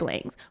like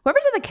siblings. Whoever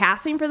did the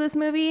casting for this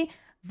movie,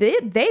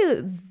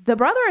 the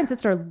brother and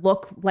sister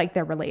look like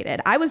they're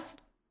related. I was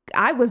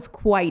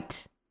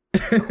quite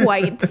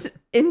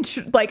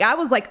like, I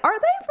was like, are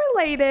they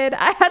related?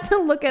 I had to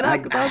look it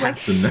up because I was like,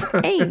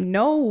 ain't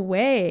no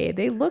way.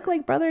 They look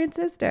like brother and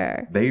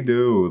sister. They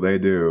do.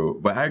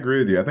 But I agree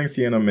with you. I think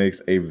Sienna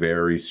makes a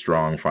very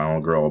strong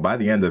final girl. By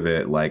the end of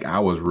it, like, I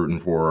was rooting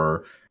for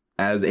her.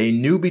 As a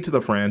newbie to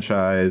the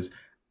franchise,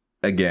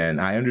 again,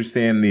 I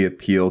understand the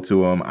appeal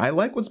to them. I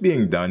like what's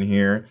being done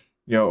here.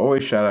 You know,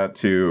 always shout out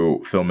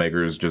to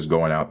filmmakers just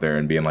going out there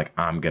and being like,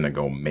 I'm going to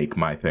go make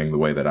my thing the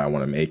way that I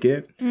want to make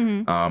it.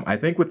 I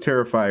think with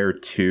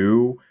Terrifier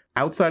 2,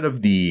 outside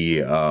of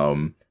the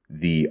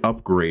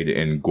upgrade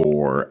in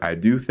gore, I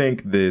do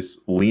think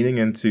this leaning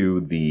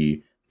into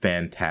the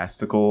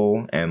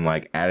fantastical and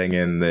like adding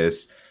in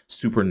this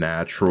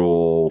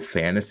supernatural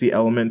fantasy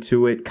element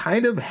to it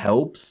kind of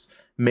helps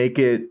make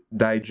it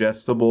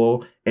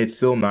digestible. It's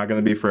still not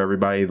going to be for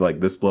everybody.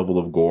 Like, this level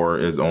of gore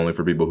is only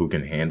for people who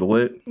can handle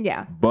it.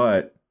 Yeah.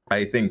 But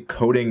I think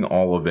coating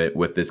all of it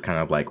with this kind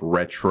of like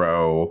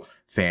retro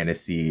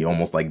fantasy,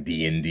 almost like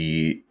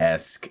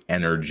D&D-esque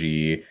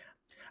energy,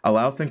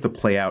 allows things to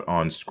play out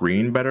on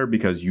screen better,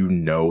 because you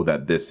know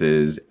that this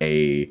is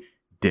a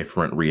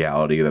different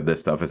reality, that this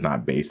stuff is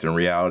not based in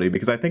reality.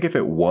 Because I think if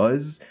it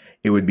was,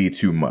 it would be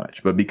too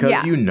much. But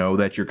because you know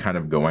that you're kind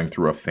of going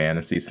through a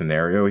fantasy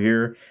scenario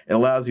here, it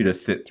allows you to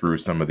sit through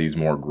some of these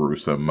more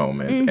gruesome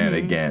moments. And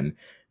again,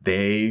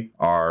 they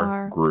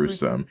are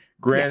gruesome.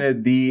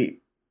 Granted, the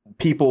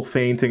people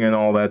fainting and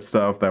all that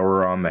stuff that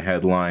were on the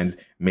headlines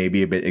may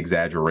be a bit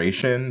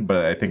exaggeration,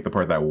 but I think the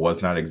part that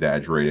was not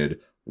exaggerated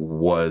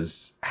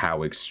was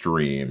how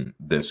extreme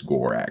this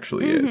gore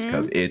actually is,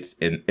 because it's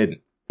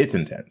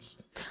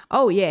intense.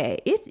 Oh yeah,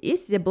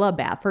 it's a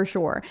bloodbath for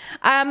sure.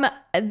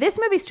 This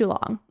movie's too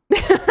long.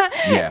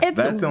 Yeah,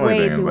 that's the only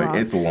thing. It's like,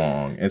 it's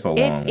long. It's a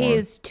long one. It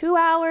is 2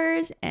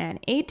 hours and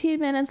 18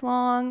 minutes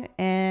long,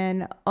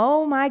 and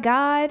oh my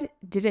God,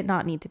 did it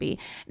not need to be?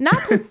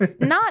 Not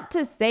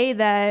to say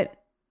that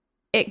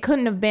it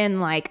couldn't have been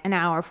like an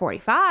hour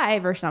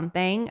 45 or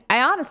something.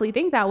 I honestly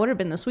think that would have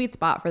been the sweet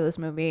spot for this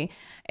movie,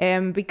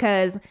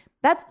 because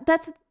that's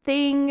the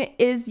thing,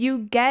 is you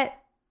get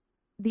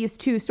these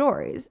two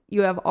stories.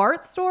 You have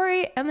Art's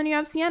story and then you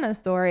have Sienna's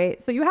story.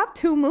 So you have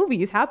two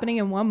movies happening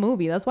in one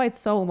movie. That's why it's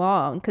so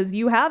long, because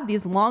you have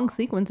these long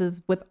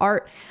sequences with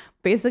Art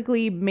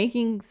basically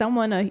making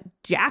someone a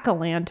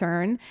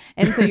jack-o'-lantern.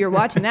 And so you're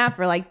watching that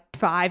for like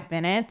 5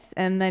 minutes,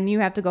 and then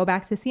you have to go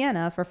back to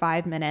Sienna for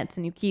 5 minutes,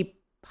 and you keep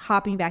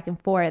hopping back and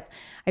forth.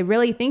 I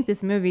really think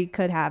this movie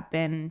could have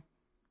been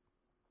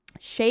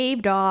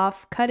shaved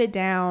off, cut it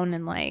down,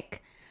 and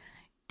like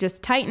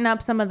just tighten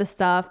up some of the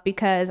stuff,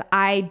 because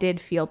I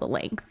did feel the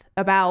length.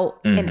 About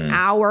an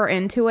hour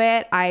into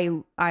it,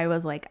 I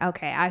was like,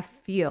 okay, I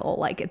feel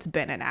like it's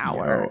been an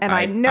hour. And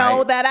I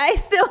know that I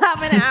still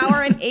have an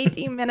hour and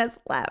 18 minutes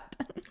left.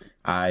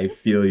 I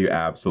feel you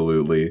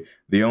absolutely.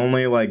 The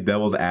only like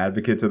devil's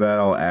advocate to that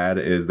I'll add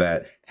is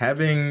that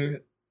having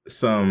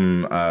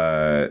some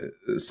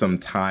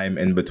time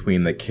in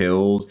between the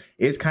kills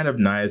is kind of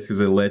nice, because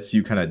it lets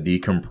you kind of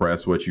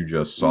decompress what you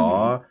just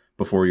saw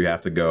before you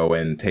have to go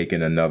and take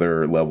in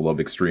another level of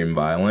extreme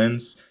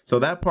violence. So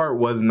that part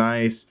was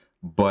nice,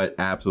 but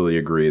absolutely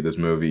agree. This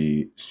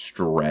movie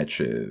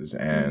stretches,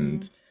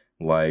 and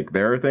like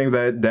there are things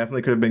that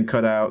definitely could have been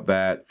cut out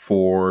that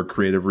for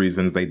creative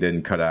reasons they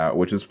didn't cut out,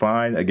 which is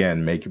fine.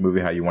 Again, make your movie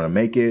how you want to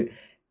make it.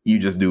 You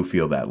just do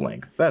feel that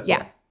length. That's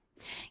all.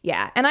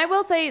 Yeah. And I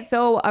will say,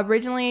 so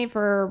originally,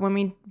 for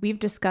when we've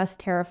discussed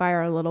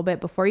Terrifier a little bit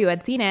before you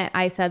had seen it,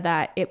 I said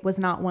that it was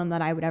not one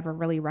that I would ever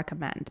really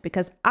recommend,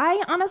 because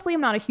I honestly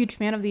am not a huge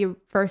fan of the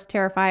first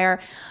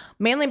Terrifier,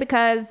 mainly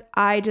because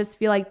I just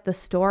feel like the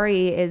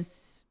story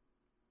is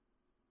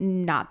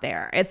not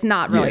there. It's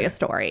not really a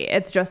story.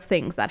 It's just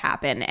things that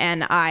happen.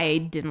 And I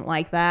didn't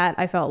like that.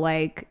 I felt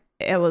like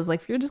it was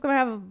like, if you're just going to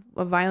have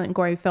a violent,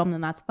 gory film, then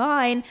that's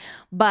fine.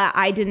 But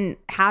I didn't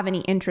have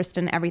any interest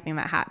in everything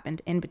that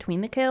happened in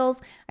between the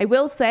kills. I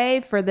will say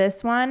for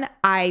this one,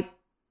 I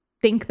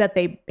think that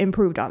they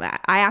improved on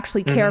that. I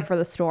actually care for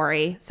the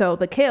story. So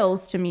the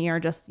kills to me are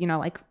just,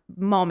 like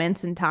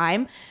moments in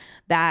time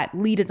that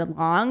lead it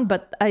along.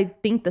 But I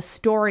think the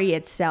story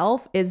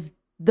itself is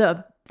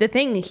the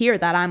thing here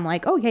that I'm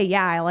like, okay,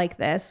 yeah, I like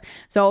this.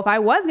 So if I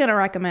was going to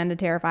recommend a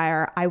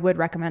Terrifier, I would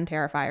recommend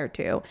Terrifier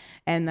 2.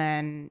 And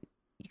then,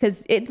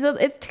 because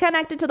it's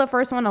connected to the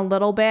first one a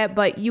little bit,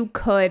 but you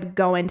could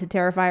go into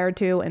Terrifier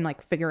 2 and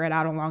like figure it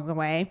out along the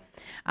way.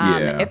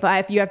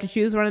 If you have to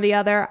choose one or the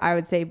other, I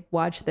would say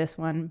watch this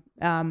one,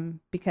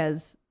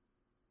 because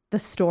the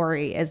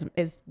story is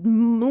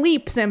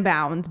leaps and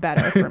bounds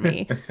better for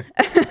me.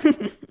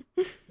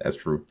 That's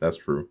true.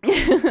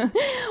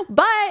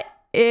 But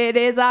it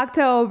is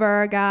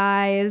October,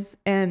 guys,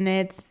 and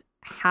it's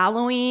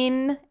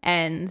Halloween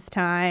Ends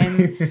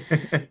time.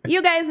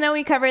 You guys know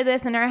we covered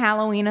this in our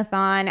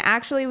Halloween-a-thon.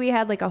 Actually, we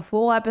had like a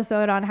full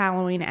episode on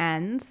Halloween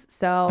Ends.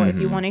 So if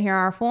you want to hear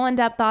our full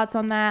in-depth thoughts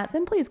on that,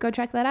 then please go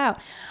check that out.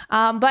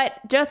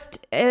 But just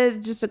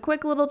a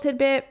quick little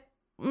tidbit.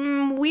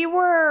 We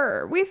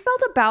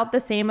felt about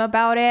the same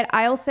about it.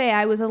 I'll say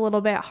I was a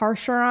little bit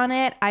harsher on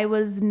it. I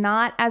was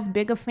not as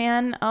big a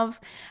fan of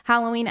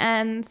Halloween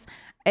Ends.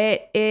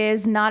 It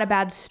is not a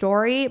bad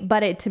story,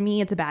 but to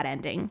me, it's a bad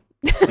ending.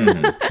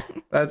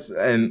 That's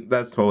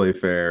totally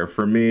fair.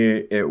 For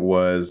me, it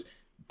was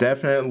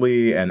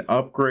definitely an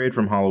upgrade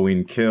from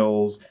Halloween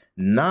Kills.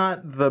 Not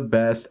the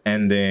best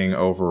ending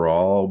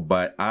overall,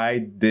 but I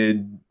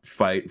did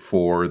fight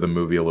for the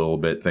movie a little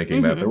bit,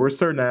 thinking that there were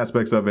certain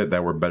aspects of it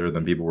that were better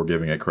than people were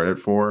giving it credit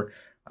for.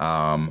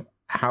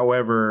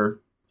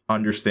 However,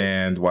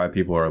 understand why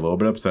people are a little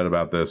bit upset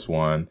about this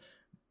one.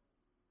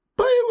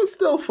 But it was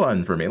still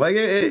fun for me. Like,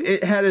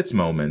 it had its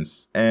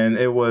moments, and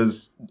it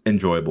was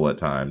enjoyable at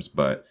times.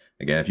 But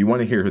again, if you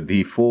want to hear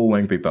the full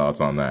lengthy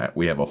thoughts on that,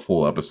 we have a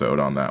full episode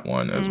on that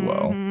one as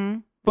well.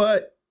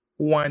 But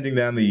winding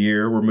down the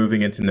year, we're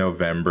moving into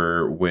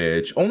November,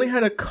 which only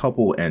had a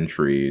couple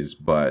entries,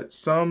 but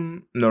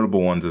some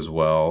notable ones as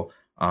well.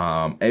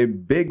 A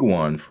big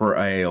one for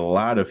a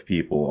lot of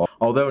people,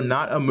 although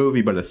not a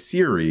movie, but a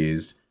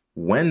series.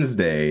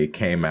 Wednesday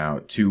came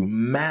out to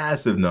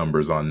massive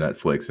numbers on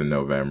Netflix in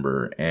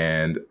November,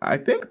 and I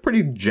think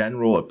pretty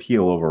general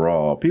appeal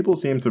overall. People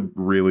seem to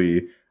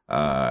really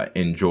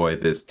enjoy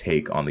this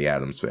take on the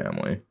Addams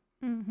Family.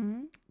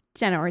 Mm-hmm.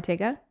 Jenna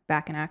Ortega,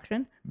 back in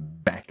action.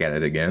 Back at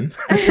it again.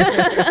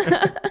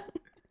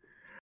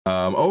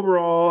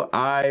 Overall,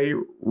 I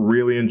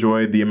really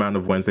enjoyed the amount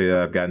of Wednesday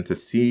that I've gotten to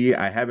see.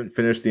 I haven't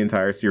finished the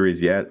entire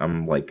series yet.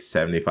 I'm like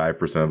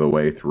 75% of the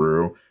way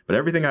through. But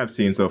everything I've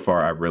seen so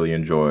far, I've really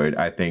enjoyed.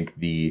 I think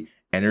the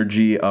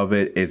energy of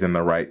it is in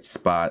the right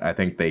spot. I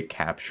think they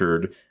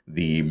captured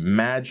the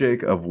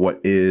magic of what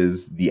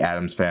is the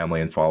Addams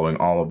Family and following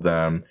all of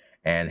them.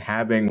 And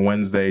having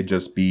Wednesday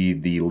just be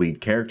the lead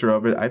character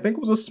of it, I think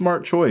was a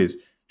smart choice.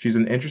 She's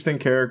an interesting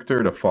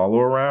character to follow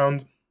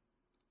around.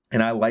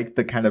 And I like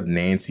the kind of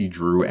Nancy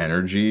Drew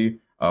energy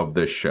of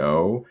the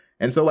show.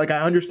 And so, like, I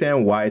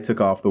understand why it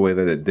took off the way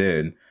that it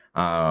did.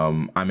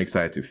 I'm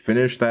excited to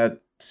finish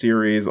that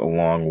series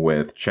along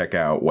with check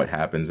out what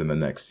happens in the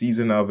next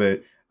season of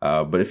it.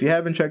 But if you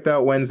haven't checked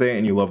out Wednesday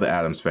and you love the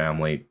Addams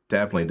Family,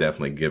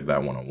 definitely give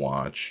that one a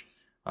watch.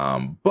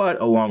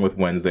 But along with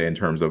Wednesday in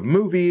terms of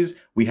movies,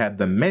 we had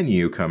The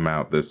Menu come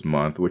out this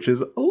month, which is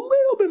a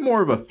little bit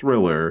more of a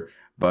thriller,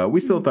 but we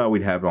still thought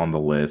we'd have it on the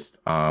list.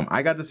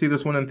 I got to see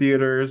this one in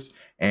theaters,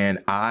 and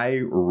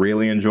I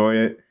really enjoy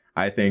it.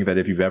 I think that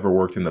if you've ever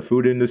worked in the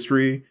food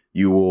industry,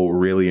 you will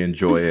really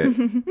enjoy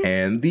it.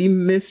 And the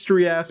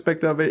mystery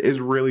aspect of it is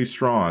really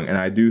strong. And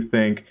I do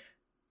think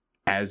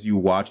as you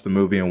watch the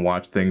movie and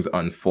watch things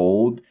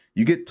unfold,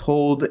 you get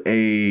told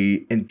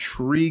a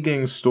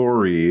intriguing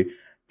story,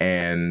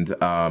 and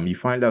you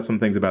find out some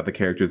things about the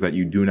characters that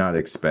you do not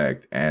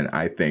expect. And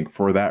I think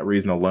for that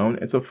reason alone,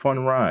 it's a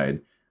fun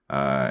ride.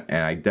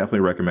 And I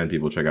definitely recommend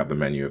people check out The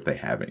Menu if they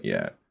haven't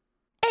yet.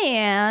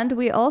 And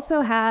we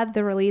also had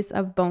the release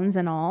of Bones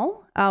and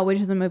All,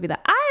 which is a movie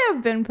that I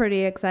have been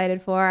pretty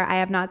excited for. I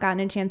have not gotten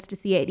a chance to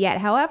see it yet.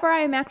 However, I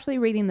am actually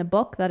reading the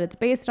book that it's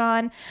based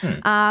on.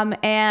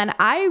 And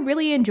I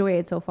really enjoy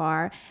it so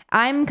far.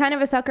 I'm kind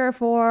of a sucker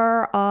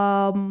for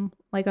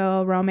like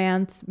a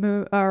romance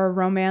or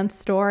romance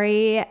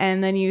story,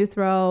 and then you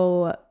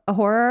throw a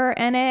horror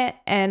in it,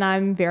 and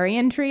I'm very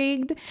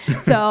intrigued.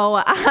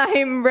 So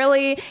I'm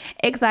really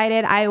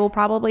excited. I will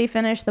probably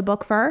finish the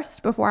book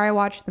first before I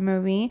watch the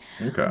movie.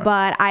 Okay.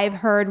 But I've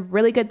heard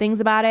really good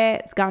things about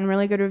it. It's gotten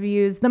really good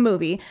reviews. The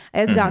movie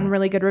has gotten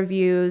really good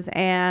reviews,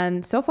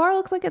 and so far it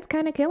looks like it's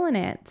kind of killing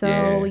it.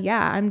 So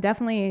yeah, I'm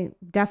definitely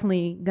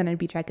gonna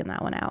be checking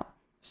that one out.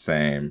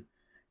 Same.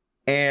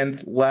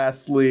 And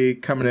lastly,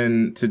 coming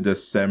into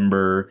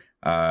December,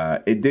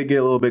 it did get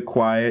a little bit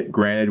quiet.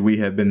 Granted, we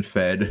have been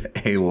fed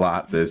a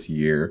lot this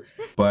year,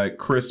 but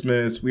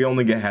Christmas, we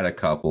only had a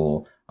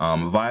couple.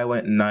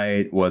 Violent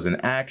Night was an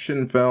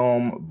action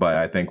film, but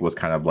I think was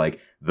kind of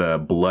like the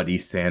Bloody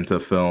Santa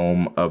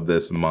film of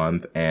this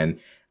month. And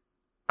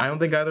I don't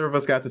think either of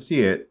us got to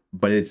see it,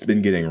 but it's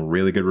been getting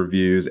really good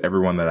reviews.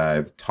 Everyone that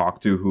I've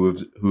talked to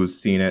who's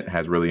seen it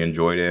has really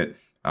enjoyed it.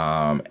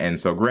 And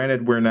so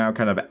granted, we're now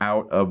kind of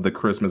out of the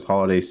Christmas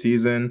holiday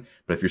season,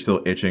 but if you're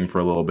still itching for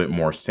a little bit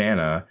more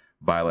Santa,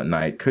 Violent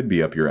Night could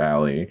be up your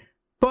alley.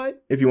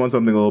 But if you want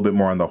something a little bit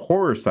more on the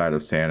horror side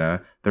of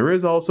Santa, there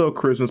is also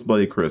Christmas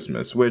Bloody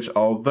Christmas, which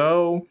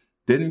although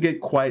didn't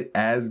get quite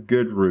as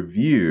good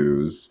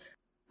reviews,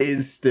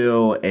 is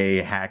still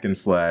a hack and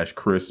slash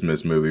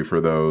Christmas movie for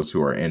those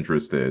who are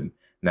interested.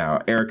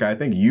 Now, Erica, I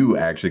think you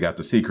actually got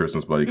to see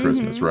Christmas Bloody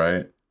Christmas,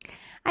 right?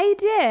 I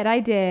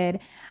did.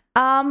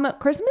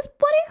 Christmas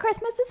Bloody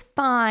Christmas is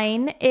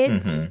fine.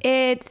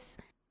 It's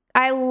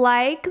I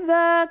like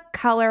the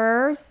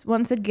colors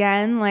once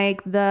again,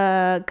 like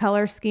the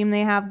color scheme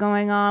they have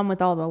going on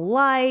with all the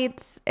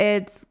lights.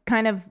 It's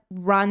kind of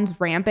runs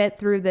rampant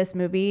through this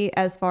movie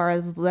as far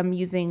as them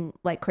using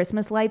like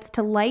Christmas lights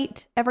to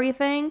light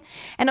everything,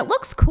 and it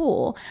looks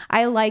cool.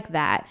 I like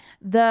that.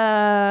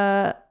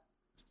 The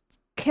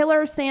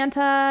killer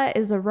Santa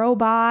is a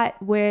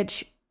robot,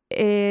 which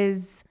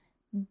is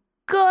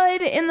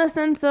good in the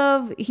sense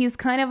of he's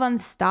kind of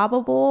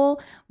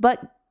unstoppable,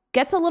 but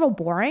gets a little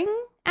boring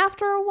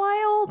after a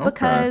while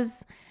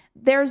because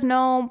there's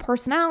no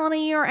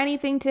personality or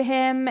anything to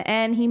him,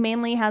 and he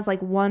mainly has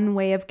like one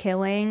way of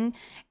killing.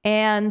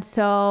 And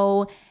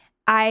so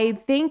I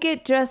think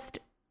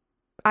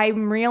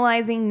I'm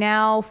realizing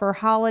now for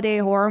holiday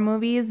horror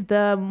movies,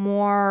 the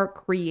more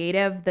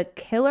creative the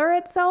killer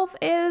itself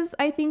is,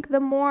 I think the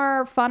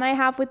more fun I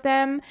have with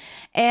them.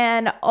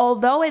 And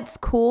although it's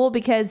cool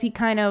because he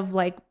kind of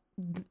like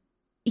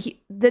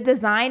the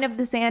design of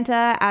the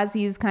Santa as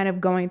he's kind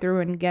of going through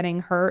and getting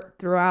hurt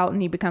throughout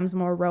and he becomes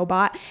more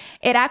robot,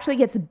 it actually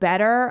gets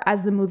better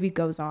as the movie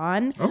goes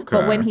on.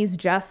 But when he's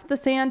just the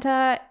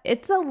Santa,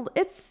 it's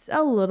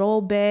a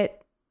little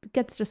bit,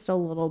 gets just a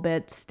little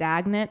bit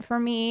stagnant for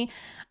me.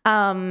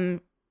 I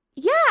don't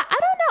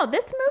know.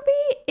 This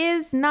movie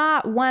is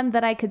not one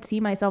that I could see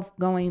myself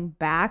going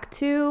back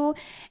to.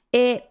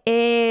 It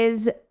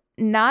is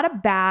not a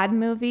bad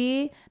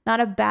movie, not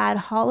a bad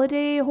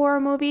holiday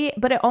horror movie,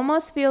 but it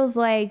almost feels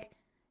like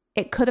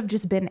it could have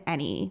just been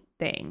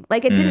anything.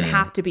 Like it didn't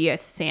have to be a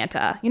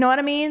Santa. You know what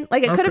I mean?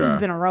 Like it could have just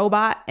been a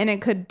robot, and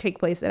it could take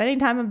place at any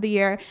time of the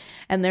year.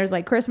 And there's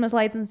like Christmas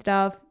lights and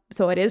stuff.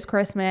 so it is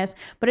Christmas,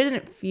 but it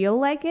didn't feel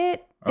like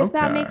it, if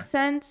that makes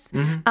sense.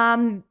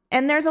 And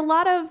there's a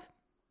lot of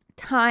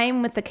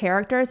time with the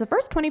characters. The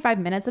first 25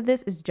 minutes of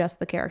this is just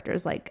the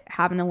characters, like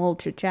having a little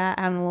chit chat,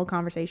 having a little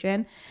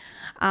conversation.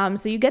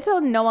 So you get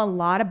to know a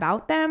lot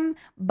about them,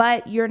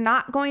 but you're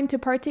not going to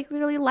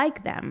particularly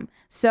like them.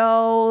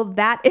 So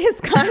that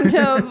is kind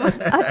of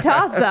a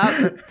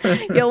toss-up.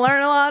 You'll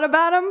learn a lot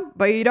about them,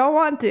 but you don't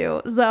want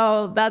to.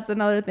 So that's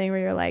another thing where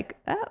you're like,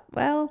 oh,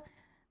 well,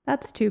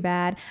 that's too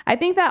bad. I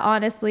think that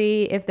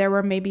honestly, if there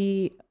were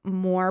maybe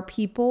more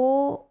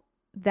people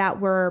that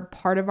were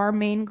part of our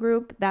main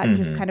group that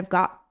just kind of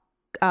got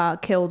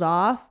killed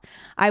off,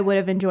 I would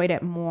have enjoyed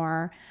it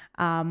more.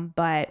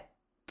 But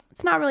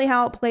it's not really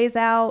how it plays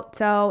out.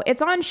 So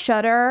it's on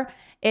Shudder.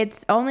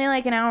 It's only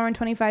like an hour and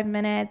 25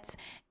 minutes.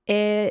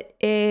 It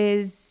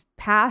is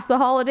past the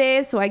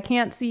holidays, so I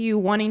can't see you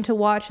wanting to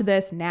watch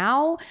this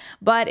now.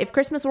 But if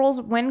Christmas rolls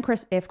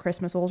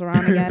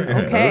around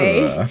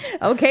again,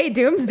 okay,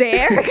 Doomsday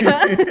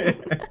Erica.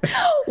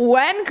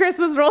 When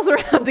Christmas rolls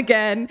around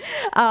again,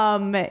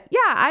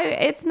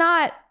 it's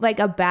not like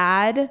a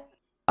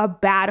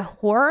bad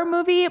horror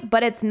movie,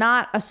 but it's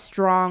not a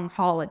strong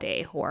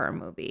holiday horror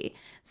movie.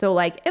 So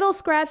like it'll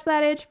scratch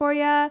that itch for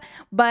you,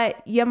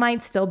 but you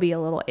might still be a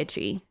little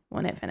itchy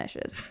when it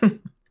finishes.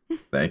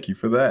 Thank you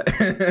for that.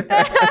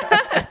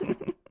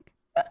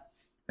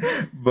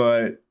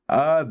 But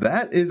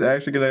that is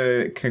actually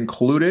going to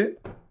conclude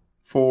it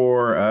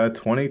for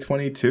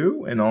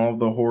 2022 and all of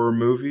the horror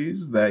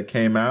movies that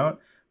came out.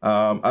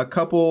 A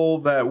couple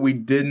that we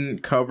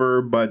didn't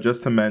cover, but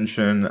just to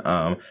mention,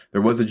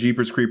 there was a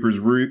Jeepers Creepers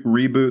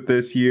reboot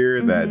this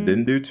year that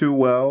didn't do too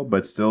well,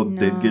 but still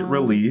did get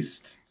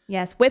released.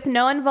 Yes, with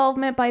no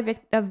involvement by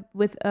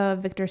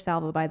Victor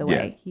Salva, by the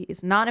way. He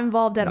is not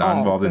involved at all. Not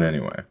involved in any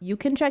way. You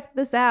can check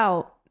this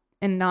out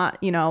and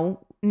not,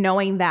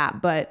 knowing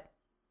that, but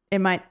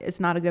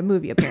it's not a good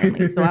movie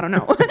apparently. So I don't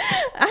know.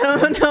 I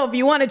don't know if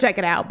you want to check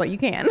it out, but you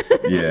can.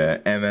 Yeah.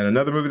 And then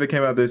another movie that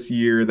came out this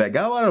year that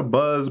got a lot of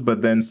buzz,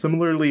 but then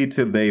similarly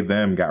to They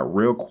Them got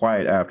real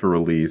quiet after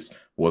release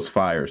was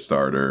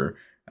Firestarter,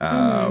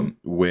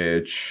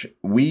 which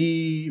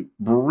we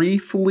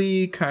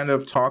briefly kind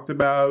of talked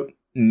about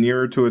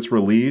nearer to its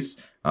release.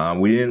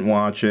 We didn't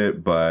watch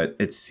it, but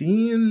it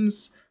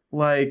seems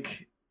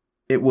like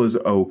it was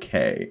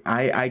okay.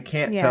 I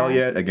can't tell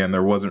yet. Again,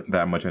 there wasn't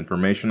that much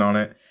information on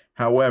it.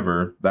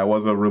 However, that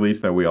was a release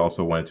that we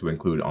also wanted to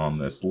include on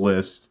this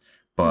list.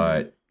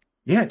 But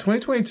yeah,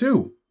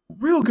 2022,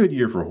 real good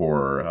year for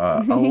horror.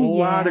 A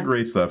lot of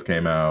great stuff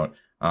came out.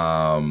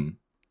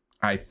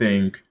 I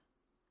think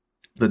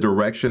the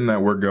direction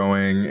that we're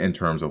going in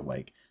terms of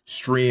like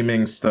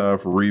streaming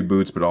stuff,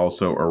 reboots, but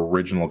also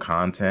original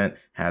content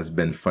has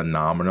been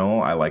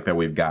phenomenal. I like that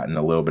we've gotten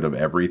a little bit of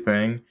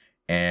everything.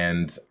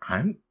 And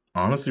I'm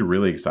honestly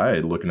really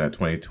excited looking at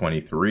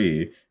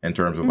 2023 in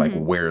terms of like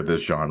where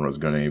this genre is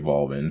going to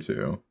evolve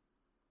into.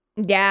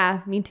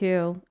 Yeah, me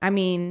too. I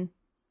mean,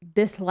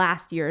 this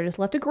last year just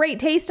left a great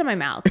taste in my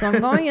mouth. So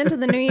I'm going into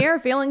the new year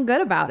feeling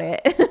good about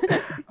it.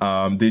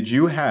 Did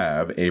you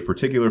have a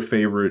particular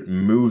favorite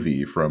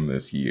movie from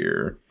this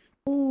year?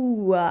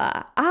 Ooh,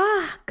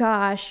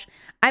 gosh.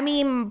 I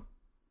mean,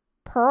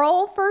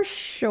 Pearl for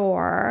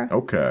sure.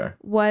 Okay.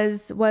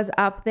 Was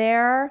up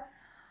there.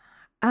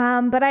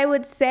 But I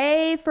would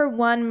say for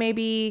one,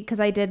 maybe, because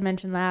I did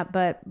mention that,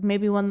 but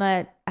maybe one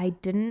that I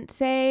didn't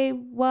say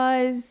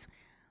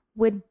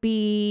would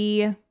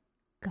be,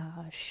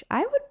 gosh,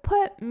 I would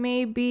put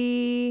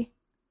maybe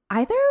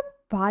either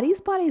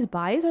Bodies, Bodies,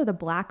 Bodies or The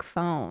Black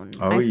Phone.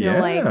 Oh, I feel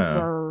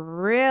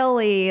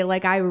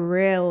like I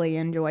really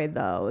enjoyed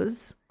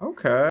those.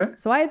 Okay.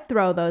 So I'd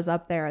throw those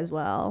up there as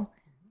well.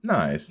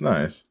 Nice.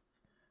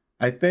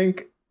 I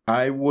think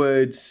I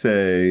would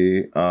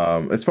say,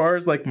 as far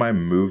as like my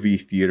movie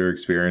theater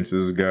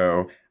experiences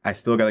go, I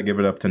still got to give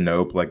it up to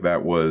Nope. Like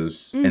that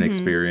was an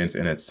experience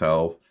in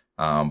itself.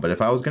 But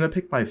if I was going to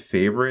pick my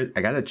favorite,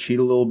 I got to cheat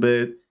a little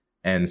bit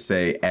and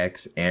say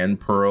X and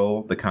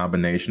Pearl, the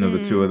combination of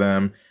the two of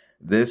them.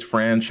 This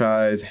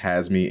franchise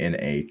has me in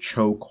a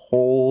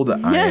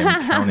chokehold. I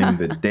am counting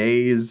the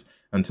days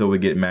until we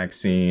get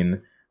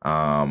Maxine.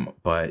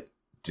 But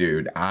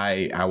dude,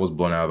 I was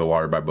blown out of the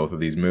water by both of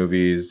these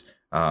movies.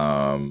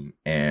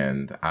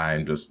 And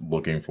I'm just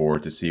looking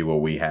forward to see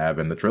what we have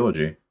in the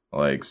trilogy.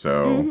 Like,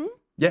 so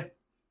yeah,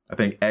 I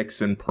think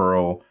X and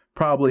Pearl,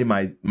 probably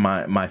my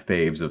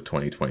faves of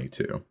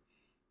 2022.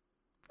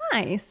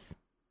 Nice.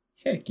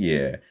 Heck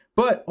yeah.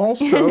 But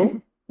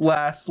also,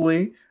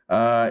 lastly,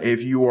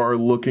 if you are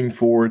looking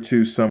forward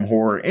to some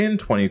horror in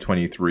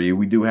 2023,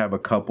 we do have a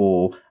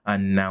couple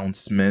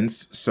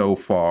announcements so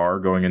far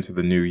going into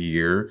the new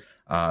year.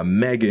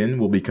 Megan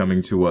will be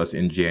coming to us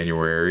in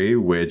January,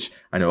 which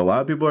I know a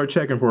lot of people are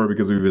checking for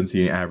because we've been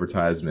seeing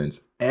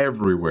advertisements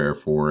everywhere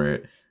for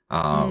it.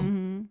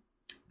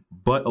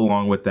 But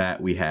along with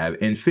that, we have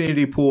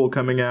Infinity Pool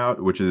coming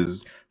out, which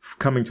is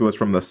coming to us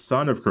from the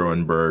son of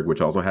Cronenberg,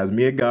 which also has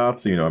Mia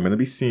Goth, so I'm going to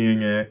be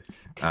seeing it.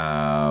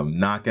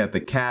 Knock at the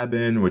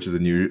Cabin, which is a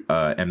new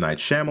M. Night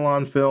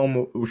Shyamalan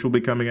film, which will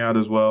be coming out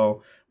as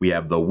well. We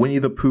have the Winnie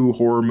the Pooh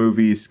horror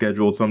movie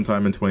scheduled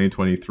sometime in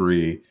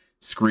 2023.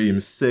 Scream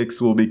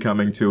 6 will be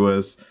coming to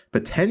us.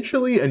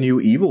 Potentially a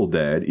new Evil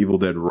Dead. Evil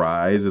Dead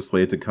Rise is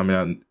slated to come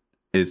out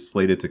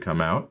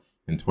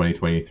in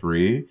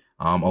 2023,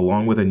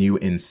 along with a new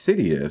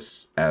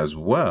Insidious as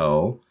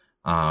well.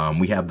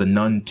 We have The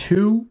Nun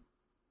 2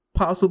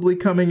 possibly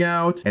coming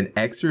out. An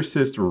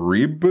Exorcist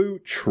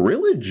reboot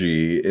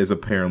trilogy is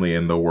apparently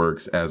in the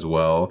works as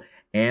well.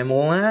 And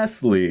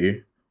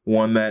lastly,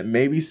 one that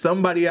maybe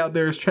somebody out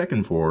there is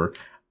checking for,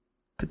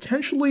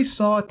 potentially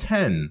Saw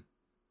 10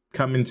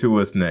 coming to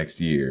us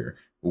next year,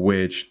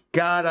 which,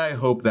 God, I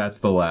hope that's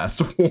the last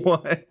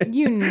one.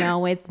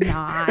 It's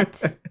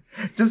not.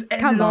 Just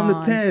end it on the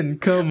 10.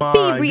 Come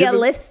on. Be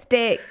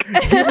realistic.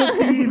 Give us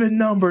the even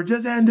number.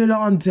 Just end it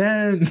on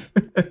 10.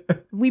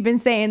 We've been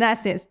saying that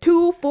since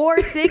 2,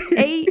 4, 6,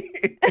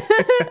 8.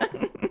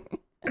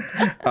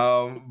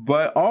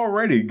 But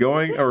already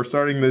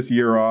starting this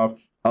year off,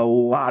 a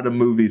lot of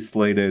movies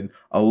slated,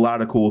 a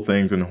lot of cool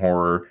things in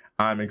horror.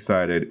 I'm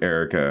excited,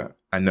 Erica.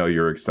 I know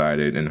you're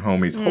excited, and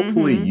homies,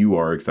 hopefully you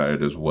are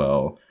excited as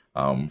well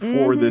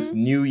for this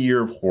new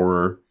year of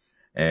horror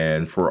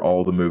and for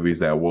all the movies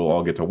that we'll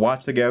all get to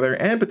watch together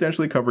and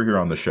potentially cover here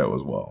on the show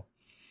as well.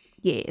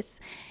 Yes.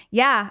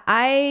 Yeah,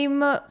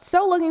 I'm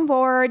so looking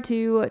forward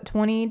to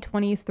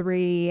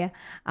 2023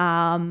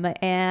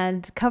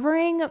 and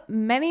covering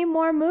many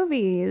more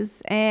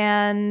movies.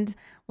 And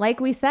like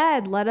we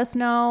said, let us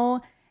know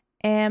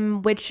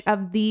which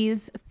of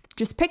these.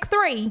 Just pick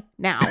 3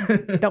 now.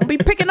 Don't be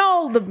picking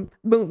all the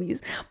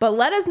movies. But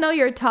let us know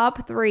your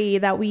top 3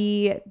 that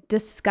we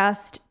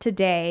discussed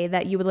today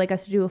that you would like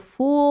us to do a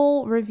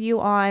full review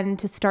on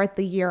to start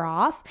the year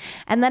off.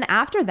 And then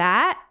after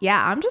that,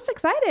 I'm just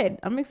excited.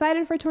 I'm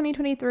excited for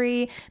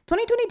 2023.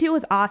 2022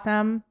 was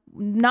awesome.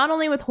 Not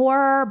only with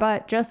horror,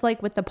 but just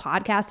like with the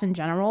podcast in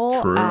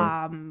general.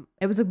 True.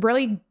 It was a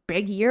really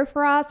big year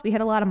for us. We hit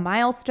a lot of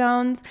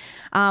milestones.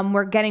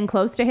 We're getting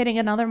close to hitting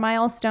another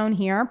milestone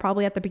here,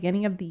 probably at the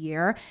beginning of the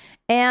year.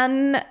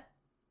 And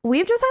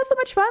we've just had so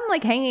much fun,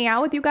 like hanging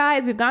out with you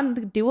guys. We've gotten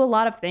to do a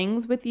lot of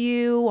things with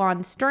you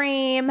on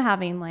stream,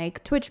 having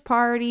like Twitch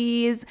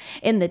parties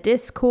in the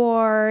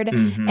Discord.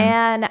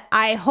 And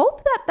I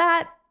hope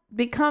that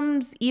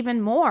becomes even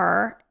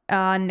more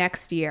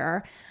next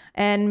year.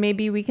 And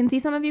maybe we can see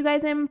some of you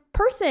guys in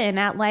person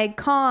at like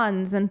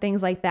cons and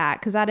things like that.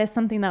 Because that is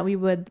something that we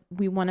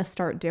want to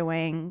start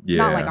doing. Yeah.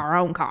 Not like our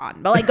own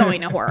con, but like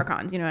going to horror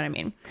cons. You know what I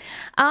mean?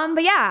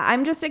 But yeah,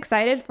 I'm just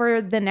excited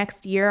for the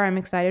next year. I'm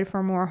excited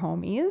for more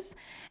homies.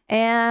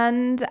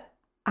 And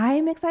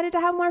I'm excited to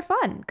have more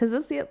fun because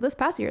this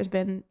past year has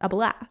been a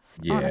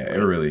blast. Yeah, honestly. It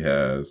really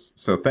has.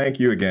 So thank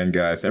you again,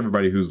 guys, to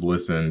everybody who's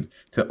listened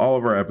to all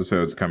of our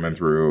episodes coming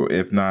through.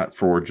 If not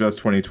for just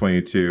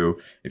 2022,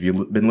 if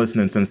you've been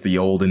listening since the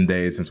olden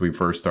days, since we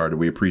first started,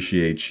 we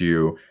appreciate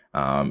you.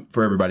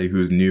 For everybody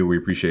who's new, we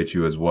appreciate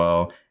you as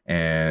well.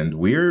 And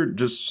we're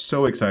just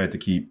so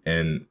excited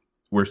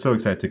we're so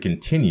excited to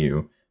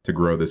continue to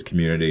grow this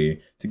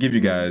community, to give you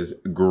guys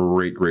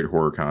great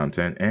horror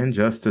content, and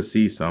just to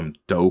see some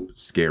dope,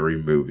 scary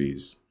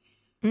movies.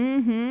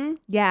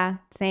 Yeah,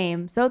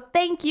 same. So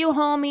thank you,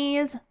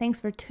 homies. Thanks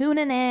for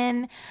tuning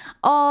in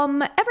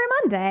every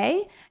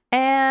Monday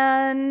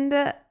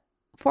and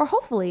for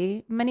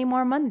hopefully many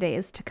more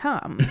Mondays to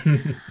come.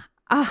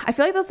 I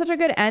feel like that's such a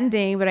good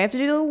ending, but I have to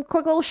do a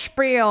quick little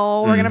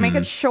spiel. We're going to make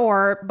it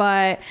short,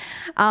 but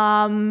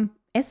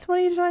it's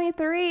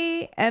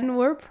 2023 and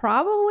we're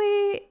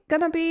probably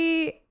going to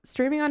be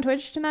streaming on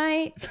Twitch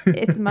tonight.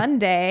 It's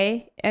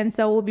Monday. And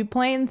so we'll be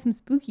playing some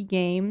spooky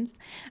games.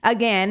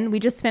 Again, we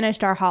just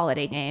finished our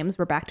holiday games.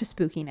 We're back to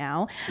spooky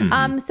now.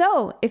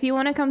 So if you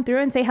want to come through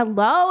and say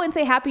hello and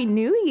say Happy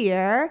New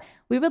Year,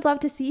 we would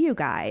love to see you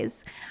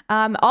guys.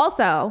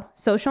 Also,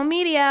 social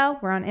media.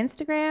 We're on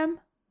Instagram.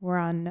 We're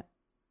on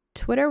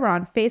Twitter. We're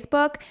on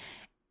Facebook.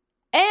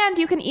 And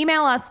you can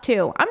email us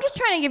too. I'm just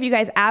trying to give you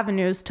guys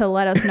avenues to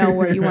let us know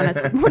where you want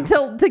us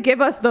to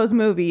give us those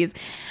movies.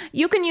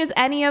 You can use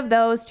any of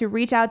those to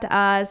reach out to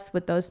us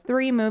with those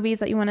 3 movies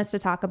that you want us to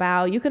talk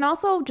about. You can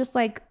also just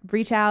like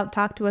reach out,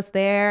 talk to us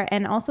there,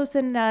 and also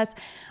send us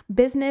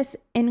business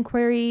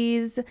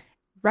inquiries,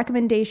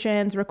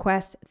 recommendations,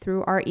 requests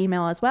through our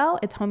email as well.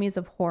 It's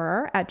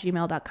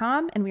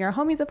homiesofhorror@gmail.com, and we are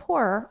Homies of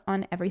Horror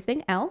on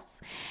everything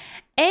else.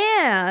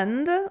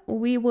 And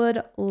we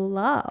would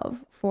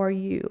love for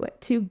you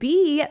to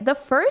be the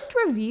first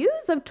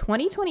reviews of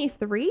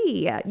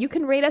 2023. You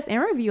can rate us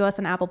and review us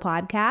on Apple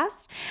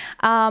Podcast.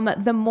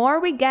 The more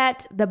we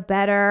get, the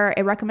better.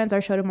 It recommends our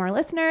show to more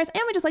listeners,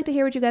 and we just like to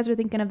hear what you guys are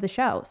thinking of the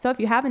show. So if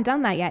you haven't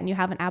done that yet and you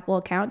have an Apple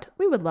account,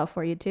 we would love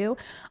for you to.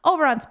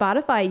 Over on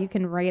Spotify, you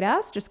can rate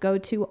us. Just go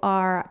to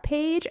our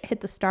page, hit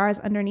the stars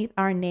underneath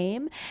our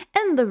name,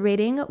 and the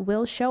rating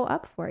will show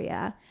up for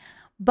you.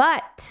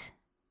 But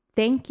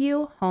Thank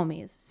you,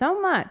 homies,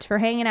 so much for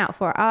hanging out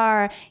for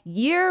our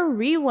year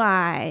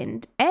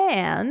rewind.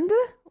 And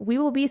we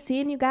will be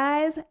seeing you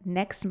guys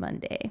next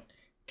Monday.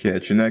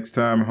 Catch you next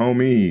time,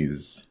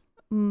 homies.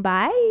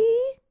 Bye.